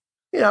take,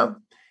 and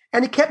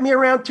it kept me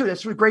around too.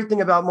 That's the great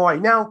thing about Marty.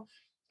 Now,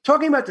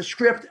 talking about the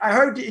script, I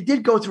heard it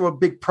did go through a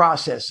big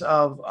process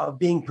of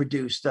being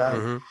produced.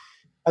 I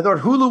thought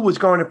Hulu was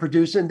going to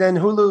produce it, and then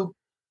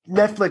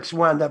Netflix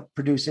wound up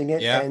producing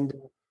it. Yeah.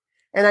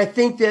 And I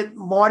think that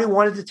Marty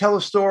wanted to tell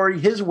a story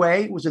his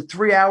way. It was a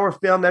 3-hour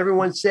film.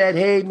 Everyone said,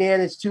 hey,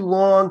 man, it's too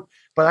long.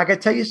 But I got to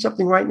tell you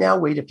something right now,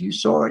 Wade. If you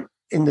saw it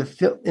in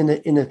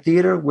the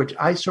theater, which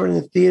I saw it in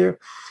the theater,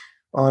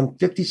 on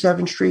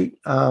 57th Street,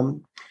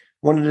 one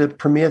of the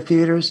premier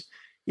theaters.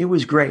 It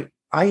was great.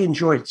 I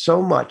enjoyed it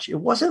so much. It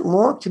wasn't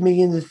long to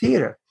me in the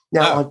theater.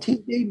 Now, on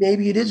TV,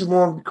 maybe it is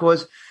long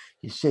because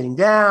you're sitting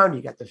down,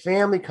 you got the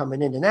family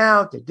coming in and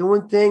out, they're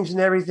doing things and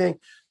everything.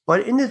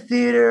 But in the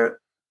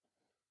theater,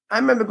 I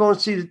remember going to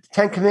see the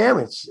Ten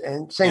Commandments,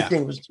 and same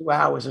thing, was 2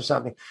 hours or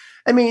something.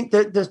 I mean,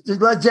 the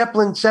Led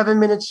Zeppelin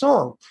 7-minute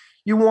song.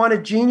 You want a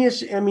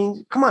genius? I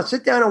mean, come on,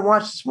 sit down and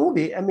watch this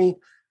movie. I mean,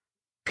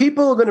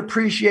 people are going to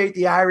appreciate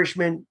The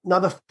Irishman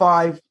another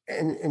 5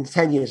 and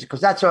 10 years,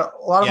 because that's a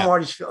lot of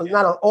Marty's films,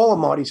 not all of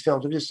Marty's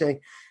films. I'm just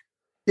saying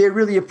they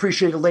really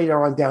appreciate it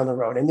later on down the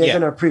road, and they're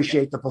going to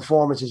appreciate the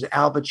performances of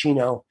Al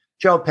Pacino,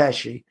 Joe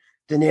Pesci,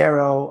 De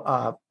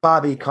Niro,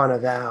 Bobby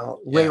Cannavale,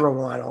 Ray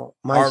Romano,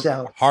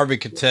 myself, Harvey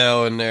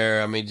Keitel in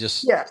there. I mean,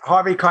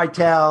 Harvey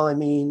Keitel. I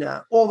mean,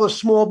 all the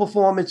small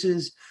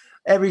performances,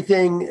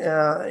 everything.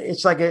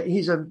 It's like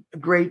he's a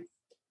great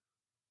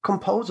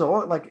composer,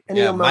 like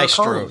Ennio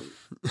maestro.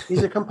 Morricone.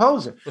 He's a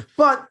composer,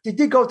 but they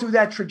did go through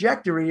that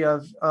trajectory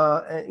of,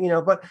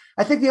 But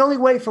I think the only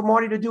way for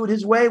Marty to do it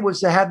his way was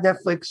to have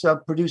Netflix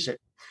produce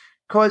it.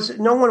 Because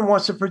no one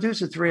wants to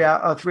produce a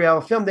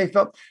 3-hour film. They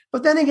felt,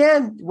 but then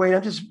again, wait,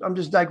 I'm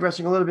just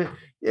digressing a little bit.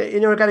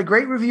 It got a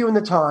great review in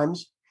the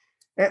Times,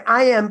 and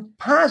I am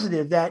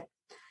positive that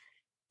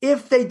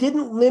if they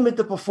didn't limit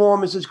the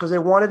performances because they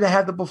wanted to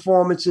have the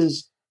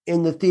performances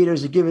in the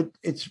theaters to give it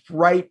its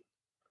right,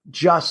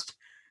 just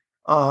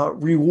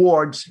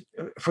rewards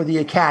for the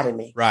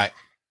Academy, right?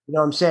 You know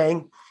what I'm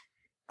saying?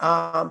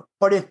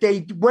 But if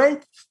they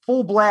went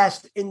full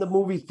blast in the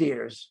movie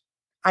theaters,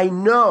 I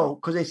know,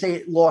 because they say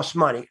it lost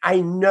money.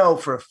 I know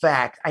for a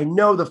fact. I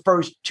know the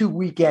first 2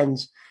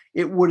 weekends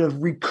it would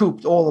have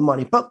recouped all the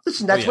money. But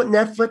listen, that's what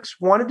Netflix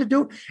wanted to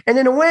do. And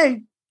in a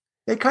way,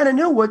 they kind of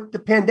knew what the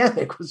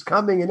pandemic was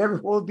coming and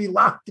everyone would be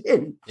locked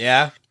in.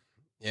 Yeah.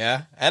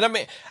 Yeah. And I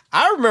mean,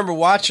 I remember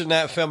watching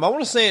that film. I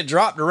want to say it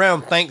dropped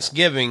around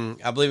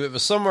Thanksgiving. I believe it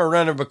was somewhere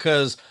around there,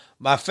 because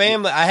my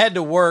family, I had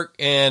to work,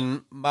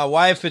 and my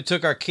wife had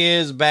took our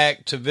kids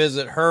back to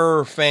visit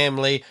her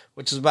family,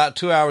 which is about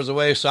 2 hours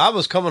away. So I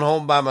was coming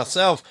home by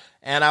myself,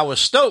 and I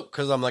was stoked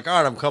because I'm like,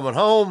 all right, I'm coming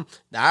home.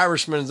 The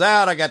Irishman's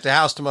out. I got the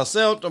house to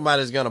myself.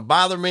 Nobody's going to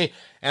bother me.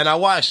 And I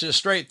watched it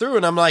straight through,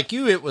 and I'm like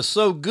you, it was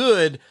so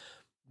good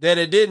that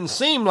it didn't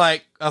seem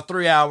like a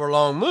 3-hour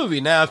long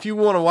movie. Now, if you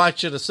want to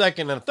watch it a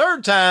second and a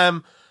third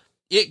time,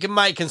 it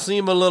might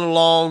seem a little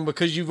long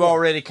because you've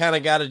already kind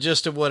of got a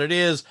gist of what it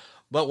is.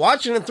 But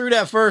watching it through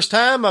that first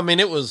time, I mean,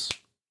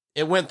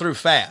 it went through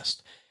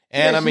fast.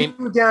 And I mean,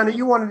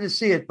 you wanted to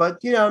see it, but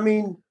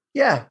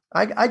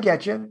I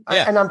get you.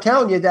 And I'm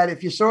telling you that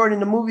if you saw it in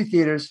the movie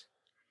theaters,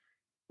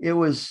 it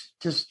was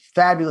just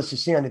fabulous to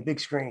see on the big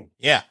screen.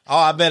 Yeah. Oh,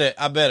 I bet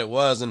it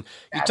was. And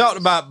you talked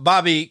about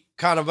Bobby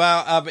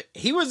Cannavale.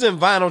 He was in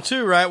Vinyl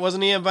too, right?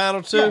 Wasn't he in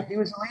Vinyl too? Yeah, he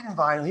was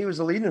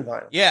the lead in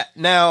Vinyl. Yeah.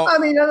 Now, I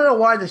mean, I don't know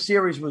why the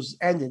series was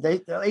ended. I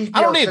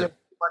don't either.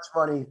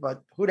 Much money,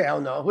 but who the hell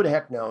knows? Who the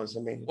heck knows?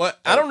 I mean,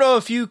 I don't know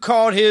if you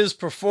caught his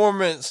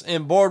performance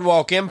in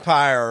Boardwalk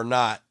Empire or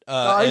not.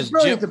 He's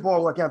brilliant at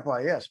Boardwalk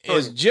Empire, yes.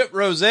 As Gyp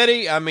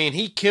Rossetti, I mean,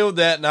 he killed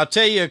that. And I'll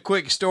tell you a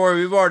quick story.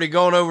 We've already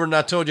gone over, and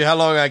I told you how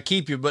long I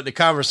keep you, but the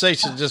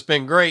conversation's just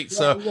been great.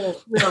 So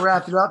we're gonna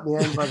wrap it up,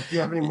 man. But if you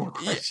have any more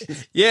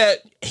questions,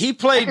 he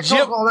played I can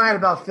talk all night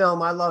about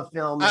film. I love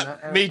film.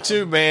 Me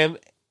too, man.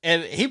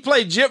 And he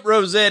played Gyp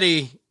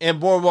Rossetti in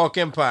Boardwalk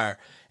Empire.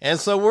 And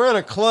so we're in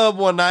a club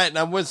one night, and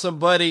I'm with some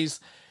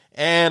buddies,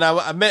 and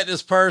I met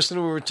this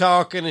person. We were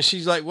talking, and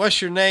she's like,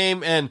 "What's your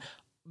name?" And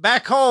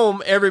back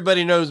home,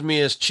 everybody knows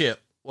me as Chip.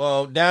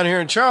 Well, down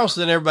here in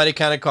Charleston, everybody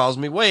kind of calls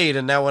me Wade.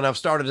 And now when I've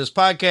started this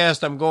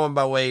podcast, I'm going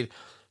by Wade.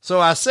 So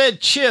I said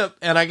Chip,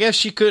 and I guess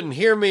she couldn't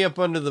hear me up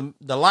under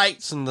the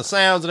lights and the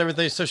sounds and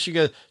everything. So she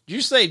goes, "Did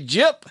you say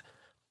Gyp?"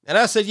 And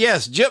I said,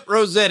 "Yes, Gyp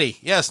Rossetti.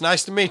 Yes,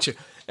 nice to meet you."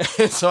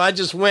 And so I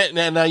just went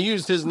and I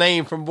used his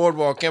name from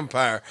Boardwalk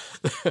Empire.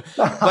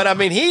 But I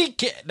mean, he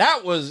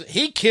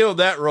killed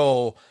that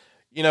role,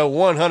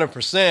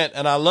 100%.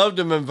 And I loved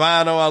him in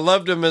Vinyl. I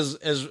loved him as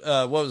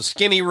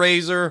Skinny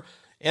Razor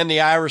and The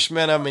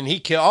Irishman. I mean,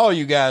 he killed. All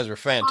you guys are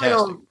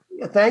fantastic.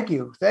 Thank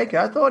you. I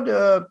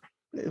thought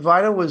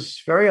Vinyl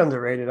was very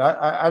underrated.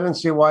 I didn't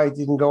see why it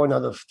didn't go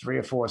another 3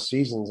 or 4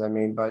 seasons. I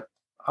mean, but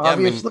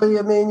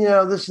obviously,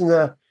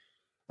 listen,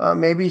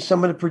 maybe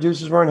some of the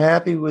producers weren't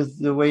happy with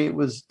the way it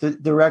was, the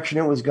direction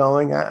it was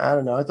going. I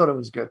don't know. I thought it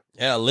was good.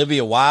 Yeah,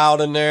 Olivia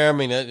Wilde in there. I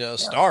mean, a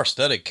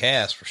star-studded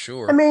cast for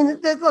sure. I mean,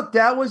 look,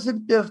 that was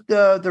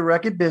the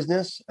record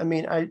business. I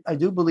mean, I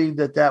do believe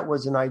that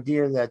was an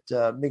idea that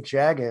Mick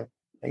Jagger,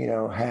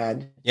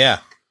 had. Yeah.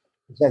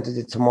 Presented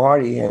it to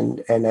Marty,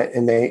 and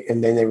then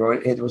they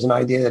wrote. It was an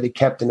idea that he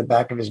kept in the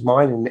back of his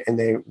mind, and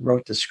they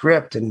wrote the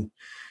script. And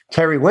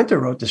Terry Winter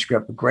wrote the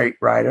script, a great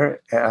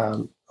writer.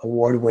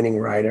 Award-winning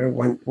writer,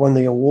 won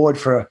the award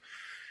for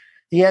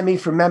the Emmy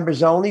for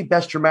Members Only,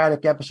 Best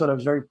Dramatic Episode. I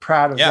was very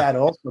proud of that,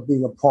 also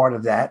being a part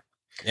of that.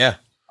 Yeah.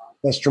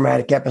 Best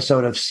Dramatic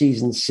Episode of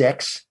season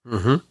 6.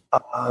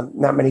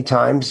 Mm-hmm. Not many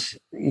times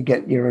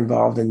you're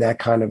involved in that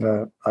kind of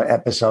a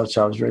episode,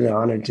 so I was really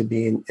honored to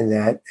be in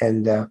that.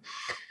 And I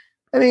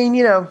mean,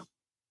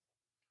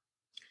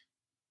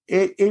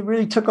 it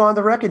really took on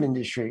the record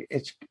industry.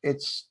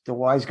 It's the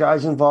wise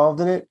guys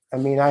involved in it. I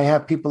mean, I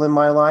have people in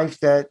my life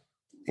that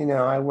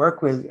I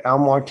work with Al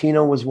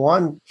Martino was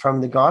one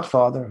from The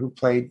Godfather who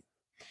played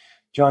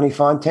Johnny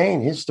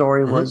Fontaine. His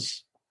story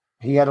was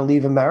he had to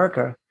leave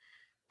America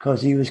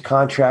because he was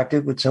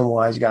contracted with some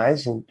wise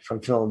guys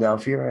from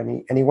Philadelphia,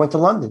 and he went to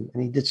London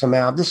and he did some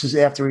albums. This is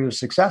after he was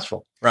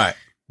successful. Right.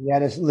 He had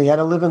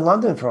to live in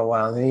London for a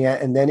while,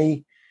 and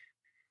then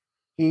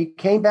he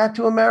came back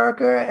to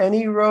America and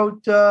he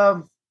wrote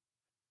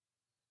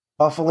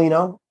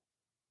Buffalino.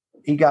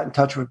 He got in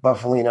touch with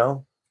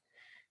Buffalino,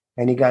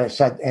 and he got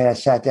a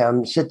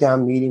sit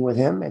down meeting with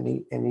him, and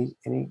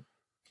he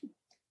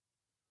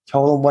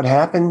told him what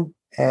happened,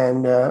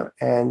 and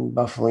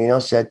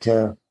Buffalino said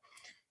to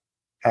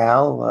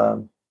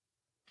Al,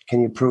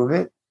 "Can you prove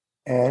it?"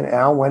 And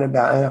Al went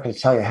about. I'm not going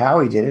to tell you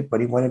how he did it, but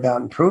he went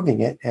about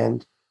improving it,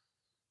 and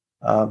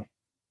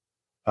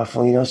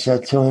Buffalino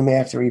said to him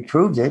after he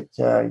proved it,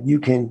 "You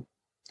can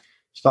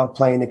start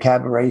playing the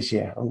cabarets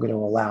here. I'm going to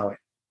allow it."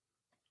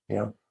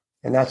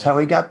 And that's how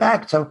he got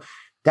back. So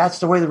that's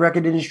the way the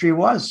record industry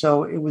was.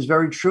 So it was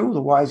very true.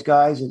 The wise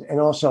guys,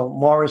 and also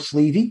Morris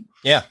Levy,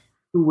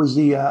 who was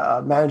the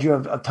manager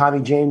of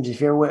Tommy James.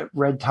 If you ever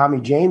read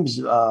Tommy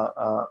James'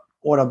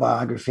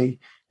 autobiography,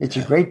 it's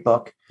a great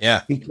book.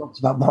 Yeah, he talks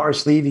about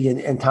Morris Levy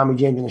and Tommy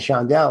James and the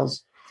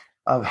Shondells,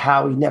 of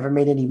how he never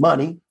made any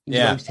money. He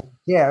was always taking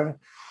care.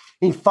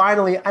 He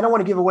finally, I don't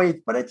want to give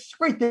away, but it's a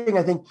great thing.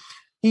 I think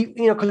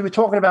because we were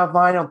talking about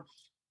vinyl.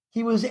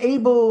 He was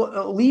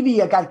able, Levy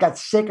got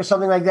sick or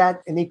something like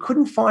that, and they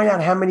couldn't find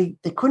out how many,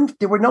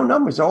 there were no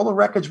numbers. All the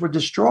records were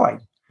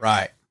destroyed.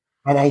 Right.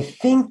 And I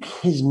think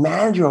his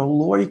manager,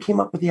 Lordy, came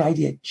up with the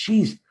idea,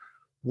 geez,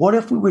 what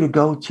if we were to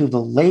go to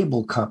the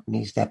label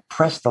companies that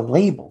press the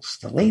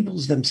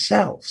labels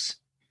themselves,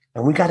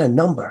 and we got a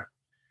number.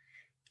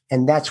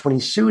 And that's when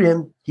he sued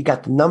him. He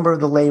got the number of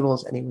the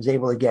labels, and he was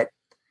able to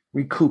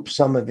recoup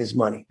some of his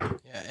money.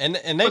 Yeah, and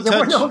there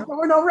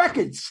were no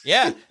records.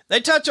 Yeah, they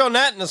touch on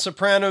that in The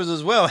Sopranos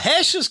as well.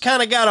 Hesh has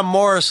kind of got a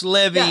Morris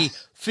Levy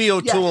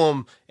feel to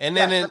him, and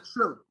then that's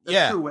true.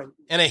 That's true.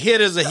 And a hit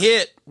is a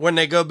hit when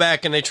they go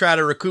back and they try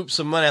to recoup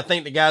some money. I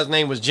think the guy's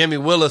name was Jimmy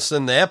Willis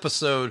in the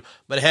episode,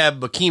 but have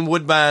Bokeem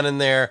Woodbine in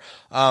there,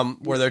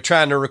 where they're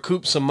trying to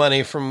recoup some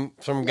money from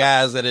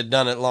guys that had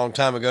done it a long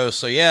time ago.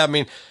 So yeah, I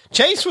mean,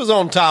 Chase was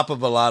on top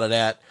of a lot of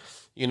that.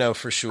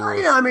 For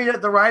sure. Yeah, I mean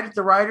the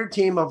writer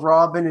team of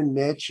Robin and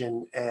Mitch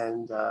and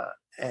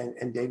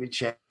David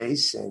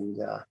Chase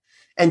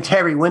and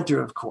Terry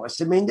Winter, of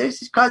course. I mean, there's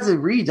these guys that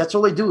read. That's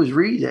all they do is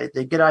read.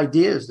 They get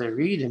ideas. They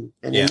read and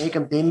they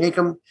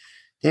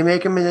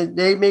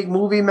make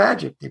movie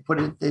magic. They put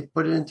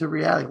it into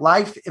reality.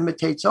 Life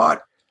imitates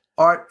art.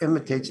 Art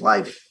imitates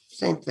life.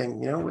 Same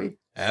thing.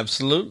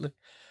 Absolutely.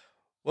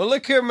 Well,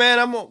 look here,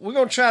 man. We're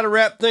gonna try to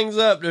wrap things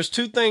up. There's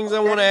two things I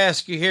want to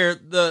ask you here.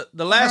 The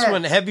last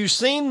one. Have you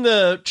seen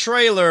the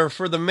trailer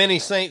for the Many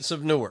Saints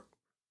of Newark?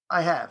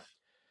 I have.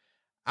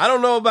 I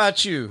don't know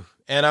about you,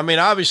 and I mean,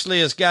 obviously,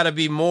 it's got to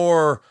be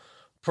more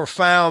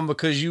profound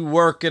because you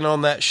working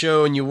on that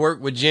show and you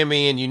work with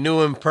Jimmy and you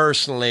knew him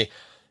personally.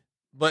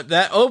 But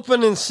that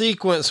opening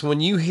sequence, when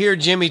you hear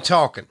Jimmy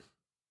talking,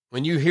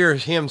 when you hear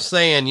him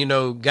saying,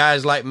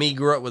 guys like me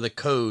grew up with a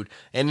code,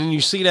 and then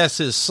you see that's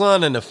his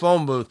son in the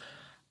phone booth.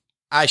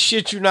 I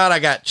shit you not, I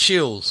got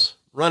chills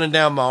running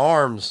down my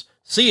arms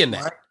seeing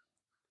that.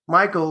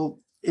 Michael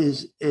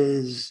is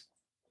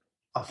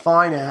a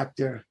fine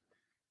actor,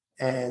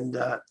 and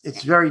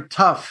it's very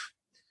tough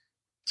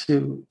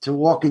to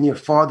walk in your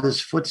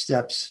father's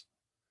footsteps.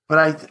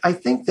 But I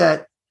think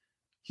that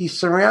he's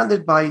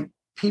surrounded by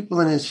people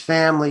in his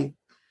family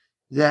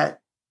that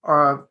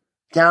are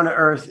down to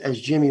earth as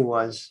Jimmy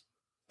was,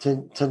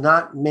 to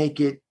not make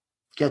it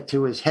get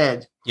to his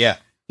head. Yeah.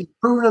 He's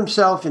proven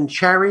himself in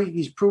Cherry.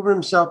 He's proven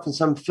himself in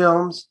some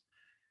films,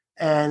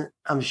 and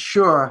I'm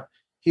sure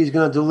he's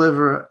going to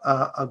deliver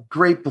a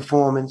great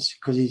performance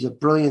because he's a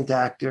brilliant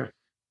actor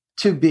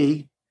to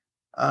be,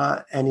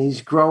 and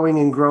he's growing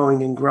and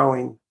growing and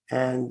growing,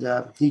 and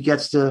he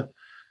gets to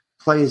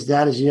play his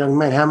dad as a young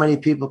man. How many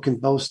people can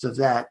boast of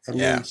that? I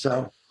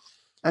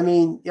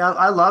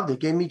loved it. It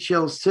gave me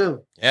chills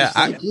too. Yeah,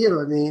 I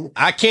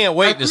can't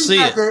wait to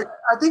see it.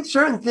 I think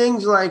certain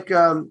things like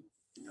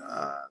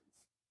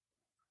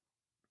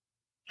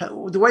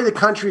the way the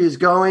country is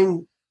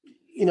going,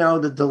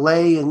 the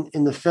delay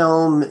in the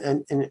film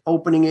and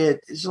opening it,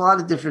 there's a lot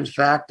of different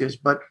factors,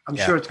 but I'm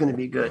sure it's going to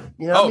be good.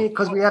 What I mean?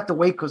 Because we have to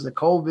wait because of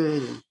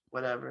COVID and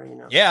whatever,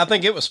 Yeah, I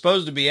think it was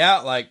supposed to be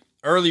out like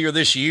earlier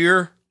this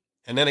year,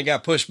 and then it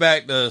got pushed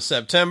back to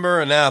September,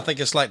 and now I think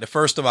it's like the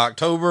 1st of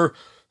October.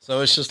 So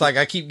it's just like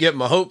I keep getting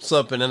my hopes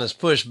up, and then it's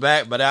pushed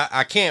back, but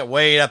I can't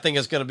wait. I think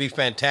it's going to be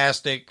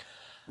fantastic.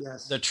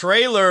 Yes. The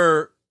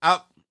trailer,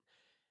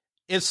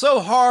 it's so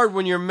hard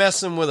when you're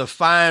messing with a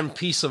fine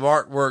piece of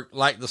artwork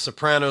like The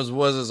Sopranos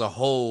was as a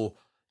whole.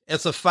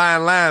 It's a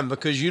fine line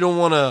because you don't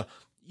want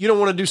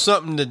to do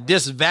something to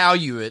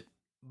disvalue it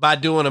by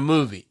doing a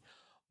movie.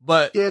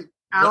 But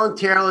Alan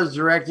Taylor's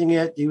directing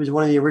it. He was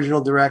one of the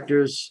original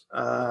directors,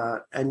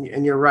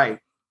 and you're right.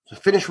 So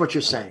finish what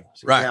you're saying.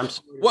 So, Right. yeah,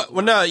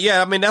 Well, no,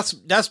 yeah. I mean,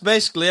 that's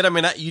basically it. I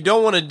mean, you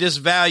don't want to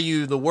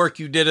disvalue the work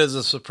you did as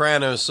a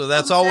soprano, so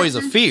that's always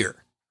a fear.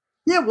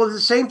 Yeah, well,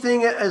 the same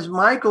thing as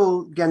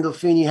Michael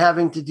Gandolfini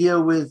having to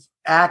deal with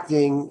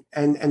acting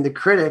and the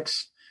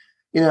critics,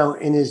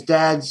 in his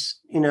dad's,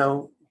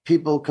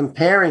 people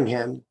comparing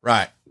him.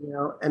 Right.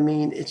 I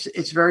mean,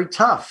 it's very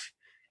tough,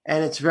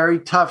 and it's very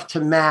tough to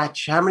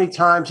match. How many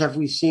times have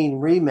we seen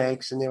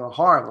remakes and they were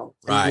horrible?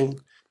 Right. I mean,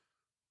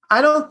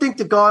 I don't think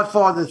The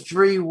Godfather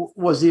 3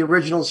 was the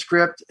original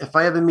script. If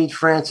I ever meet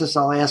Francis,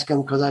 I'll ask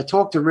him, because I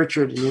talked to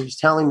Richard and he was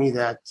telling me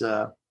that,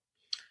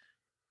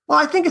 well,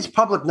 I think it's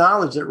public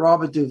knowledge that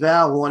Robert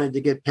Duvall wanted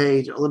to get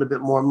paid a little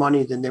bit more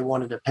money than they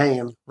wanted to pay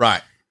him.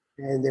 Right.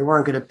 And they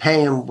weren't going to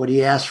pay him what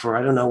he asked for.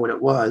 I don't know what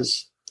it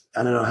was.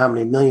 I don't know how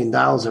many $1 million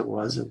it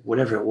was, or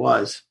whatever it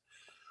was.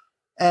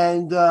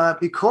 And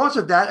because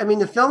of that, I mean,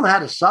 the film had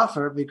to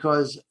suffer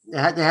because they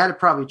had to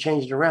probably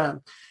change it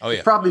around. Oh, yeah.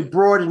 They probably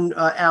brought in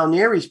Al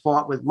Neri's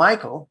part with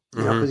Michael,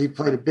 because he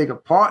played a bigger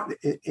part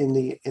in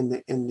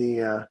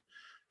the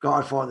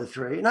Godfather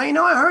 3. Now,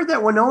 I heard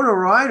that Winona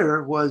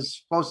Ryder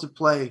was supposed to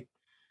play,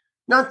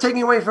 not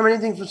taking away from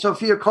anything from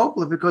Sofia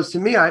Coppola, because to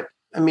me, I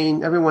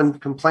mean, everyone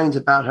complains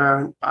about her,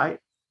 and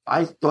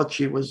I thought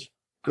she was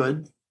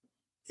good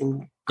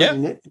in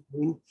it. I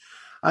mean,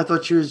 I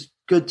thought she was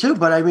good too,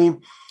 but I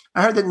mean,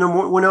 I heard that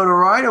Winona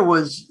Ryder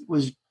was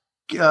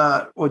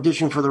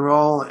auditioned for the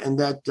role, and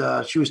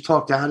that she was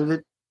talked out of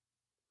it.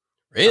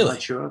 Really? I'm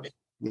not sure.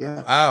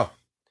 Yeah. Wow.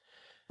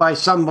 By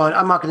someone,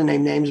 I'm not going to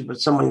name names, but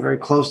someone very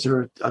close to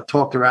her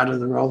talked her out of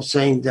the role,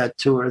 saying that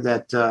to her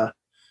that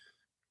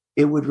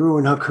it would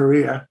ruin her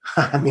career.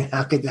 I mean,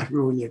 how could that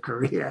ruin your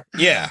career?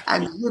 Yeah.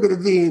 And you're going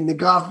to be in The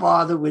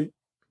Godfather with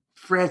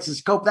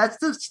Francis Coppola. That's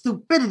the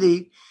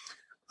stupidity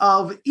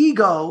of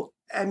ego.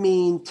 I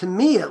mean, to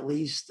me at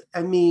least.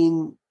 I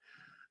mean,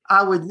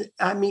 I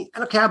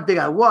don't care how big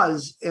I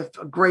was. If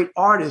a great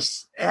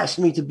artist asked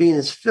me to be in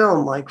his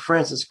film, like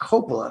Francis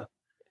Coppola,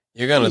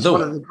 you're going to do it. He's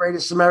one of the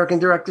greatest American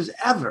directors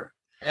ever.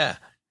 Yeah.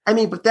 I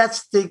mean, but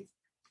that's the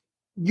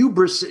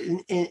hubris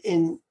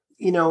in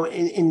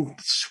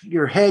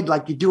your head,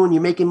 like you're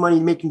making money,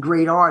 you're making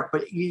great art,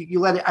 but you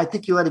let it, I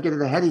think you let it get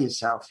ahead of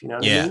yourself. You know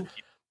what I mean?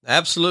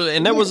 Absolutely.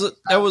 And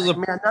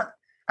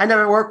I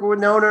never worked with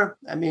Winona.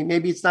 I mean,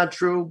 maybe it's not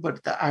true, but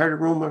I heard a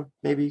rumor.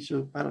 Maybe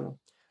so. I don't know.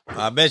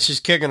 I bet she's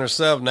kicking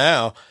herself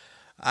now.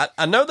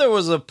 I know there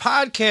was a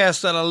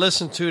podcast that I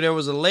listened to. There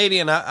was a lady,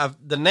 and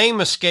the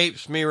name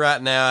escapes me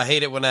right now. I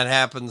hate it when that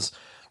happens,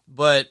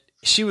 but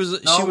it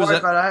happens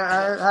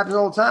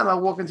all the time. I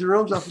walk into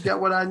rooms, I forget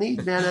what I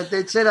need, man.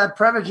 They'd say that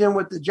Prevagen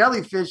with the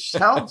jellyfish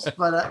helps,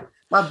 but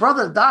my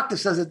brother, the doctor,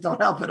 says it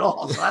don't help at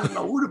all. So I don't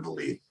know who to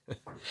believe.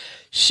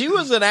 She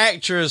was an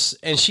actress,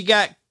 and she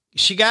got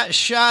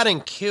shot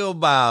and killed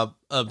by an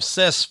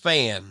obsessed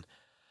fan.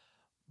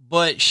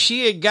 But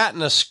she had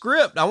gotten a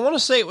script. I want to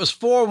say it was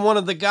for one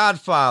of the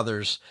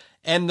Godfathers.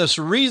 And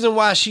the reason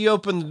why she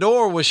opened the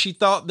door was she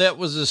thought that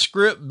was a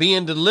script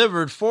being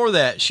delivered for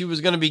that. She was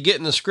going to be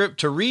getting the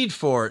script to read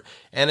for it.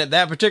 And at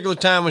that particular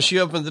time when she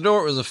opened the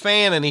door, it was a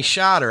fan and he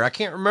shot her. I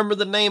can't remember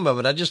the name of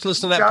it. I just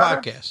listened to that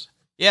podcast.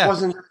 Yeah.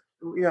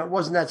 It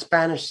wasn't that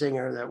Spanish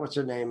singer what's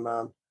her name?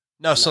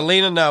 No,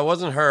 Selena. No, it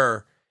wasn't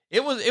her.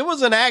 It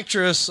was an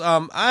actress.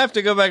 I have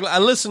to go back. I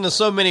listen to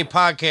so many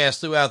podcasts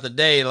throughout the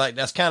day. Like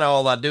that's kind of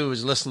all I do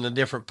is listen to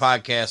different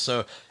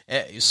podcasts.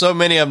 So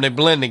many of them, they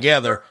blend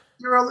together.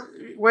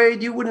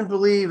 Wade, you wouldn't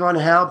believe on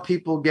how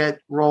people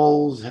get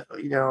roles.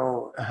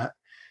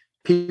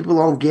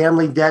 People own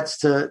gambling debts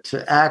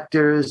to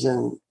actors,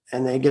 and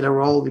they get a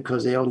role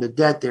because they own the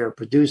debt. They're a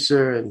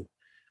producer, and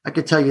I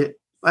could tell you,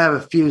 I have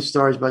a few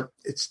stories, but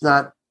it's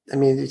not. I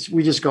mean,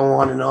 we just go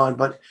on and on.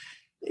 But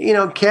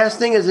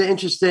casting is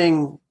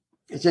interesting.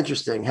 It's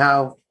interesting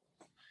how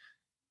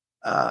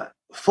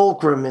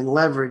fulcrum and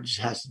leverage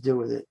has to do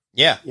with it.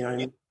 Yeah. You know what I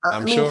mean?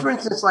 I'm sure. For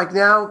instance, like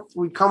now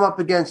we come up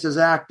against as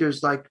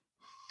actors, like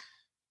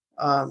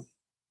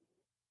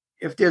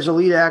if there's a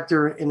lead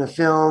actor in a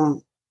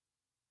film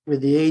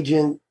with the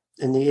agent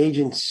and the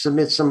agent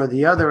submits some of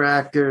the other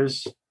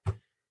actors,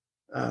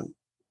 I'm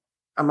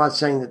not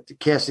saying that the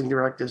casting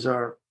directors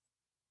are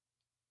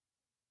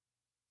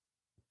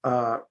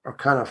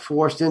kind of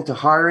forced into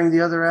hiring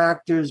the other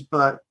actors,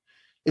 but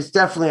it's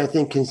definitely, I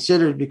think,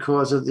 considered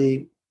because of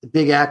the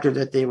big actor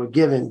that they were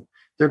given.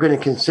 They're going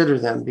to consider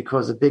them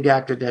because the big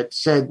actor that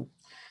said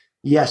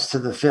yes to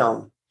the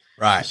film.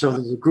 Right. So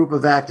there's a group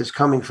of actors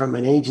coming from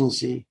an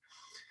agency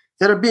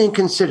that are being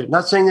considered.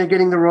 Not saying they're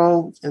getting the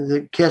role, and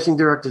the casting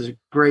directors are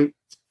great.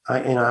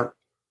 I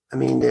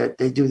mean,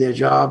 they do their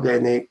job,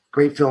 and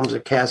great films are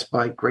cast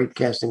by great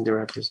casting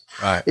directors.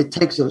 Right. It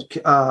takes like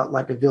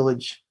a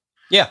village.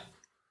 Yeah.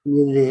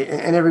 Community,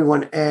 and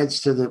everyone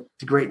adds to the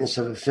greatness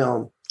of a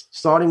film,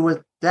 starting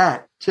with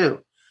that too.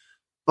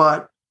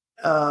 But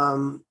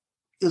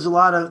there's a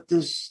lot of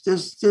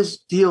there's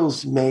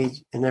deals made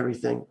and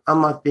everything. I'm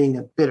not being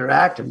a bitter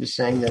actor. I'm just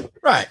saying that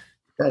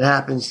that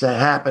happens to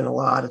happen a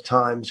lot of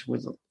times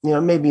with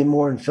maybe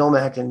more in film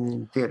acting than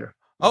in theater.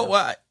 Oh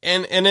well,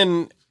 and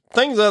then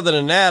things other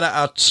than that,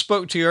 I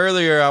spoke to you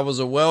earlier. I was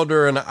a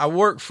welder, and I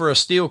worked for a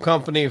steel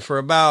company for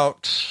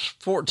about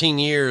 14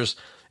 years,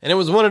 and it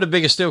was one of the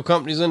biggest steel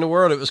companies in the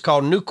world. It was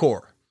called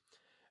Nucor.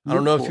 I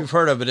don't know if you've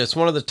heard of it. It's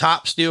one of the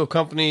top steel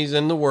companies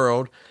in the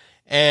world,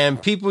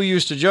 and people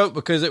used to joke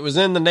because it was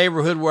in the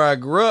neighborhood where I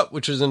grew up,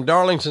 which was in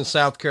Darlington,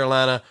 South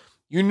Carolina.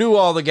 You knew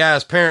all the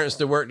guys' parents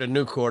that worked at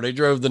Nucor. They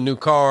drove the new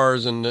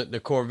cars and the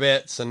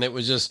Corvettes, and it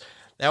was just,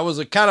 that was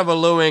a kind of a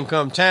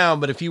low-income town,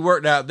 but if you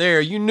worked out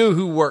there, you knew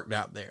who worked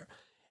out there.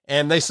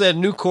 And they said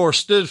Nucor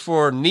stood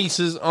for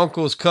nieces,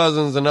 uncles,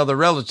 cousins, and other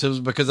relatives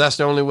because that's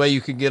the only way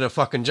you could get a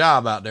fucking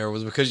job out there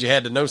was because you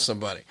had to know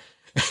somebody.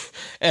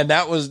 And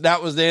that was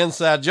the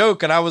inside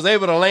joke, and I was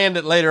able to land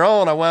it later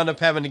on. I wound up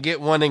having to get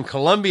one in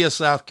Columbia,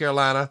 South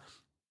Carolina,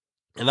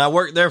 and I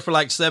worked there for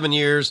like 7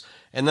 years,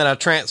 and then I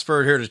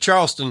transferred here to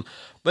Charleston.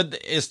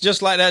 But it's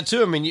just like that,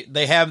 too. I mean,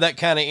 they have that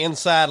kind of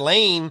inside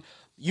lane.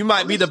 You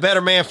might be the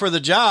better man for the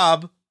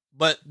job,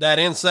 but that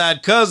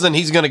inside cousin,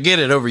 he's going to get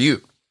it over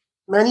you.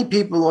 Many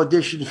people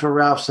auditioned for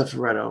Ralph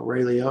Cifaretto.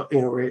 Really,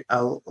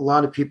 a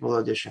lot of people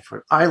auditioned for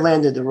it. I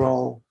landed the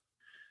role.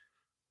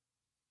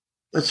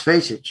 Let's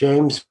face it,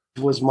 James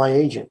was my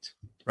agent.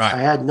 Right. I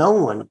had no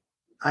one.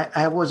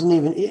 I wasn't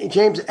even.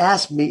 James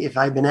asked me if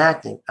I'd been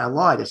acting. I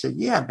lied. I said,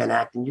 "Yeah, I've been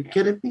acting. You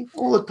kidding me?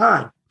 All the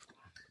time.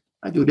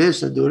 I do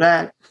this, I do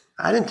that."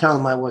 I didn't tell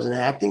him I wasn't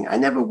acting. I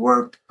never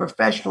worked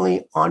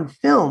professionally on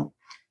film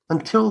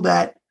until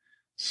that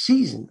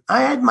season.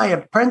 I had my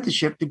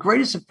apprenticeship, the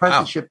greatest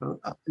apprenticeship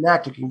an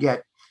actor can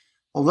get,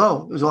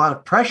 although there was a lot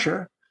of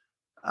pressure.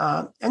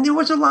 And there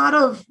was a lot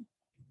of,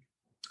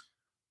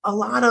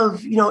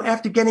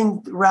 after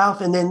getting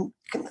Ralph and then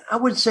I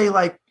would say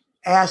like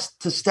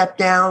asked to step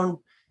down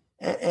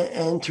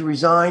and to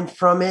resign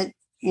from it,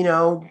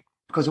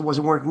 because it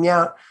wasn't working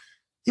out.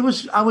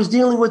 I was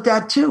dealing with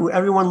that too.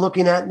 Everyone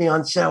looking at me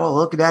on set, well,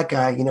 look at that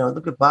guy,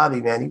 look at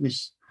Bobby, man.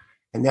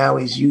 And now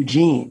he's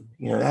Eugene.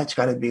 That's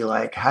got to be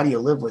like, how do you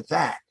live with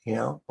that?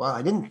 Well,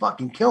 I didn't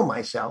fucking kill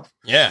myself.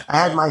 Yeah. I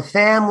had my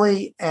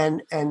family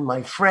and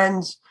my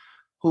friends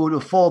who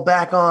to fall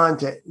back on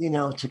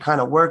to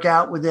kind of work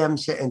out with them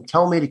and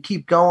tell me to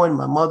keep going.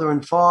 My mother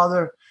and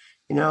father,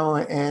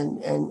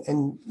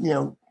 and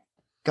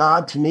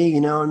God to me,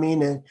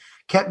 and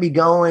kept me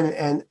going.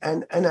 And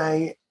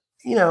I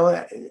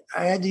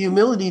had the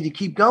humility to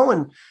keep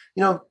going.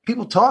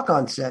 People talk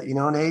on set,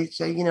 and they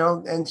say,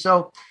 and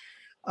so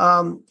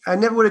I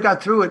never would have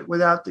got through it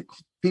without the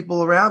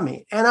people around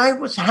me. And I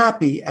was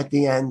happy at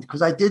the end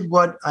because I did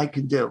what I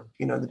could do,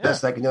 the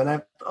best I could do. And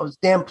I was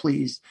damn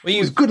pleased. Well, it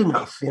was good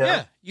enough.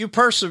 Yeah, you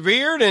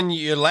persevered and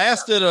you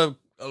lasted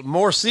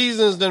more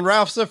seasons than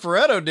Ralph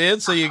Cifaretto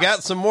did. So you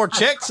got some more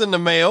checks in the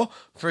mail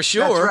for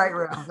sure. That's right,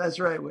 Ralph. That's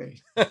right,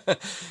 Wade.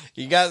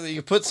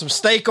 You put some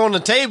steak on the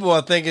table, I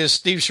think, as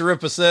Steve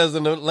Sharippa says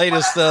in the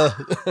latest. I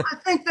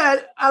think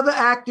that other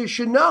actors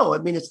should know. I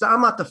mean,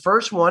 I'm not the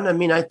first one. I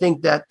mean, I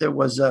think that there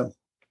was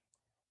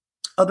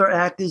other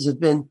actors have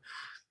been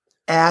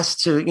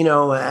asked to,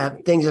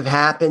 things have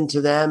happened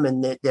to them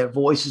and their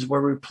voices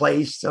were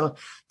replaced. So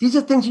these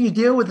are things you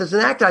deal with as an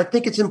actor. I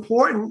think it's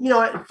important.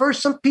 At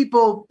first, some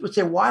people would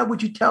say, why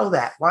would you tell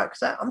that? Why?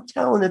 Because I'm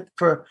telling it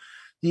for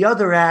the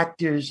other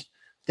actors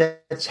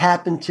that's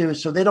happened to,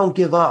 so they don't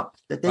give up,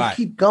 that they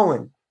keep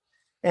going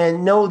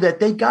and know that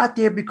they got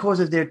there because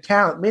of their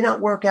talent. It may not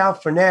work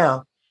out for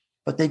now,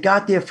 but they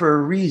got there for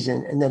a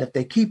reason. And that if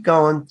they keep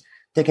going,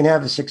 they can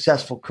have a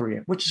successful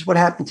career, which is what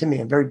happened to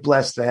me. I'm very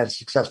blessed that I had a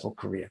successful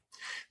career.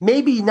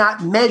 Maybe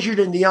not measured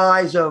in the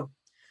eyes of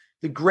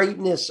the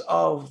greatness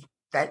of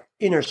that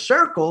inner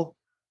circle,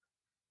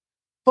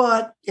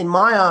 but in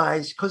my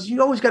eyes, because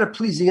you always got to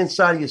please the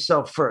inside of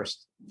yourself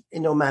first,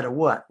 and no matter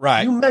what.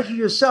 Right. You measure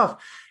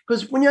yourself.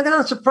 Because when you got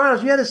on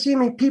Sopranos, you had to see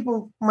me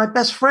people, my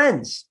best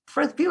friends,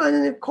 people,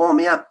 and they call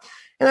me up.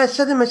 And I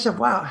said to myself,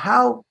 wow,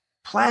 how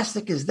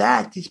plastic is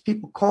that? These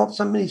people call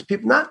some of these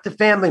people, not the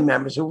family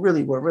members who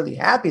really were really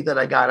happy that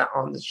I got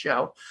on the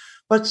show,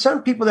 but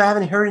some people that I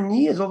haven't heard in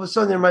years, all of a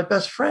sudden they're my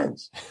best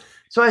friends.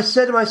 So I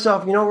said to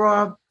myself,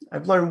 Rob,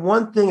 I've learned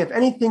one thing, if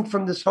anything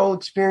from this whole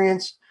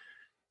experience,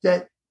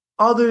 that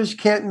others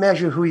can't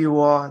measure who you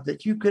are,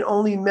 that you can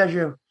only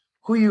measure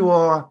who you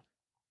are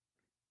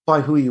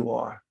by who you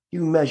are.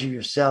 You measure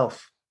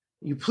yourself.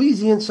 You please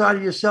the inside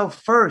of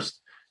yourself first,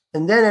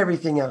 and then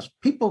everything else.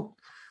 People,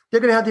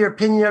 they're going to have their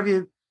opinion of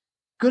you,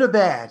 good or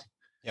bad.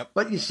 Yep.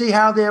 But you see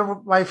how they're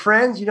my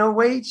friends,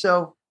 Wade.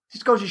 So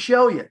just goes to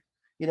show you,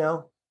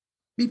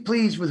 be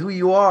pleased with who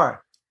you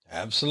are.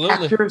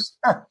 Absolutely. Actors.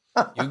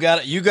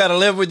 you got to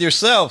live with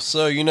yourself.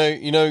 So,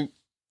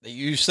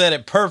 you said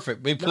it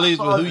perfect. Be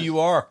pleased with who you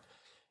are.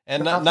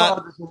 And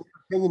not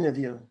opinion of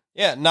you.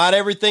 Yeah. Not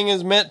everything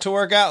is meant to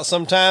work out.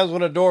 Sometimes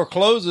when a door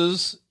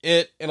closes,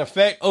 it in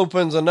effect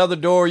opens another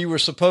door you were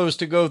supposed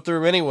to go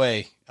through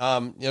anyway.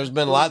 There's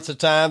been lots of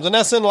times, and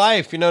that's in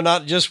life,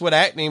 not just with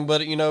acting,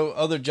 but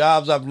other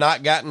jobs. I've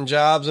not gotten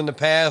jobs in the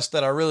past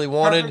that I really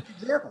wanted,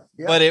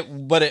 but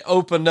it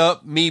opened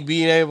up me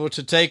being able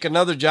to take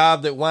another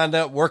job that wound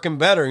up working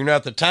better.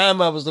 At the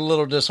time I was a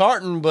little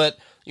disheartened, but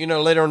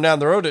later on down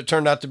the road, it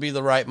turned out to be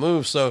the right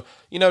move. So,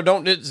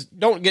 don't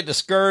get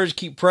discouraged.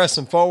 Keep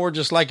pressing forward,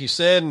 just like you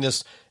said. And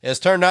this has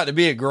turned out to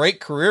be a great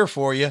career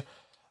for you.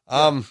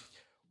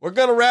 We're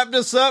going to wrap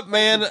this up,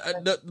 man.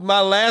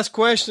 My last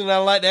question I'd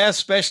like to ask,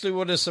 especially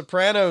with The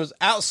Sopranos,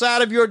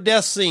 outside of your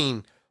death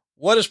scene,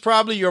 what is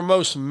probably your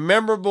most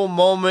memorable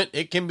moment?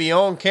 It can be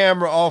on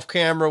camera, off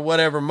camera,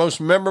 whatever. Most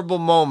memorable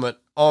moment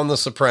on The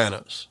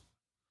Sopranos.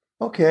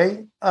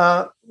 Okay.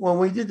 When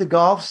we did the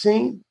golf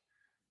scene,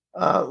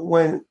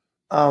 when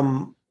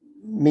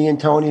me and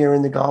Tony are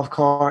in the golf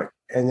cart,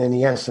 and then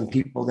he has some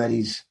people that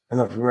I don't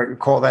know if you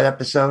recall that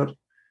episode.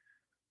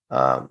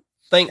 So.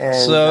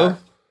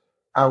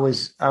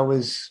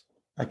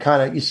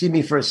 You see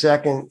me for a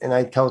second, and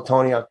I tell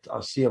Tony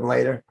I'll see him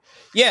later.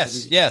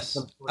 Yes.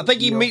 I think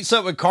he meets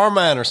up with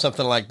Carmine or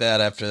something like that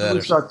after that.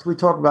 We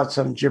talk about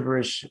some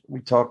gibberish.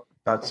 We talk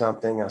about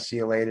something. I'll see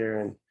you later.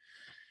 And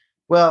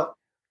well,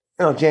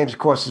 James, of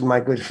course, is my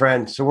good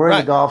friend. So we're in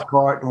the golf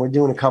cart, and we're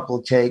doing a couple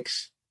of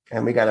takes,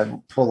 and I got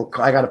to pull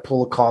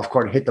the golf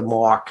cart and hit the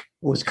mark.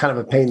 It was kind of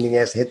a pain in the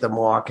ass to hit the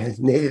mark.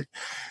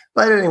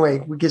 But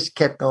anyway, we just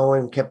kept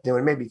going, kept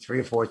doing maybe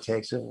 3 or 4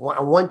 takes. And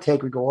one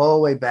take, we go all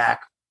the way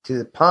back to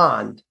the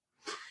pond.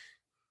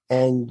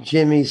 And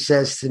Jimmy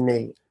says to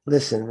me,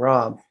 listen,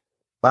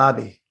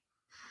 Bobby,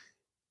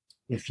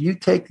 if you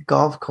take the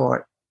golf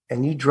cart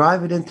and you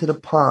drive it into the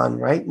pond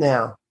right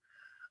now,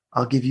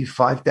 I'll give you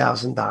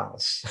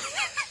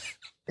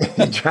 $5,000.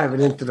 You drive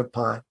it into the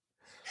pond.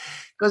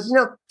 Because,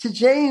 to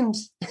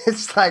James,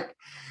 it's like,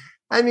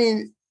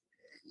 he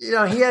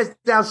has it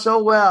down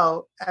so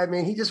well.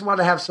 He just wanted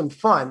to have some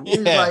fun. He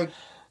was like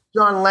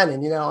John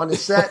Lennon, on the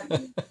set.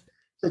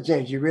 So,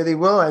 James, you really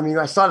will?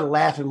 I started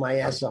laughing my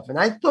ass off. And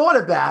I thought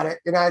about it.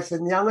 And I said,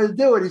 I'm going to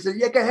do it. He said,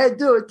 yeah, go ahead,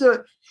 do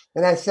it.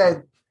 And I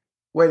said,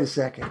 wait a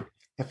second.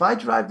 If I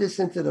drive this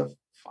into the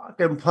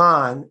fucking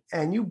pond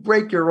and you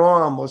break your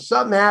arm or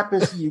something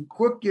happens to you,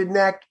 crook your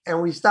neck, and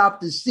we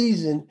stop the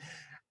season,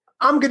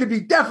 I'm going to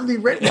be definitely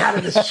written out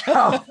of the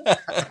show.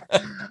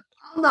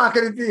 I'm not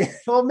going to be,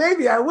 well,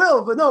 maybe I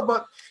will, but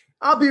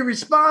I'll be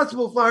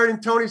responsible for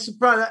hurting Tony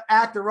Soprano.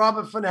 Actor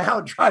Robert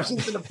Finale drives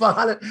into the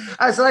pond.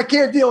 I said, I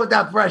can't deal with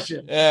that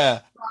pressure.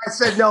 Yeah. I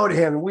said no to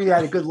him. We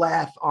had a good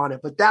laugh on it,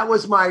 but that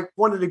was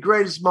one of the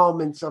greatest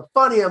moments,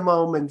 funnier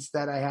moments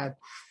that I had.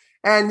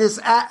 And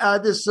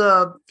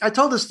I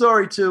told the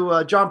story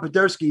to John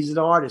Podersky. He's an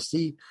artist.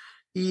 He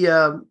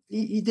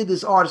did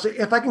this artist.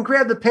 If I can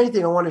grab the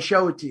painting, I want to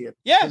show it to you.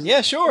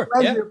 Yeah, sure.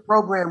 Your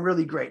program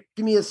really great.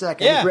 Give me a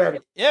second. Yeah, grab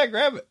it. Yeah,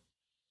 grab it.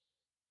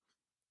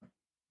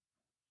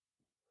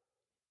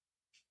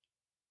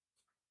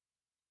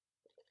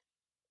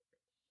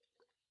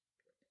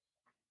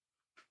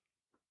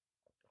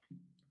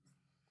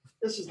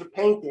 This is the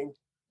painting.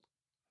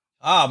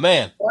 Oh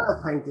man,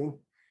 Painting,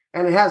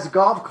 and it has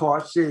golf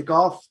carts. See the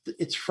golf.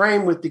 It's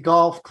framed with the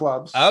golf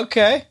clubs.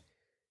 Okay.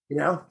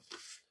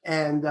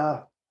 And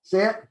see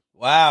it.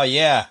 Wow.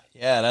 Yeah.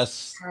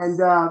 That's.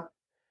 And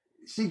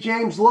see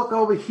James, look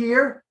over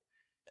here.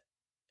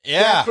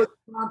 Yeah. That's what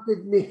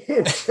prompted me. He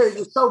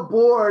was so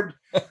bored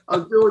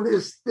of doing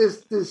this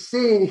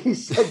scene. He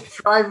said,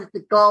 "Drive the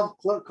golf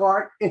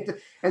cart into,"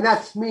 and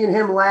that's me and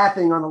him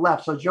laughing on the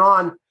left. So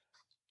John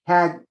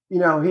had, he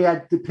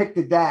had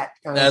depicted that.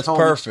 That's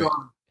perfect.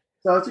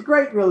 So it's a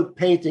great, really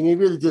painting. He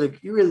really did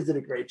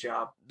a great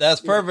job.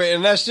 That's perfect,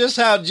 and that's just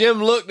how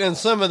Jim looked in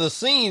some of the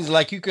scenes.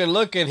 Like you can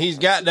look, and he's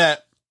got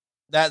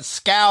that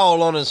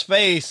scowl on his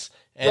face.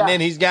 And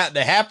then he's got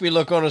the happy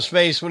look on his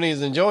face when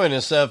he's enjoying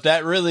himself.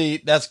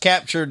 That's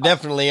captured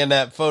definitely in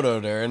that photo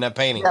there, in that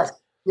painting. Yes.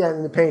 Yeah,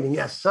 in the painting,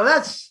 yes. So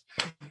that's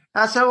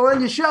how we'll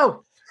end the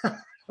show.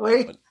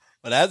 Well,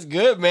 that's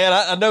good, man.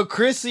 I know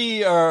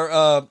Chrissy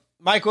or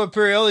Michael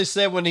Imperioli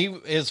said when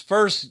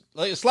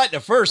it's like the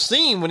first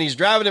scene when he's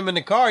driving him in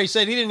the car, he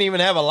said he didn't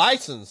even have a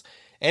license.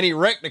 And he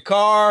wrecked the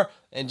car,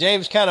 and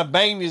James kind of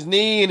banged his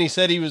knee, and he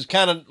said he was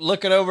kind of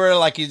looking over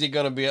like, is he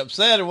going to be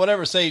upset or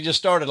whatever? So he just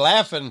started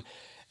laughing.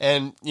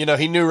 And,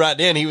 he knew right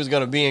then he was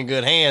going to be in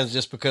good hands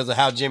just because of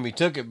how Jimmy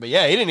took it. But,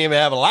 yeah, he didn't even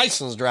have a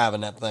license driving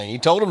that thing. He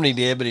told him he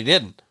did, but he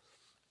didn't.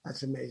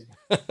 That's amazing.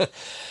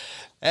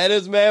 That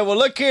is, man. Well,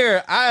 look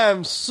here. I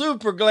am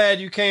super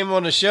glad you came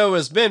on the show.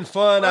 It's been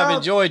fun. I've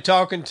enjoyed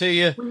talking to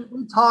you.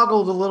 We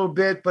toggled a little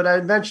bit, but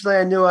eventually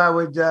I knew I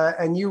would.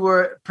 And you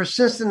were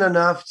persistent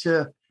enough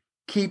to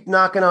keep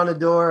knocking on the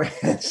door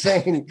and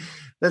saying,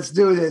 let's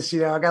do this.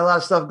 I got a lot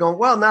of stuff going.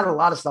 Well, not a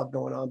lot of stuff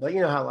going on, but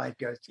you know how life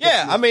goes.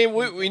 Yeah. I mean,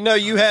 we know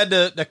you had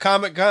the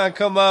Comic-Con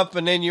come up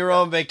and then you're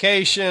on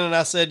vacation. And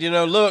I said,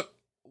 look,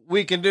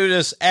 we can do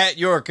this at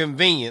your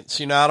convenience.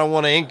 I don't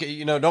want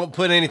to, don't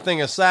put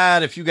anything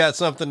aside. If you got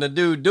something to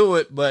do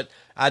it. But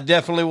I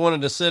definitely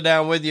wanted to sit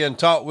down with you and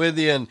talk with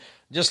you and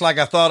just like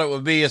I thought it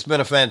would be. It's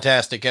been a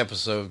fantastic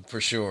episode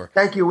for sure.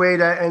 Thank you,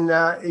 Wade. And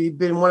you've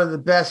been one of the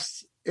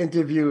best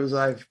interviewers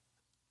I've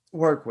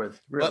worked with,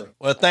 really.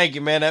 Well, thank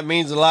you, man. That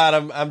means a lot.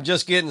 I'm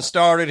just getting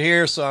started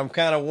here, so I'm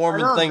kind of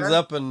warming things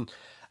up, and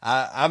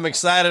I'm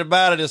excited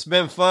about it. It's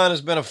been fun.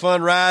 It's been a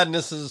fun ride, and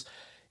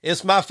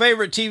it's my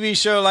favorite TV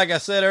show. Like I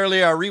said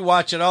earlier, I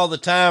rewatch it all the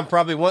time,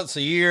 probably once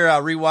a year.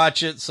 I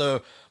rewatch it,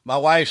 so my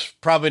wife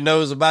probably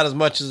knows about as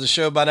much as the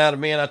show by now to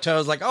me, and I tell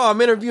her, like, oh, I'm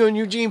interviewing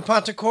Eugene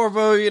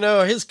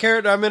Pontecorvo, his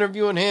character, I'm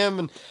interviewing him,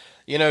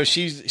 and,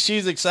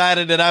 she's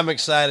excited, and I'm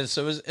excited,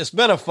 so it's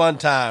been a fun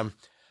time.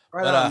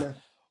 Right on, man.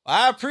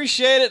 I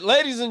appreciate it.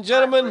 Ladies and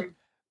gentlemen,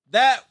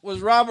 that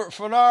was Robert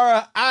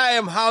Fornara. I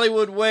am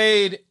Hollywood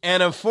Wade,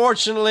 and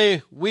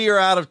unfortunately, we are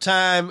out of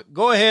time.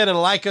 Go ahead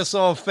and like us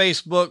on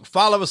Facebook.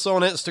 Follow us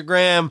on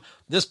Instagram.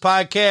 This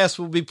podcast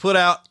will be put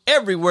out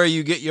everywhere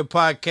you get your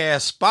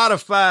podcast,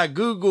 Spotify,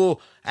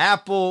 Google,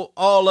 Apple,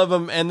 all of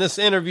them. And this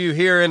interview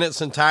here in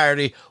its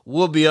entirety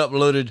will be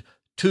uploaded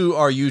to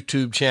our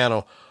YouTube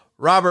channel.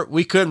 Robert,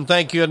 we couldn't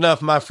thank you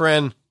enough, my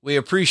friend. We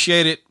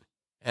appreciate it,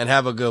 and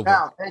have a good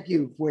one. Thank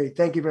you, Wade.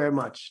 Thank you very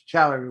much.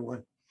 Ciao,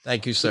 everyone.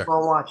 Thank you, sir. Keep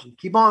on watching.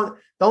 Keep on.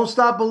 Don't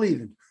stop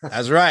believing.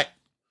 That's right.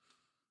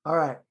 All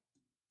right.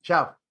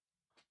 Ciao.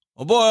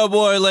 Oh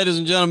boy, ladies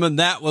and gentlemen,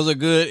 that was a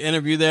good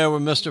interview there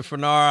with Mr.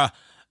 Fornara.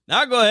 Now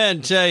I'll go ahead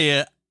and tell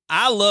you,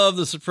 I love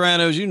The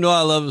Sopranos. You know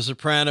I love The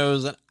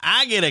Sopranos, and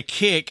I get a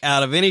kick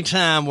out of any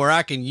time where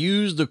I can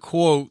use the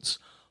quotes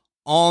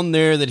on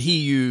there that he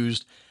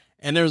used.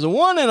 And there's a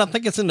one, and I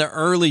think it's in the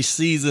early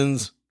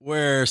seasons,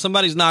 where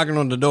somebody's knocking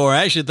on the door.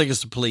 I actually think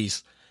it's the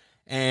police.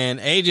 And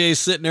AJ's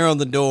sitting there on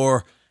the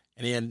door,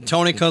 and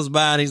Tony comes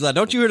by, and he's like,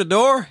 don't you hear the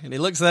door? And he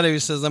looks at him, he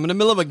says, I'm in the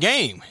middle of a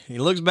game. He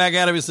looks back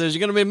at him, he says, you're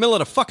going to be in the middle of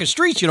the fucking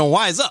streets, you don't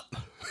wise up.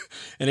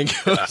 And he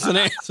goes and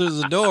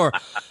answers the door.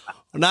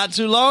 Not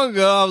too long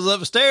ago, I was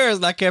upstairs,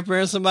 and I kept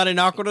hearing somebody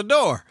knock on the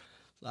door.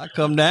 So I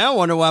come down,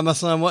 wonder why my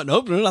son wasn't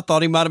opening. I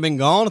thought he might have been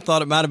gone. I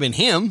thought it might have been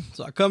him.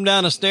 So I come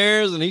down the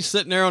stairs, and he's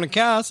sitting there on the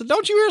couch. I said,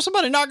 don't you hear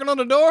somebody knocking on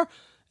the door?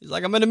 He's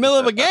like, I'm in the middle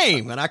of a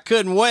game, and I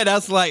couldn't wait.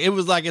 It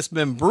was like it's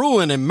been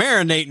brewing and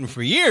marinating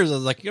for years. I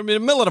was like, you're in the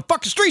middle of the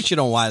fucking street. You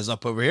don't wise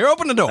up over here.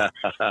 Open the door.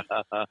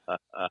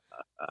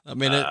 I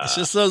mean, it's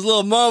just those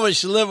little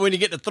moments you live when you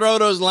get to throw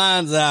those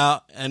lines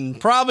out, and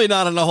probably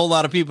not a whole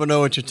lot of people know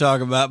what you're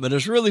talking about, but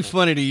it's really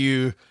funny to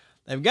you.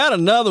 They've got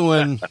another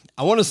one.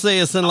 I want to say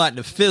it's in like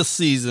the 5th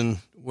season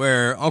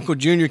where Uncle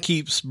Junior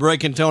keeps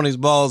breaking Tony's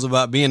balls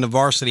about being the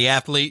varsity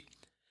athlete.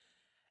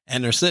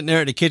 And they're sitting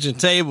there at the kitchen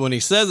table, and he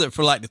says it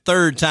for like the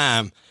 3rd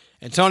time.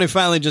 And Tony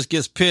finally just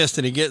gets pissed,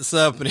 and he gets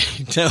up, and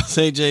he tells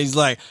AJ, he's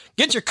like,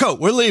 get your coat.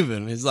 We're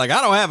leaving. He's like,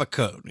 I don't have a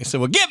coat. He said,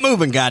 well, get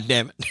moving,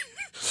 goddammit.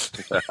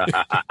 So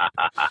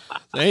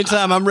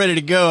anytime I'm ready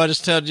to go, I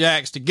just tell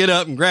Jax to get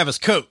up and grab his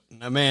coat.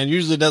 Now, man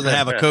usually doesn't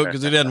have a coat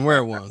because he doesn't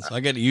wear one. So I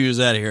get to use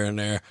that here and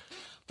there.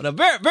 But a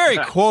very, very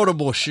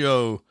quotable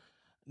show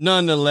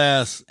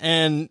nonetheless.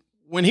 And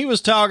when he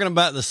was talking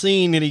about the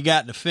scene that he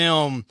got to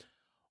film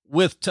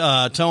with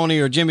Tony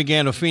or Jimmy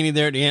Gandolfini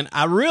there at the end,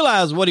 I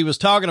realized what he was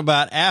talking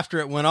about after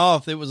it went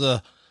off. It was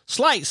a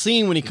slight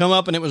scene when he come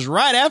up, and it was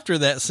right after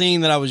that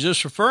scene that I was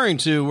just referring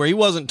to where he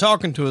wasn't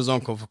talking to his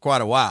uncle for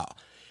quite a while.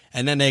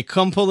 And then they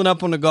come pulling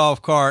up on the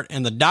golf cart,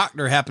 and the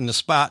doctor happened to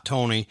spot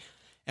Tony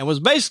and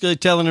was basically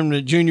telling him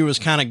that Junior was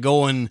kind of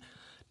going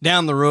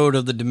down the road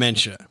of the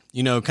dementia,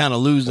 kind of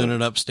losing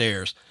it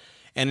upstairs.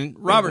 And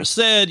Robert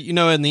said,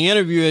 in the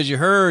interview, as you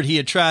heard, he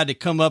had tried to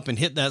come up and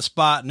hit that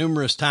spot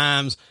numerous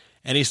times.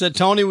 And he said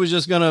Tony was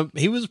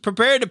he was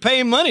prepared to pay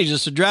him money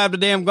just to drive the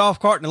damn golf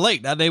cart in the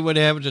lake. That they would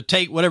have to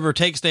take whatever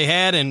takes they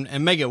had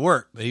and make it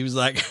work. But he was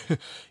like,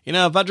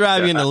 if I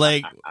drive you in the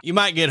lake, you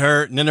might get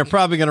hurt, and then they're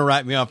probably going to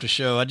write me off the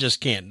show. I just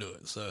can't do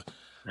it. So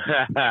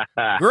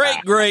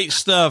great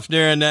stuff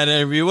during that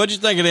interview. What'd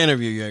you think of the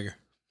interview, Jaeger?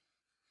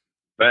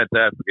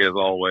 Fantastic as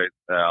always,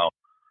 pal.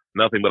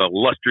 Nothing but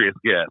illustrious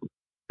guests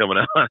coming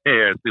out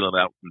here and stealing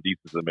out some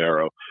decent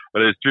Zamero.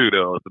 But it's true,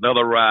 though. It's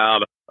another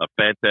round of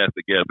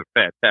fantastic guests, a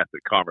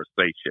fantastic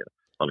conversation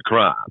on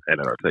crime and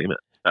entertainment.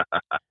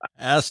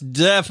 That's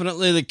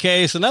definitely the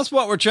case. And that's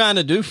what we're trying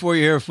to do for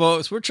you here,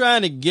 folks. We're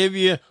trying to give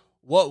you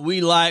what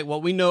we like,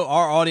 what we know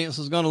our audience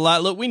is going to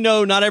like. Look, we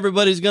know not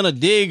everybody's going to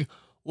dig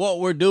what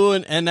we're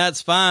doing, and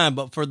that's fine.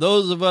 But for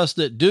those of us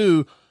that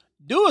do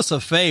us a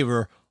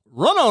favor.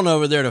 Run on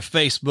over there to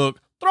Facebook.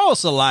 Throw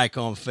us a like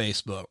on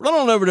Facebook. Run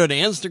on over to the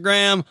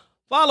Instagram.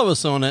 Follow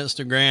us on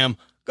Instagram.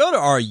 Go to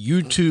our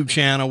YouTube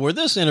channel where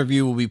this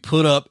interview will be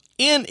put up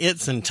in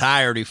its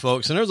entirety,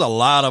 folks. And there's a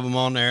lot of them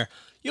on there.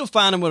 You'll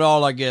find them with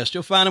all our guests.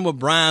 You'll find them with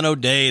Brian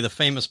O'Day, the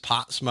famous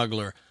pot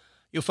smuggler.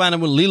 You'll find them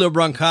with Lilo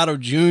Brancato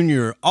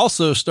Jr.,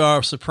 also star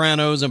of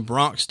Sopranos and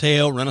Bronx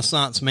Tale,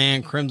 Renaissance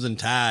Man, Crimson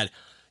Tide.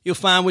 You'll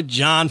find with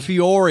John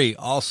Fiore,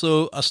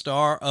 also a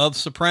star of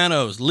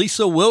Sopranos.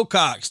 Lisa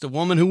Wilcox, the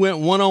woman who went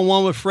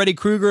one-on-one with Freddy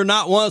Krueger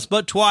not once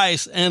but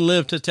twice and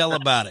lived to tell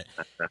about it.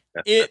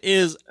 It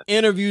is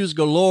interviews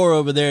galore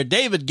over there.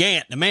 David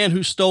Gant, the man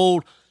who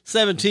stole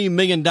 $17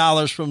 million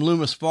from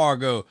Loomis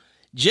Fargo.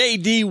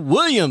 J.D.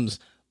 Williams,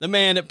 the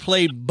man that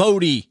played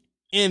Bodie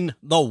in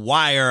The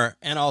Wire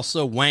and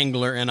also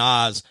Wangler in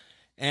Oz.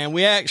 And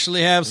we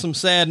actually have some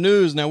sad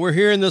news. Now, we're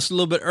hearing this a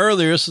little bit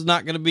earlier. This is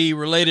not going to be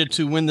related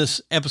to when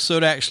this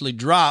episode actually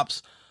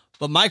drops.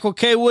 But Michael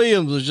K.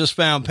 Williams was just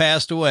found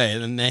passed away.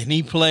 And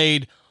he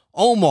played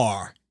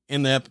Omar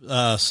in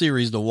the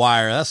series The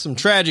Wire. That's some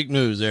tragic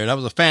news there. That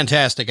was a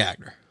fantastic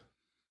actor.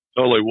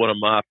 Totally one of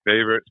my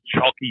favorites.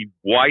 Chalky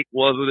White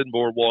was it in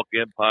Boardwalk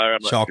Empire? I'm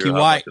not Chalky sure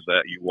how White. much of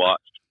that you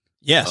watched.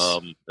 Yes.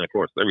 And of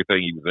course,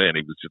 everything he was in,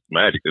 he was just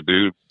magic. The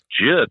dude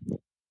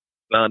just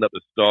signed up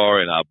to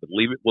star, and I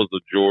believe it was a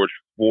George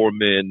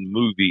Foreman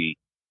movie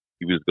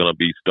he was going to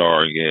be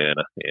starring in,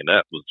 and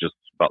that was just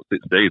about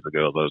 6 days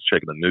ago as I was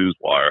checking the news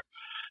wire.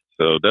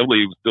 So definitely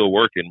he was still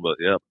working, but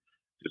yeah,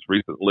 just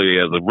recently,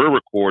 as we're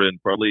recording,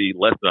 probably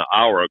less than an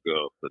hour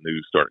ago, the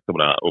news started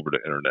coming out over the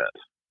internet.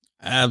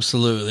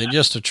 Absolutely.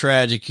 Just a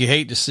tragic. You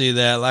hate to see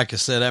that. Like I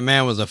said, that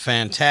man was a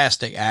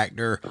fantastic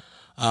actor.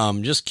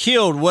 Just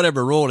killed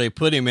whatever role they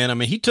put him in. I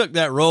mean, he took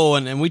that role,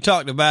 and we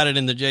talked about it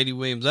in the J.D.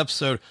 Williams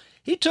episode.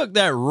 He took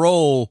that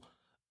role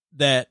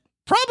that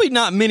probably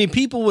not many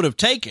people would have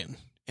taken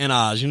in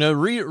Oz,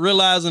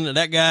 realizing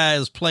that guy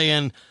is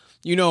playing,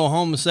 a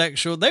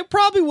homosexual. They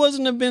probably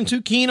wouldn't have been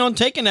too keen on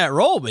taking that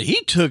role, but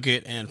he took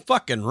it and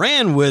fucking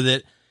ran with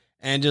it.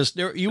 And just,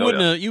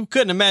 you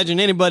couldn't imagine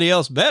anybody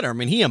else better. I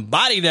mean, he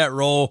embodied that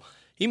role.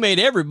 He made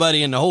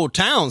everybody in the whole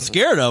town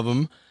scared of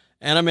him.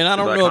 And I mean, I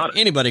don't know if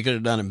anybody could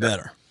have done it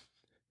better.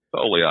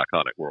 Totally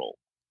iconic role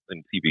in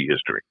TV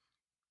history.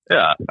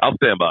 Yeah, I'll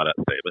stand by that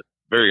statement.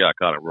 Very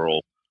iconic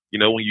role.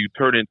 When you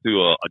turn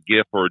into a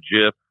GIF or a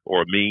GIF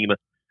or a meme,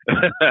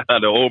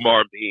 the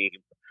Omar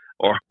meme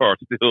are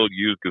still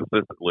used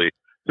consistently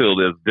till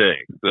this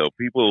day. So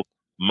people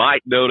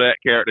might know that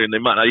character, and they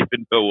might not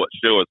even know what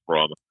show it's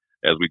from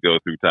as we go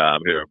through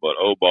time here. But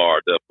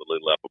Omar definitely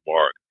left a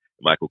mark.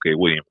 Michael K.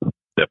 Williams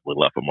definitely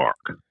left a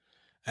mark.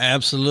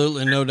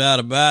 Absolutely, no doubt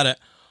about it.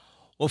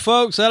 Well,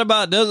 folks, that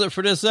about does it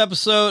for this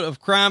episode of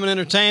Crime and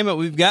Entertainment.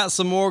 We've got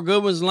some more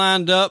good ones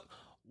lined up.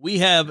 We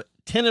have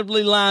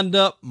tentatively lined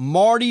up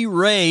Marty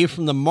Ray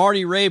from the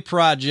Marty Ray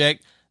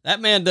Project. That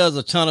man does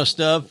a ton of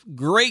stuff.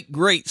 Great,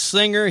 great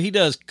singer. He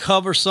does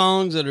cover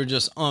songs that are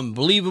just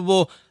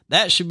unbelievable.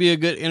 That should be a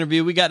good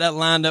interview. We got that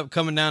lined up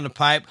coming down the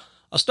pipe.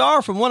 A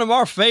star from one of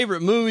our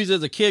favorite movies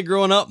as a kid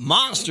growing up,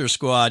 Monster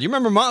Squad. You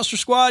remember Monster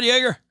Squad,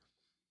 Yeager?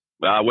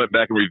 I went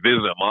back and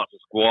revisited Monster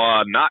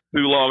Squad not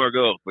too long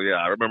ago. So, yeah,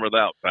 I remember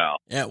that, pal.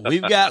 Yeah,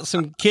 we've got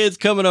some kids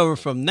coming over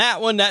from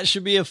that one. That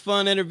should be a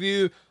fun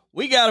interview.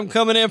 We got them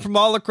coming in from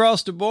all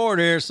across the board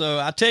here. So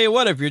I tell you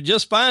what, if you're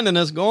just finding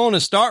us, go on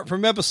and start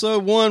from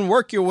episode 1,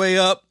 work your way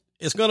up.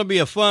 It's going to be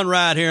a fun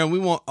ride here, and we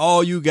want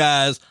all you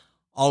guys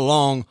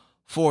along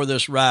for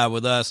this ride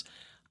with us.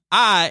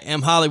 I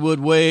am Hollywood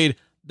Wade.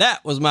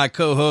 That was my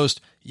co-host,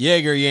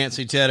 Yeager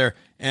Yancey Tedder.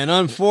 And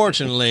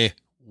unfortunately,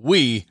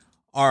 we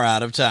are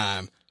out of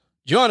time.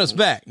 Join us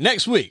back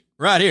next week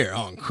right here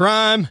on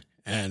Crime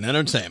and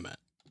Entertainment.